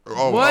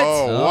 Oh, What?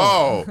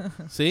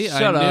 whoa. See,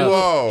 Shut I up. knew.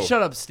 Whoa.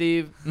 Shut up,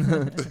 Steve.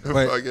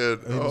 Fucking,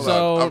 hold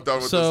on. I'm done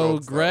with this So whole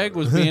Greg stuff.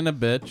 was being a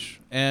bitch,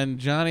 and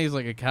Johnny's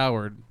like a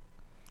coward.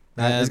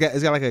 It's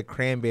got like a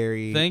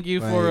cranberry. Thank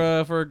you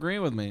like- for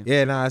agreeing with me.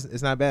 Yeah, no,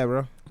 it's not bad,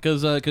 bro.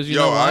 Because you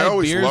Yo, know I why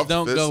always beers loved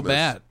don't go Fistmas.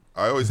 bad.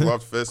 I always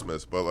loved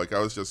Fistmas, but like I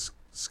was just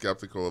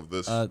skeptical of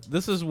this.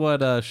 This is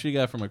what she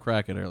got from a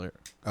crackhead earlier.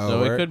 Oh, so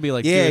word? it could be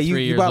like yeah, 2 or 3 you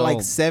years bought old. like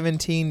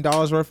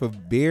 $17 worth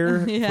of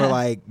beer Yeah. for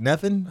like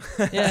nothing.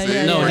 Yeah, See,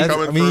 yeah, No, yeah. we're I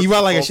coming I mean, for you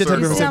bought like a full shit ton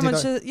You of circle. see how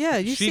 $17.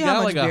 much? You she see got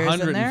how like much beer is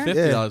in there. $150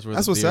 Yeah, worth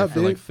that's of what's beer up, for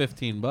like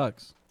dude.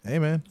 $15. Hey,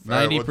 man. All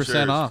right, well, 90%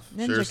 cheers. off.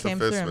 Ninja Cheers to came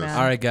through, Fistmas. man.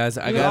 All right, guys,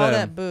 I Look at all gotta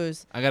that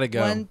booze. I gotta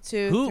go. 1,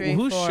 2, 3,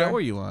 Whose 4. show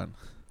are you on?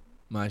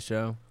 My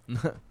show.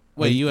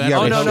 Wait, you You had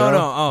got Oh a no show? no no!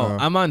 Oh.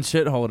 I'm on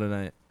shithole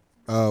tonight.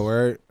 Oh,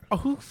 word. Oh,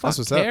 who fuck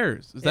what's up.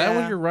 cares? Is that Yeah.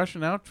 what you're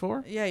rushing out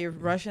for? Yeah, you're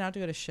rushing out to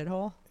go to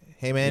shithole.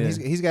 Hey, man,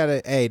 Yeah. he's got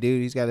to. Hey,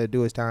 dude, he's got to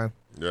do his time.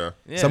 Yeah.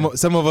 Yeah.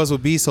 Some of us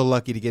would be so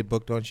lucky to get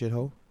booked on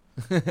shithole.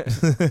 You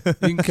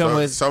can come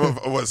with Some of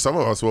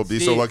us will be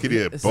so Steve, lucky to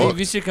get Steve, booked.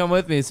 you should come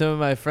with me. Some of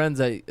my friends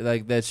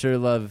that sure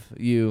love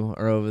you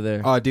are over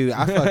there. Oh, dude,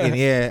 I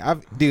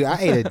fucking I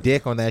ate a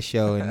dick on that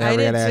show and I never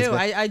did got asked. too.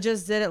 I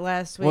just did it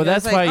last week. Well, I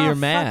was that's like, why oh, you're fuck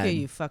mad.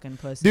 you, you fucking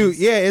pussy. Dude,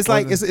 yeah, it's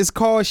like it's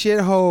called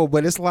shithole,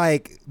 but it's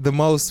like the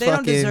most They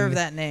fucking. don't deserve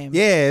that name.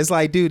 Yeah, it's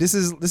like, dude, this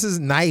is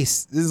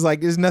nice. This is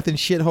like there's nothing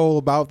shithole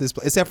about this,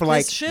 except for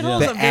like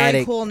shithole's the a very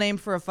attic. cool name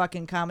for a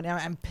fucking comedy.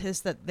 I'm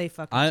pissed that they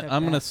fucking. took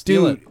I'm gonna that.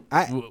 steal Dude, it.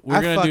 I We're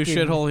gonna do fucking-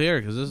 shithole here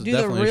because this is Do the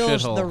definitely real, a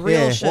shithole. the real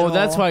Yeah. shithole. Well,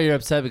 that's why you're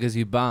upset because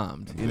you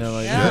bombed. You know,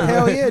 like Yeah.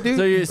 Hell yeah, dude.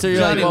 So you're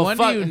Johnny, like, well, when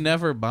fuck. do you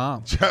never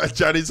bomb?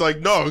 Johnny's like,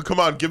 no, come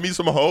on, give me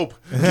some hope.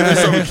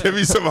 Give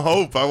me some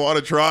hope. I want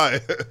to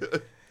try.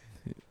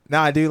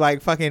 Nah, dude,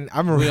 like fucking.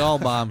 We all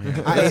bomb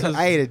here.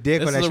 I ate a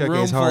dick this when that is a show room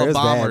gets full hard. of It was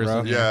bad, bombers bro.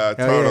 in here. Yeah,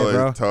 Hell totally,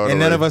 bro. totally. And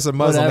none of us are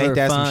Muslim. Whatever, Ain't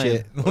that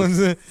fine.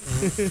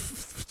 some shit?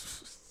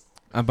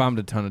 I bombed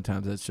a ton of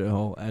times at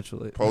shithole,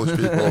 actually.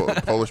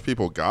 Polish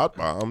people got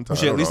bombed. I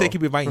Shit, at don't least they know.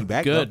 keep inviting you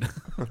back. Good.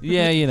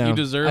 Yeah, you know. You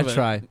deserve I it.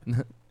 try.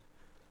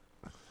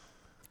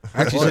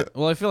 Actually,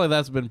 Well, I feel like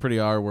that's been pretty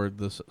R word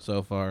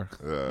so far.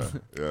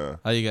 Yeah.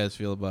 How you guys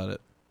feel about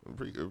it?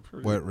 Pretty good.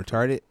 what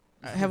retarded?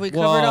 Have we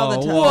covered all the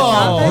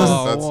topics?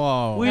 That's-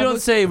 whoa. We don't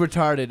say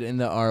retarded in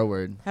the R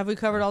word. Have we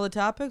covered all the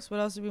topics? What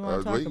else do we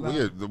want to talk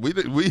about?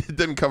 we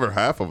didn't cover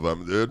half of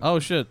them, dude. Oh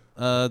shit.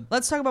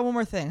 Let's talk about one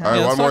more thing. Huh? All right,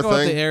 Yeah, one let's more talk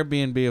about thing.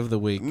 the Airbnb of the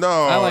week. No,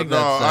 I like no,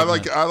 that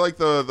segment. I like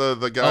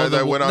the guy Oh,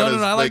 that went on no, his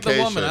no, I like vacation.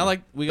 the woman. I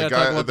like we The gotta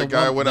guy- talk about the the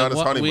guy woman. went on his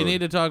We honeymoon. need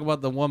to talk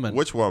about the woman.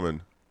 Which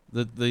woman?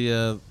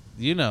 The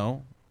you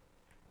know.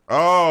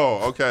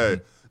 Oh,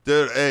 okay.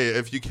 Dude, hey,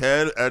 if you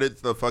can,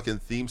 edit the fucking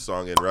theme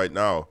song in right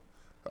now.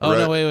 Oh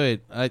no,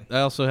 wait. I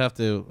also have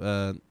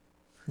to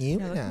You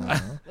know.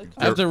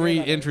 I have to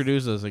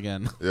reintroduce us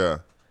again. Yeah.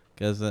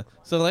 Because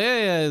so like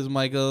yeah, is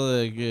Michael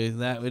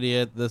that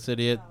idiot, this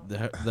idiot,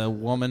 the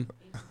woman,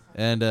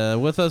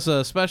 and with us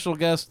a special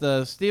guest,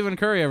 Stephen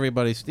Curry.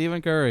 Everybody,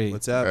 Stephen Curry.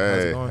 What's up?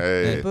 How's it Hey, going?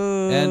 hey.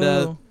 Boo.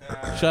 And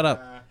shut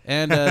up.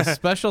 And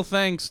special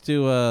thanks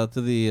to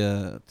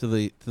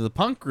the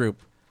punk group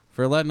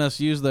for letting us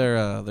use their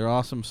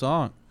awesome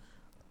song.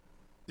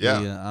 Yeah.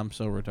 The, I'm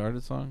So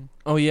Retarded song.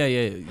 Oh, yeah.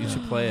 You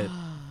should play it.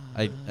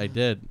 I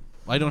did.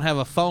 I don't have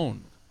a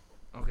phone.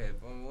 Okay,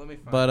 well, let me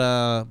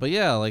find But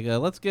yeah, like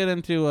let's get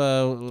into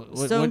what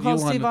Stone you Cold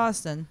want. Steve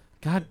Austin.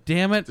 God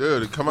damn it,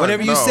 dude! Come on,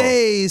 Whatever you no.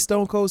 say,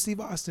 Stone Cold Steve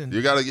Austin.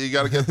 You gotta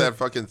get that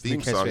fucking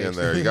theme song in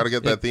there. You gotta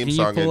get that theme Can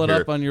song you pull in it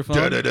here. up on your phone?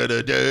 You know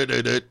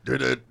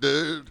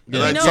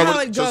how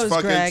it goes,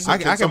 Greg. I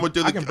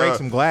can break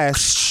some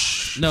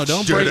glass. No,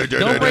 don't break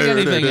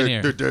anything in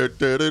here.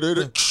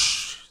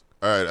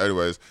 All right.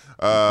 Anyways,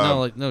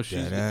 no,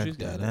 she's got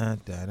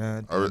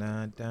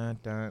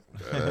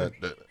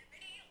it.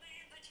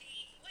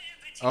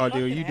 Oh,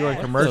 dude, you doing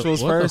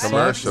commercials What the first? fuck?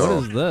 Commercial.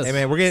 What is this? Hey,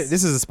 man,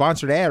 this is a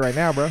sponsored ad right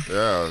now, bro.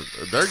 Yeah,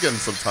 they're getting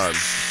some time.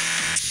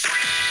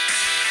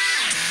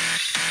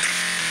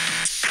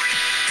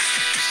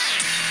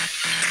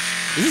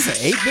 Is this an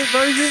 8-bit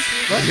version?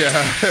 What?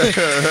 Yeah.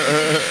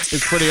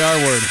 It's pretty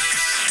R-word.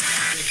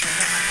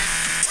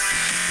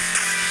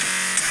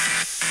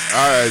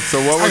 All right, so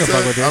what was can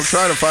fuck with it? this. I'm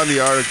trying to find the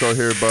article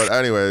here, but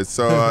anyway,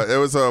 so it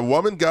was a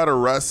woman got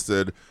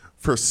arrested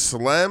for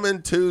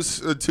slamming two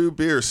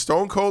beers,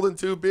 Stone Cold and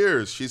 2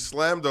 beers. She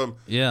slammed them,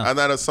 Yeah. and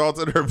then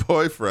assaulted her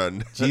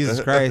boyfriend. Jesus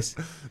Christ.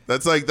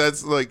 That's like. Nah.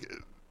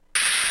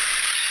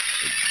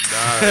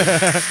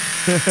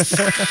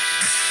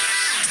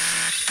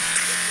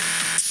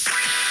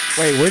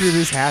 Wait, where did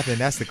this happen?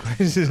 That's the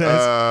question. It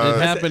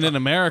happened in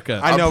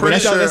America. I know, I'm but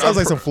pretty that sure- sounds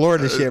like some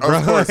Florida shit, bro.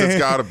 Of course, it's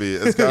gotta be.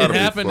 It's gotta It be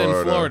happened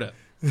in Florida.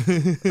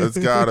 It's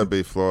gotta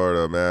be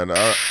Florida, man.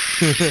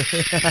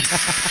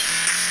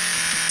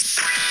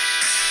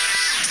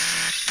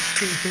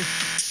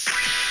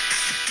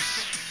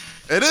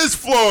 It is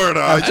Florida.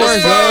 I Of course,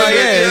 just bro. found it.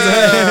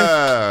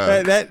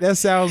 Yeah. That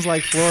sounds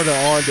like Florida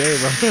all day,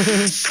 bro.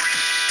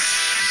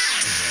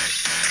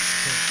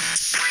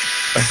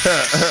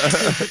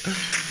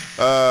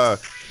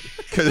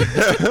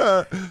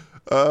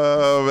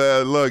 Oh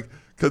man, look.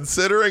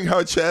 Considering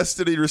how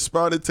Chastity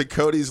responded to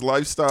Cody's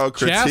lifestyle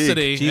critique,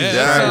 Chastity? Yeah, yeah,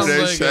 that her sounds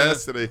name's like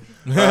Chastity.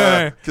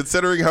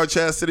 Considering how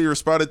Chastity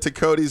responded to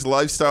Cody's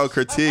lifestyle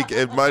critique,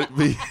 it might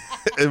be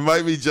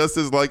just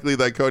as likely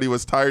that Cody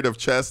was tired of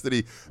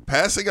Chastity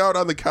passing out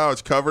on the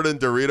couch covered in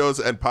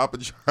Doritos and Papa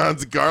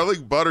John's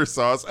garlic butter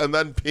sauce and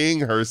then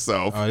peeing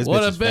herself. Oh, this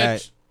What bitch a is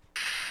bitch.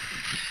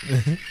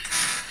 Wait,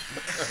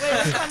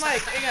 what's my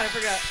mic? Hang on, I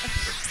forgot.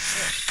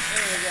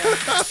 There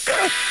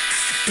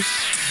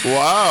we go.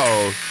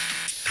 Wow.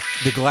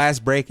 The glass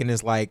breaking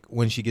is like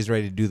when she gets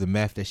ready to do the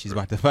meth that she's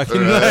about to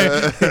fucking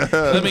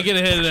Let me get a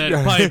hit of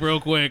that pipe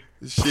real quick.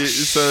 She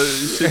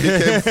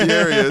became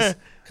furious.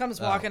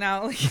 Comes walking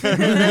out like She became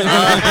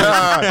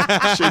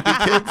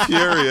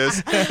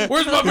furious.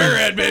 Where's my beer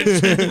at,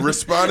 bitch?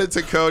 Responded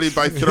to Cody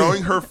by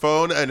throwing her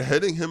phone and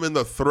hitting him in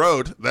the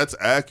throat. That's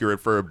accurate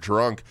for a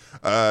drunk.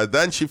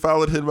 Then she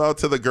followed him out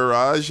to the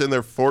garage in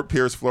their Fort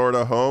Pierce,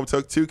 Florida home,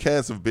 took 2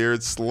 cans of beer,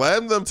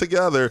 slammed them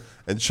together,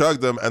 and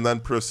chugged them, and then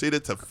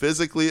proceeded to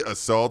physically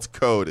assault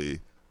Cody.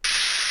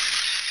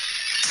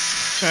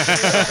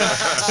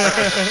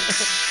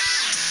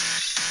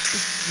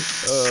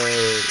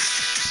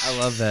 I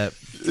love that.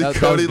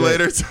 Cody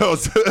later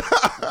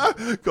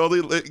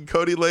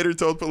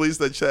told police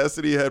that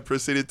Chastity had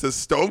proceeded to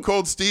Stone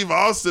Cold Steve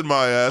Austin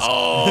my ass.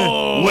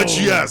 Oh. Which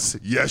yes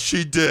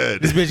she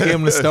did. This bitch gave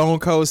him the Stone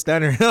Cold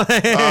Stunner.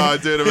 Oh,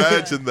 dude,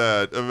 imagine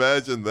that.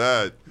 Imagine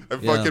that.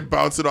 And Yeah. fucking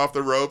bouncing off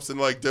the ropes and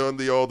like doing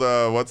the old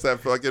what's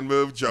that fucking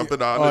move?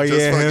 Jumping on Oh, and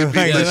just yeah. fucking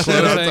beating Yeah, the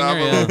shit on top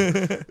cliffhanger, of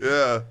him.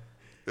 Yeah.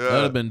 That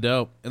would have been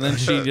dope. And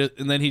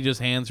then he just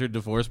hands her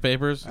divorce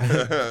papers.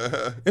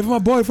 If my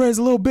boyfriend's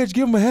a little bitch,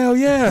 give him a hell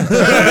yeah.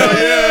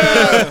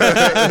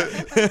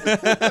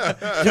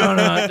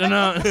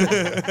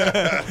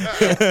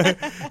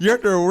 You're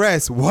under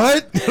arrest.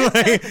 What?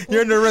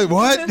 You're under arrest.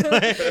 What?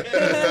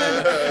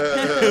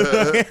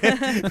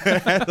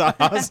 That's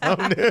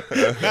awesome, dude.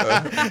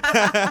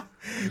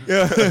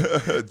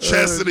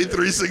 Chastity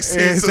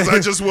 316 says I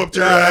just whooped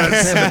your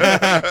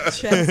ass.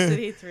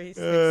 Chastity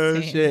 316.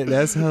 Oh shit,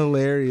 that's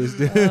hilarious,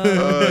 dude.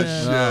 Oh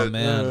shit. Oh,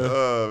 man.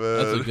 Oh man.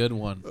 That's a good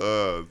one.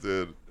 Oh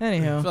dude. I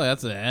feel Anywho, like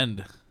that's the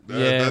end.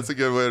 That's a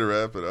good way to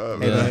wrap it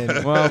up. And Man.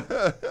 then, well,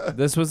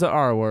 this was the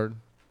R word.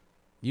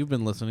 You've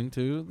been listening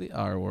to the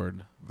R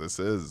word. This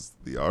is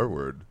the R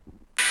word.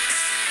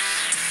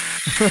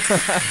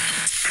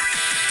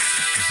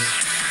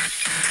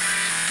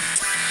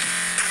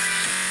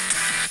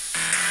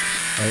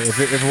 If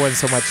it wasn't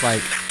so much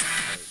like,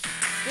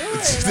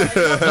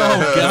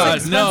 Oh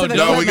God, no,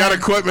 No, we got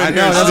equipment I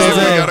know, here. that's what I'm Steve.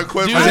 We saying. got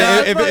equipment.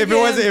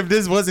 Dude, here. if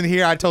this wasn't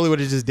here, I totally would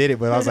have just did it.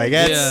 But I was like,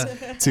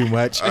 that's too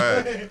much. All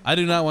right. I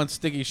do not want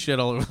sticky shit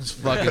all over this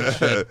fucking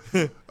shit.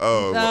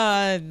 Oh,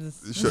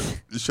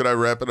 should I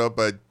wrap it up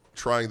by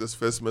trying this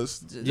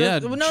Fistmas? Yeah,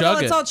 no,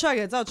 chug it's it. all chug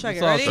it. It's all chug it.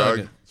 It's all Ready? chug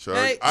Chug, chug.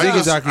 Hey,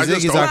 Ziggy Zaggy,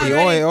 Ziggy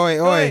Zaggy, oi, oi,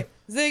 oi.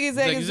 Ziggy, Ziggy, ziggy,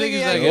 ziggy,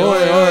 ziggy. zaggy.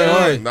 Oi,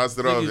 oi, oi.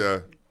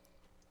 Nazdrovya.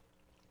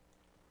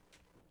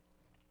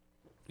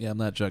 Yeah, I'm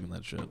not chugging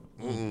that shit.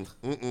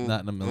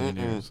 Not in a million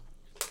years.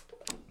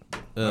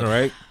 All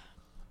right.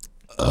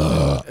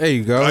 There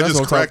you go. I That's just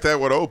what I'm cracked that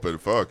one open.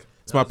 Fuck.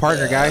 It's my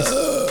partner, guys.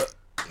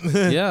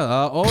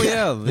 Yeah. Oh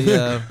yeah.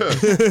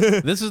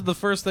 The this is the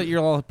first that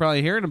you're all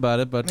probably hearing about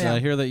it, but I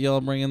hear that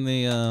y'all bringing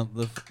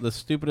the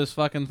stupidest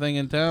fucking thing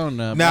in town.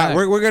 Nah,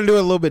 we're gonna do it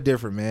a little bit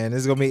different, man.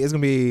 It's gonna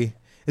be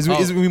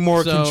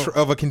more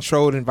of a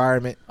controlled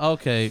environment.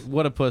 Okay,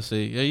 what a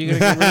pussy. Are you gonna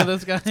get rid of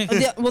this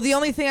guy? Well, the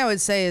only thing I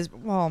would say is,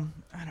 well,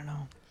 I don't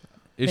know.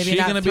 Is maybe she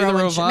not gonna be the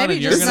throwing robot maybe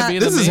and you're just gonna not- be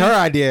the This is me? her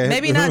idea.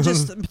 Maybe not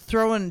just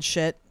throwing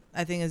shit.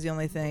 I think is the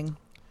only thing.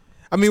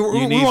 I mean,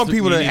 we want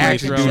people to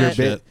actually do their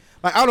shit. bit.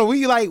 Like, I don't know.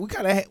 We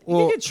kind of. You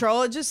can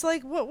control it, just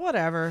like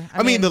whatever.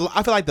 I mean,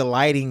 I feel like the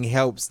lighting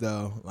helps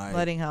though. Like,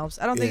 lighting helps.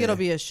 I don't think it'll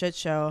be a shit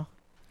show.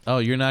 Oh,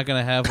 you're not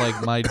gonna have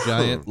like my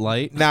giant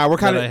light? Nah, we're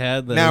kind of. I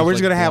had that Nah, was, we're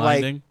just like, gonna have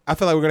blinding? like. I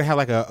feel like we're gonna have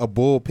like a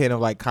bullpen of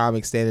like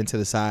comics standing to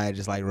the side,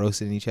 just like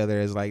roasting each other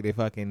as like they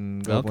fucking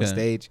go up on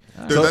stage.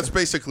 Dude, that's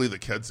basically the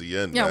Kedzie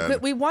Inn, Yeah, man.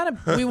 we want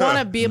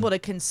to be able to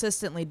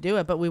consistently do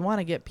it, but we want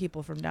to get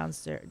people from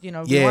downstairs. You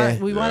know, Yeah.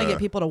 we want to get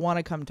people to want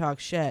to come talk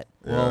shit.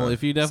 Well,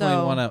 if you definitely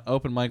So- want an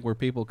open mic where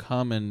people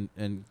come and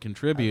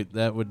contribute,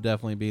 that would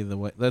definitely be the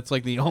way. That's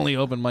like the only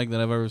open mic that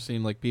I've ever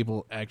seen like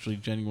people actually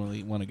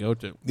genuinely want to go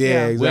to.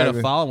 Yeah, We had a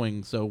exactly.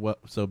 following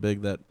so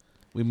big that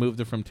we moved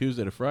it from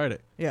Tuesday to Friday.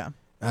 Yeah.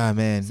 Ah,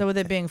 man. So with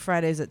it being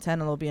Fridays at 10,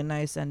 it'll be a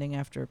nice ending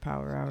after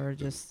Power Hour.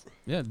 Just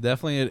Yeah,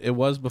 definitely it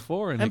was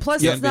before, and, And it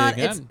plus can it's be not-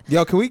 again. it's-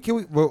 Yo, can we?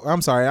 Well,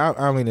 I'm sorry. I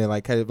don't mean to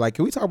like cut it. Like,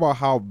 can we talk about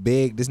how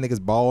big this nigga's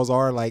balls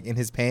are, like in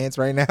his pants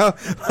right now?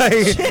 Like,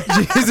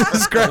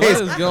 Jesus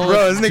Christ, is going-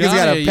 bro, this nigga's got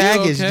Johnny, a are you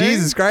package. okay?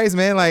 Jesus Christ,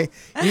 man. Like,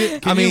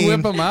 Can you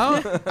whip 'em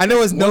out? I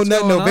know it's no What's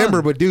nut going November,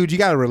 on? but dude, you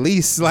got to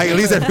release like at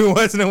least every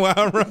once in a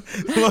while, bro.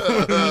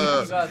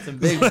 Got some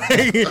big.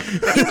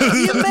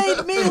 you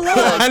made me look.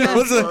 I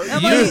know.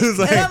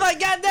 And I'm like,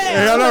 God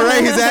damn. I know, right?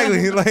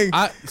 Exactly.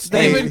 Like,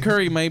 Stephen hey.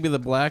 Curry may be the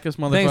blackest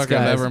Thanks, motherfucker I've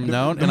guys. ever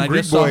known, Them and I Greek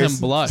just saw boys. him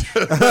blush.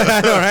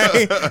 I know,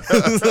 right?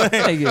 It's like,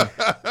 Thank you.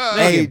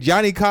 hey,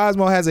 Johnny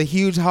Cosmo has a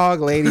huge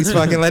hog, ladies.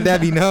 Fucking let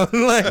that be known.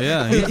 Like,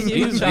 Yeah,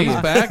 he's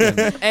back.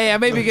 Hey, I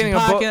may be getting a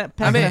bowl. Packing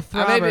I may a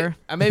throbber.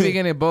 be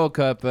getting a bowl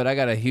cut, but I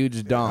got a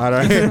huge dong. all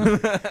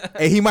right.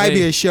 Hey, he might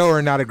be a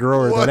shower, not a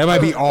grower, though. That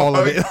might be all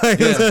of it. Like,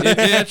 Yeah,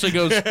 it actually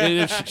goes.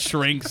 It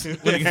shrinks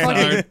when it gets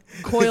hard.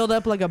 Coiled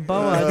up like a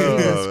boa.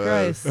 Jesus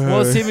Christ.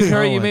 Well, Stephen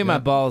Curry, Oh you my made my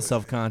God. balls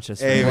self-conscious.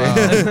 Hey, Wow.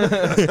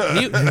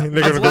 man. You, They're a gonna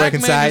go black back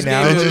inside man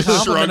now. just gave you a Just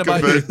compliment shrunk a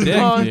about your bit. dick,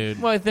 Well,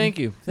 dude. well, thank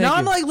you. Now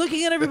I'm like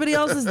looking at everybody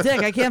else's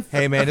dick. I can't.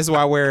 Hey, man, this is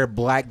why I wear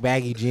black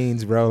baggy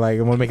jeans, bro. Like,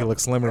 I want to make it look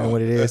slimmer than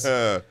what it is.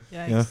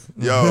 Yikes.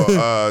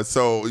 Yo,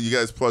 so you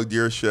guys plugged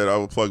your shit. I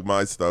will plug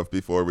my stuff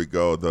before we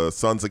go. The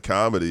Sons of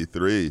Comedy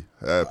 3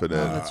 happening.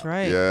 Oh, that's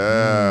right.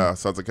 Yeah,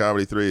 Sons of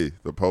Comedy 3,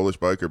 the Polish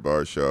Biker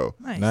Bar show.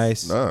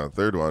 Nice. No,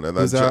 third one. And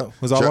then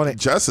Who's all on it?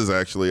 Jess is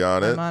actually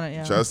on it. I'm on it,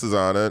 yeah. Jess is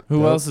on it.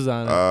 Who else is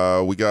on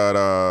it? We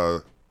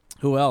got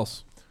Who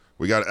else?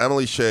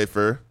 Emily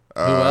Schaefer.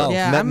 Who else?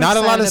 Yeah, Not, I'm not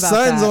a lot of excited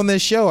about sons that. on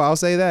this show. I'll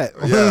say that.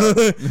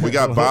 Yeah, we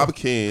got Bob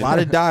Keane. A lot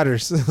of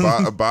daughters.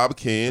 Bob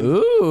Keane.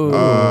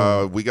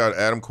 Ooh. We got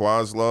Adam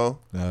Quaslow.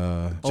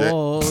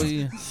 Oh,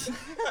 yeah.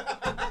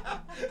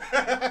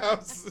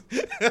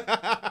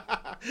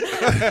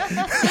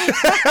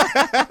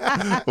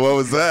 What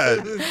was that?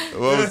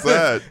 What was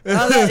that?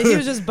 Oh, that- he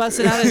was just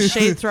busting out his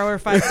shade thrower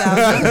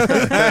 5000.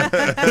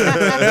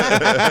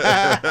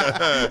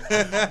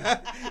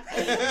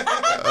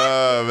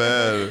 Oh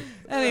man.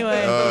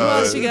 Anyway, who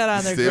else you got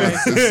on there,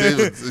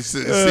 Greg?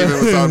 Steven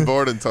was on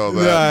board until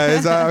that. Yeah,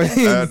 it's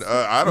And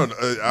I don't.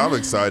 I'm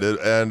excited,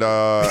 and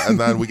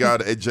then we got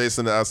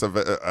Jason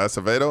Acevedo.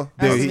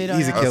 Dude, Acevedo,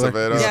 he's a yeah. killer.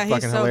 Acevedo. Yeah, he's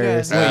fucking so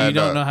hilarious. good. Wait, you And,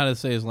 don't know how to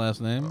say his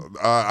last name? You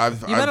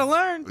better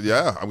learn.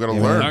 Yeah, I'm gonna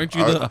Yeah, learn. aren't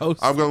you the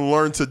host? I'm gonna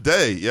learn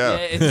today. Yeah,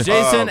 It's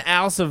Jason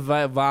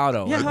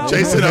Alcevado. Yeah, how-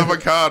 Jason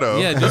Avocado.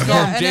 Yeah, just call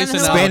Yeah, him and then Jason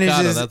who-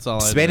 Avocado. That's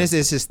all I Spanish know.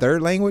 is his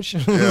third language.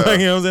 Like,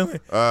 you know what I'm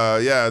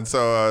saying? Yeah, and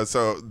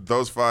so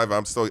those five.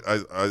 I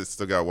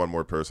still got one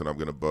more person I'm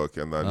gonna book,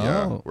 and then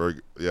Oh.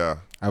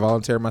 I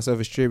volunteered myself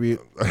as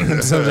tribute.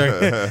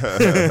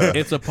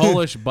 It's a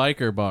Polish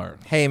biker bar.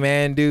 Hey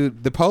man,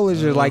 dude, the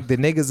Polish are like the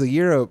niggas of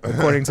Europe,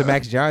 according to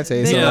Max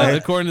Jonte. So Yeah,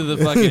 like, according to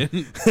the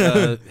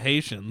fucking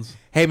Haitians.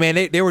 hey man,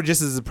 they were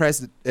just as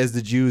oppressed as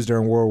the Jews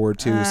during World War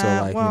II. So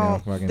like, well,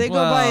 fucking. they go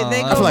by.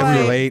 They Well, go I feel like by.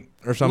 we relate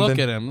or something. Look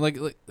at him. Look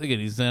at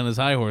he's on his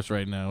high horse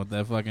right now with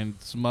that fucking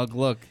smug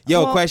look.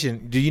 Yo, Well-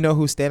 question: do you know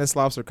who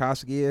Stanislav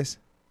Sarkovsky is?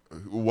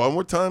 one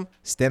more time.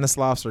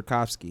 Stanislav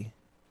Sarkovsky.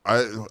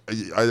 I be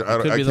the can't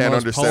most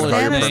understand Polish how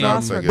you're name.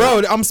 pronouncing it.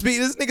 Bro, I'm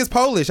speaking. This nigga's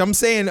Polish. I'm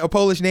saying a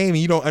Polish name, and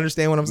you don't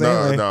understand what I'm saying.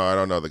 No, Like- no, I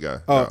don't know the guy.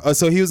 Oh, No.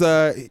 so he was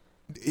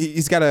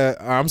he's got a.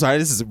 I'm sorry,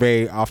 this is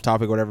very off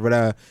topic, or whatever.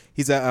 But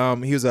he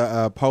was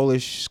a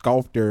Polish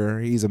sculptor.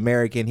 He's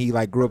American. He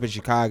like grew up in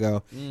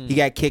Chicago. He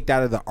got kicked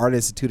out of the Art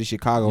Institute of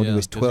Chicago when he Yeah,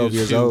 was 'cause 12 he was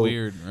years too old.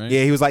 weird, right?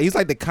 Yeah, he's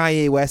like the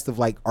Kanye West of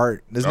like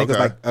art. This nigga's Okay.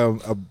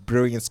 like a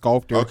brilliant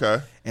sculptor. Okay.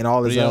 and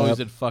all But his. he always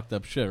did fucked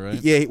up shit, right?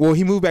 Yeah, well,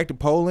 he moved back to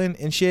Poland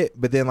and shit,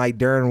 but then like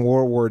during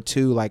World War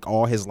II, like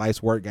all his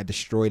life's work got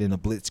destroyed in a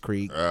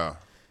blitzkrieg. Yeah.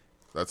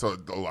 That's how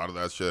a lot of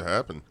that shit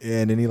happened.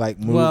 And then he like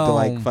moved to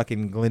like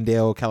fucking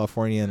Glendale,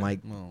 California, and like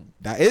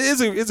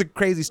it's a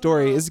crazy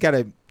story. It's got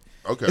a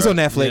Okay. It's on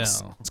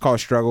Netflix. Yeah. It's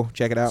called Struggle.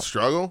 Check it out.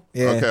 Struggle?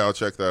 Yeah. Okay, I'll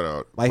check that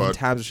out. Life and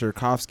Times of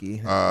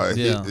Sharkovsky.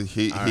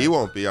 He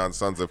won't be on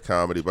Sons of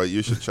Comedy, but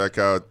you should check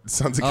out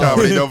Sons of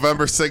Comedy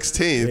November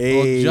 16th.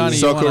 Well, Johnny,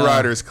 Soka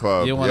Riders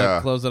Club. You want to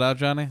close it out,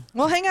 Johnny?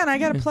 Well, hang on. I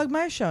got to plug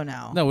my show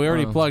now. No, we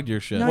already plugged your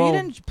shit. No, you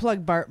didn't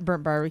plug Burnt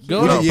Barbecue.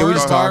 Go to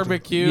Burnt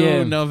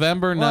Barbecue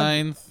November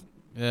 9th.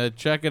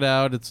 Check it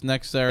out. It's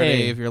next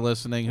Saturday if you're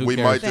listening. Who we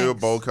cares? might do a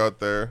bowl cut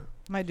there.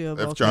 Might do a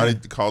bowl if Johnny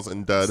calls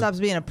in dead. Stops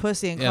being a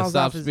pussy and calls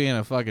stops off his... being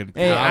a fucking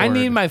Hey, coward. I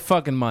need my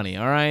fucking money,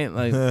 all right?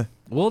 Like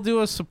we'll do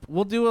a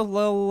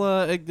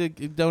little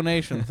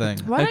donation thing.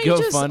 Why don't you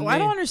just? I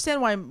don't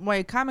understand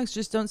why comics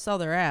just don't sell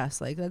their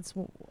ass. Like that's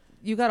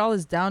you got all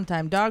this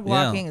downtime. Dog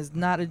walking is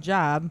not a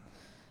job.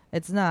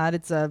 It's not.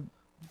 It's a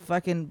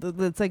fucking.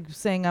 It's like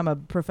saying I'm a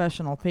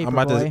professional paper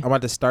boy. I'm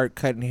about to start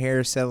cutting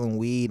hair, selling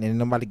weed,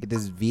 and I'm about to get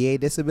this VA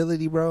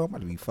disability, bro. I'm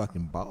about to be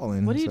fucking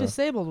balling. What are you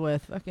disabled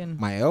with? Fucking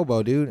my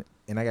elbow, dude,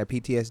 and I got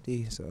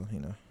PTSD. So you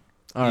know.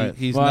 All right,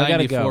 he's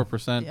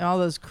 94%. All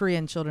those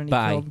Korean children he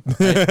Bye. killed.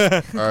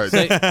 All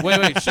right.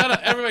 Wait, shut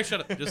up. Everybody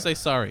shut up. Just say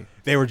sorry.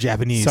 They were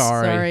Japanese.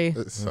 Sorry.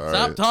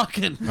 Stop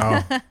talking.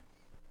 Oh.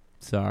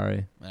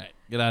 Sorry. All right,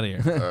 get out of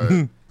here. All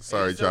right.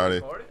 Sorry,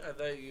 Johnny.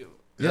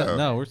 Yeah,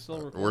 no, we're still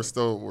recording. We're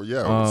sorry,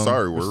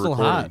 we're still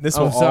recording. hot. This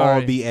will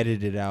all be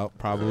edited out,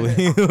 probably.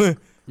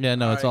 Yeah,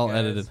 no, it's all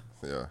edited.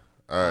 Yeah.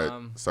 All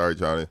right. Sorry,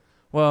 Johnny.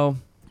 Well,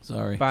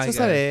 sorry. Bye,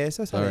 guys.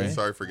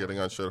 Sorry for getting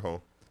on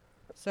shithole.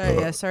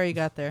 Sorry, sorry you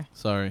got there.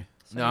 Sorry.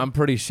 No, I'm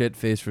pretty shit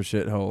faced for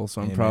shithole,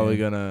 so I'm probably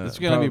gonna. It's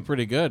gonna be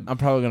pretty good. I'm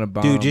probably gonna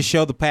bomb. Dude, just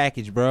show the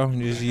package, bro.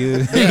 Just you.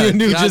 Yeah,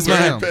 Dude, just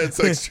goddamn. Pants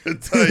extra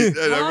tight, and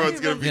everyone's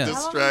gonna be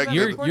distracted.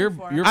 Your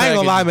I ain't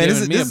gonna lie, man.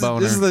 This is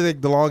like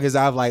the longest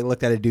I've like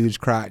looked at a dude's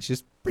crotch.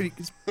 It's pretty.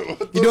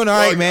 You're doing all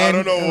right, man.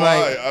 I don't know Like,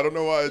 why. I don't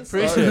know why it's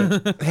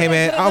Hey,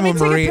 man, I'm a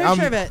Marine.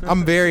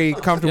 I'm very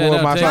comfortable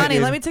with my Johnny,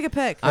 fucking- let me take a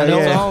pic. I know.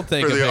 I'll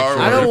take for a the picture. R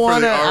word. I don't for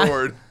want the to. R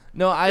word.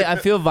 No, I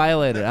feel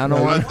violated. I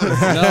don't want.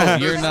 No,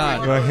 you're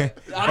not. Hey,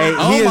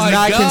 Oh he is my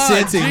not God,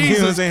 consenting. You know what I'm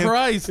Jesus saying?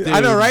 Christ, dude. I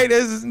know, right?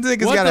 This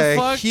nigga's What got the a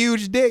fuck?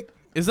 huge dick.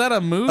 Is that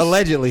a moose?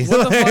 Allegedly.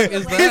 What the fuck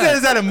is He said, that?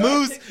 is that a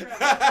moose?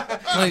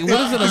 Like,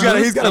 what is it?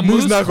 He's got a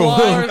moose knuckle.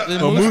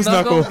 A moose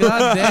knuckle?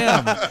 God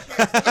damn.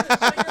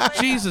 Oh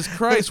Jesus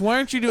Christ. Why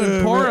aren't you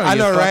doing porno, I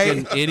know, you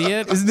right? fucking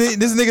idiot? This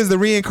nigga's the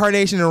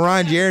reincarnation of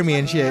Ron Jeremy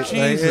and shit.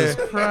 Jesus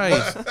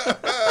Christ.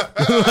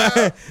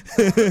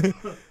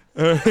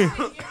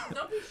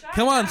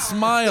 Come on,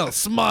 smile.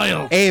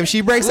 Smile. Hey, if she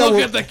breaks up Look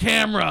with, at the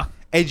camera.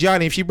 Hey,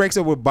 Johnny, if she breaks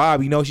up with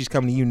Bob, you know she's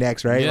coming to you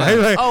next, right? Yeah.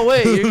 Like, Oh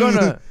wait,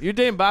 you're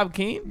dating Bob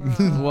Keane?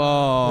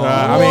 Whoa.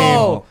 I mean,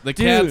 Whoa, the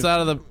dude, cat's out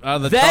of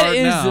the that tart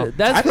is now.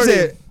 that's I just pretty,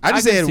 said I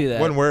just can see said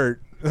that. one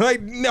word.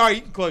 Like, no,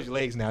 you can close your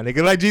legs now,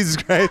 nigga. Like, Jesus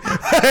Christ.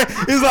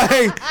 It's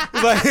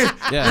like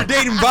Yeah. you're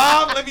dating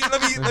Bob. Let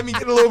me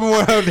get a little bit more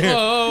out there.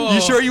 Whoa.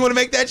 You sure you want to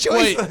make that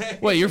choice?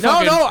 Wait, you're No,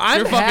 fucking, no, I'm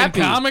you're fucking happy.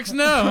 comics?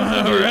 No. All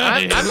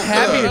right. I'm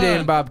happy you're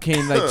dating Bob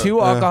Keane. Like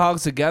two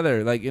alcoholics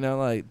together. Like, you know,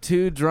 like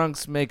two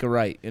drunks make a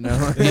right. You know.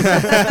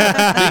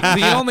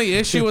 the only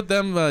issue with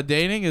them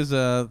dating is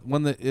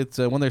when they're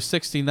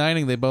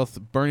 69ing, they both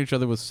burn each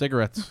other with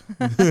cigarettes.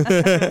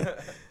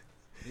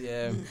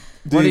 Yeah.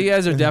 One of you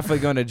guys are definitely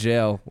going to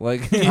jail.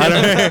 Like, you guys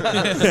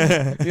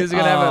are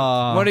gonna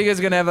have one of you guys is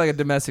gonna have like a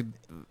domestic.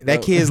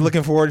 That kid is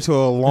looking forward to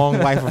a long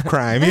life of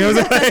crime. You know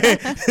what I'm saying?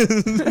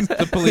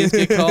 The police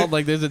get called.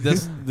 Like there's a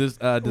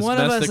One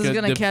of us is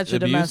gonna catch a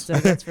domestic.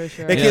 That's for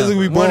sure. That kid's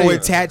gonna be born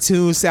with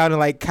tattoos sounding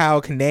like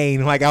Kyle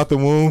Kinane, like out the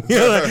womb. You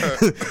know,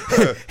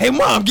 like, hey,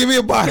 mom, give me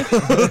a bottle.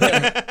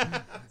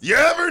 You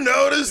ever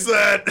notice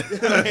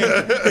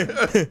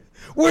that?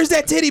 Where's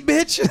that titty,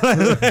 bitch?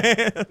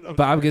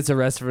 Bob gets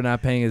arrested for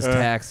not paying his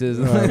taxes.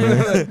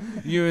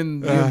 You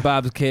and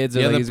Bob's kids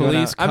are Yeah, like the he's going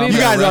police out. I come mean, You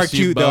guys are arrest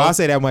you cute, though. both. I'll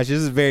say that much. This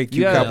is a very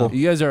cute couple.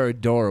 You guys are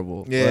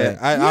adorable. Yeah,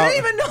 but, You don't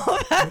even know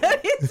about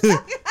it.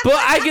 but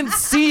I can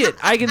see it.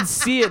 I can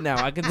see it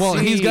now. I can. Well,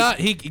 see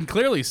he can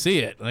clearly see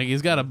it. Like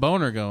he's got a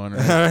boner going. Or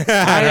I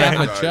half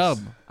am. a chub.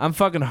 I'm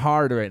fucking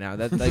hard right now.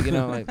 That's like, you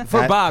know, like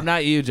for Bob,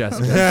 not you,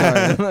 Jessica.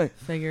 Sorry. Like,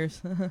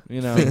 Figures.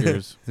 you know,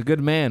 Figures. he's a good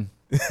man.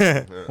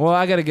 Well,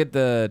 I gotta get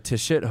to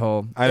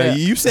shithole. I know. Yeah.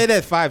 You said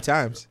that 5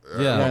 times.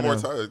 Yeah. One I more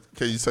know. time.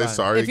 Can you say Fine.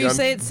 sorry If again? you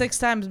say it 6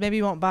 times, maybe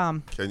you won't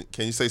bomb. Can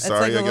you say That's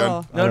sorry like a again?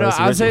 little. No, that's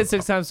I'll say original. it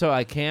 6 times so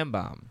I can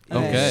bomb.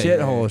 Okay.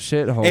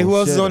 Shithole. Hey, who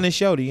else is shithole. on this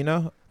show? Do you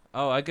know?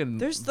 Oh, I can.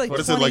 There's like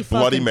What is it, 20 like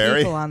Bloody fucking Mary?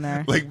 people on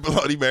there. Like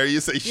Bloody Mary, you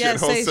say Yeah,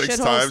 shithole say 6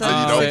 shithole times six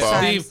and you don't times.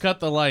 bomb. Steve, cut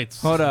the lights.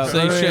 Hold up.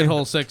 Say Wait.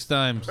 shithole 6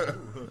 times.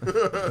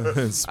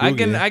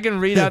 I can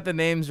read out the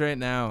names right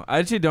now. I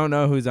actually don't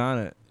know who's on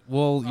it.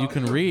 Well, you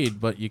can read,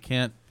 but you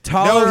can't.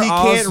 Taller No, he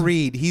can't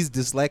read. He's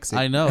dyslexic.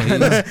 I know.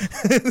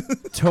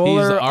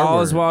 Toller, He's R-word.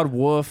 Oswald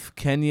Wolf,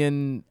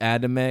 Kenyon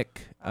Adamek,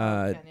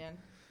 No,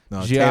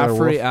 Taylor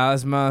Geoffrey Wolf.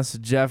 Asmus,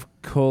 Jeff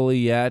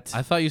Colliette,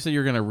 I thought you said you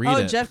were gonna read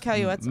it. Jeff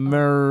Caillouette's on.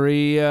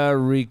 Maria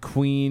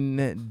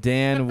Requeen,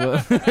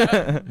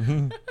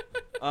 Dan.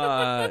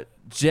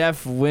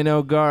 Jeff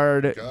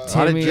Winogard,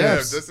 Timmy. Jeff,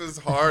 this is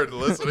hard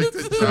listening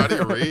to Johnny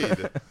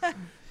read.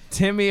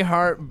 Timmy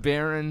Hart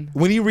Barron.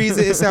 When he reads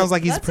it, it sounds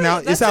like he's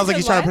pronounce. It sounds like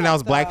he's trying to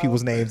pronounce black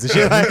people's names and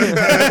shit. Like.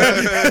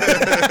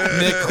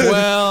 Nick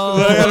Quell.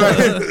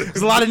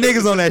 There's a lot of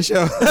niggas on that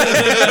show.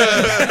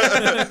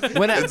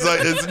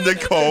 It's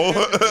Nicole.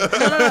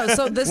 No.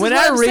 So this is what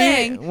I'm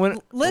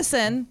saying.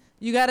 Listen,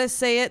 you gotta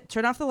say it.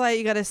 Turn off the light.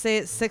 You gotta say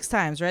it 6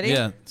 times. Ready?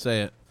 Yeah,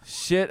 say it.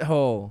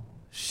 Shithole.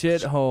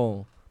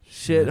 Shithole.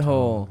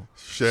 Shithole.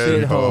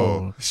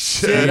 Shithole.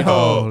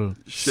 Shithole.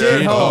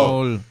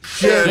 Shithole.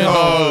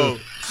 Shithole.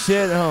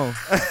 Shithole.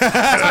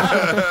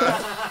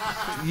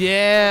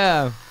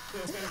 Yeah.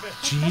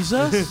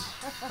 Jesus.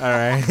 All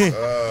right.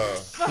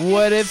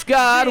 What if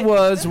God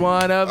was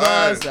one of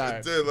us?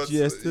 Dude, let's,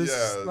 Just a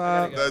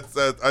slap.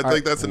 I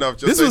think that's enough.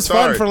 Just This say was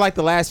sorry. fun for like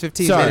the last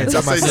 15 Sorry. minutes.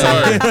 Just I say must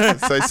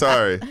sorry. Say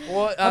sorry.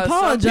 Well,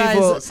 Apologize.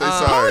 some people- Say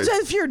sorry.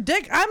 Apologize for your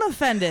dick. I'm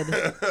offended.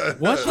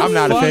 What? I'm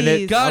not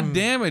offended. God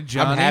damn it,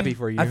 Johnny. I'm happy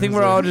for you. I think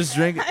we're all just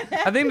drinking.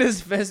 I think this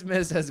fist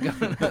miss has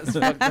gone us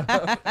fucked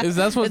up. Is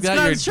that what It's got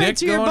gone your straight dick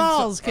to your going?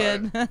 balls,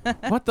 kid.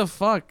 What the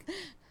fuck?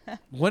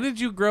 When did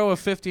you grow a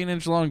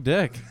 15-inch long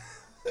dick?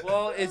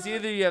 Well, it's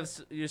either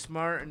you're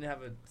smart and have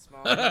a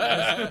small.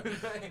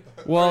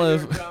 Well,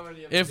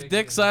 if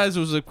dick size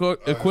was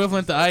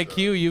equivalent to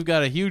IQ, you've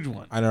got a huge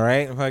one. I know,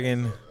 right?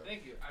 Fucking.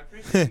 Thank you. I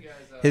appreciate you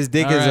guys. His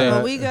dick All is right. a.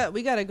 Well,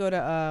 we gotta go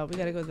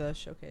to the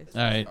showcase.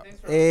 All right.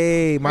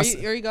 Hey, my.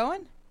 Are you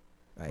going?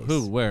 Nice.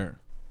 Who? Where?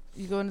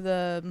 You going to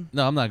the?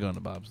 No, I'm not going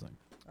to Bob's thing.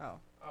 Oh.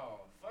 Oh,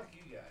 fuck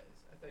you guys.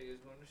 I thought you was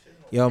going to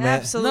shithole. Yo, man.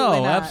 Absolutely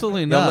No, not.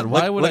 absolutely Yo, not.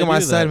 Why would look I at my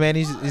do son, that? man.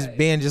 He's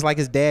being just like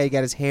his dad. He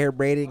got his hair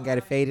braided and got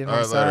it faded on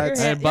the All right, later. sides.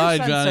 Hey, Your bye,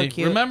 son's so Johnny.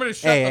 cute. Remember to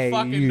shut Hey, the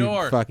fucking you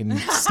door. fucking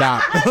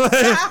stop.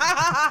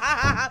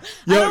 I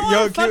don't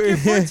want to fuck your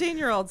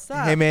 14-year-old.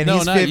 Stop. Hey, man, No,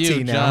 he's not you,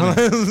 15 now.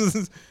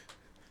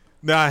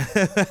 Nah.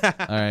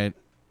 All right.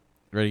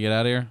 Ready to get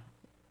out of here?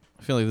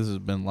 I feel like this has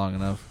been long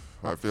enough.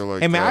 I feel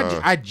like. Hey, man,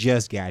 I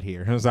just got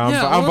here. So I'm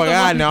Yeah, fucking. what the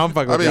fuck- I'm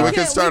fucking. I mean, we with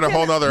can start a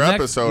whole nother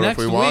episode if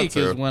we want Next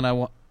week to. is when I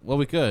want. Well,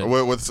 we could.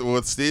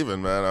 With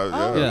Steven, man.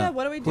 Oh Yeah. yeah.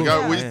 What do we do? We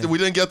got now? we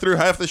didn't get through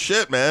half the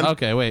shit, man.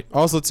 Okay, wait.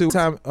 Also, too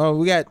time. Oh,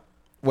 we got.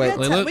 Wait.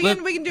 We got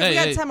 10 we can do. Hey, we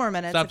got hey, 10 more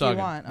minutes Stop if talking.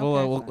 you want. Well,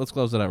 Okay, fine. let's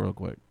close it out real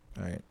quick.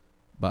 All right.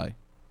 Bye.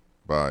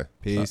 Bye.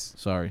 Peace.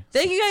 Sorry.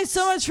 Thank you guys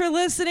so much for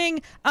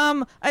listening.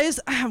 Wow, I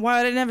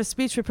didn't have a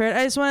speech prepared.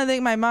 I just want to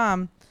thank my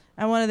mom.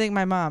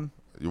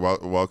 You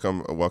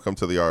welcome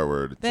to the R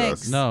word.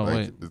 Thanks. Jess. No,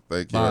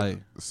 Thank you. Bye.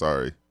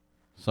 Sorry.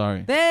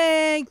 Sorry.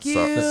 Thank you.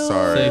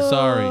 Sorry. Say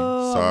sorry.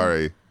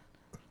 Sorry.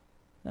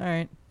 All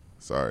right.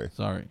 Sorry.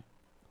 Sorry.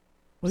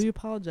 What do you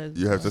apologize?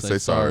 You have to say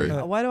sorry.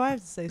 Why do I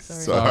have to say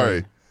sorry?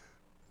 Sorry.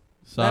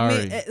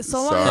 Sorry.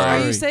 So long.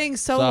 Are you saying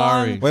so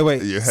long?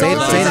 Wait. You have So to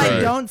long say as I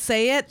sorry. don't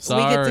say it, we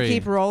get to Sorry.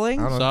 keep rolling.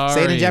 I don't know. Sorry.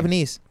 Say it in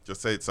Japanese.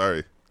 Just say it.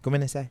 Sorry. Come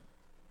in and say.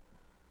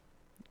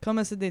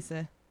 Como se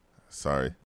dice? Sorry.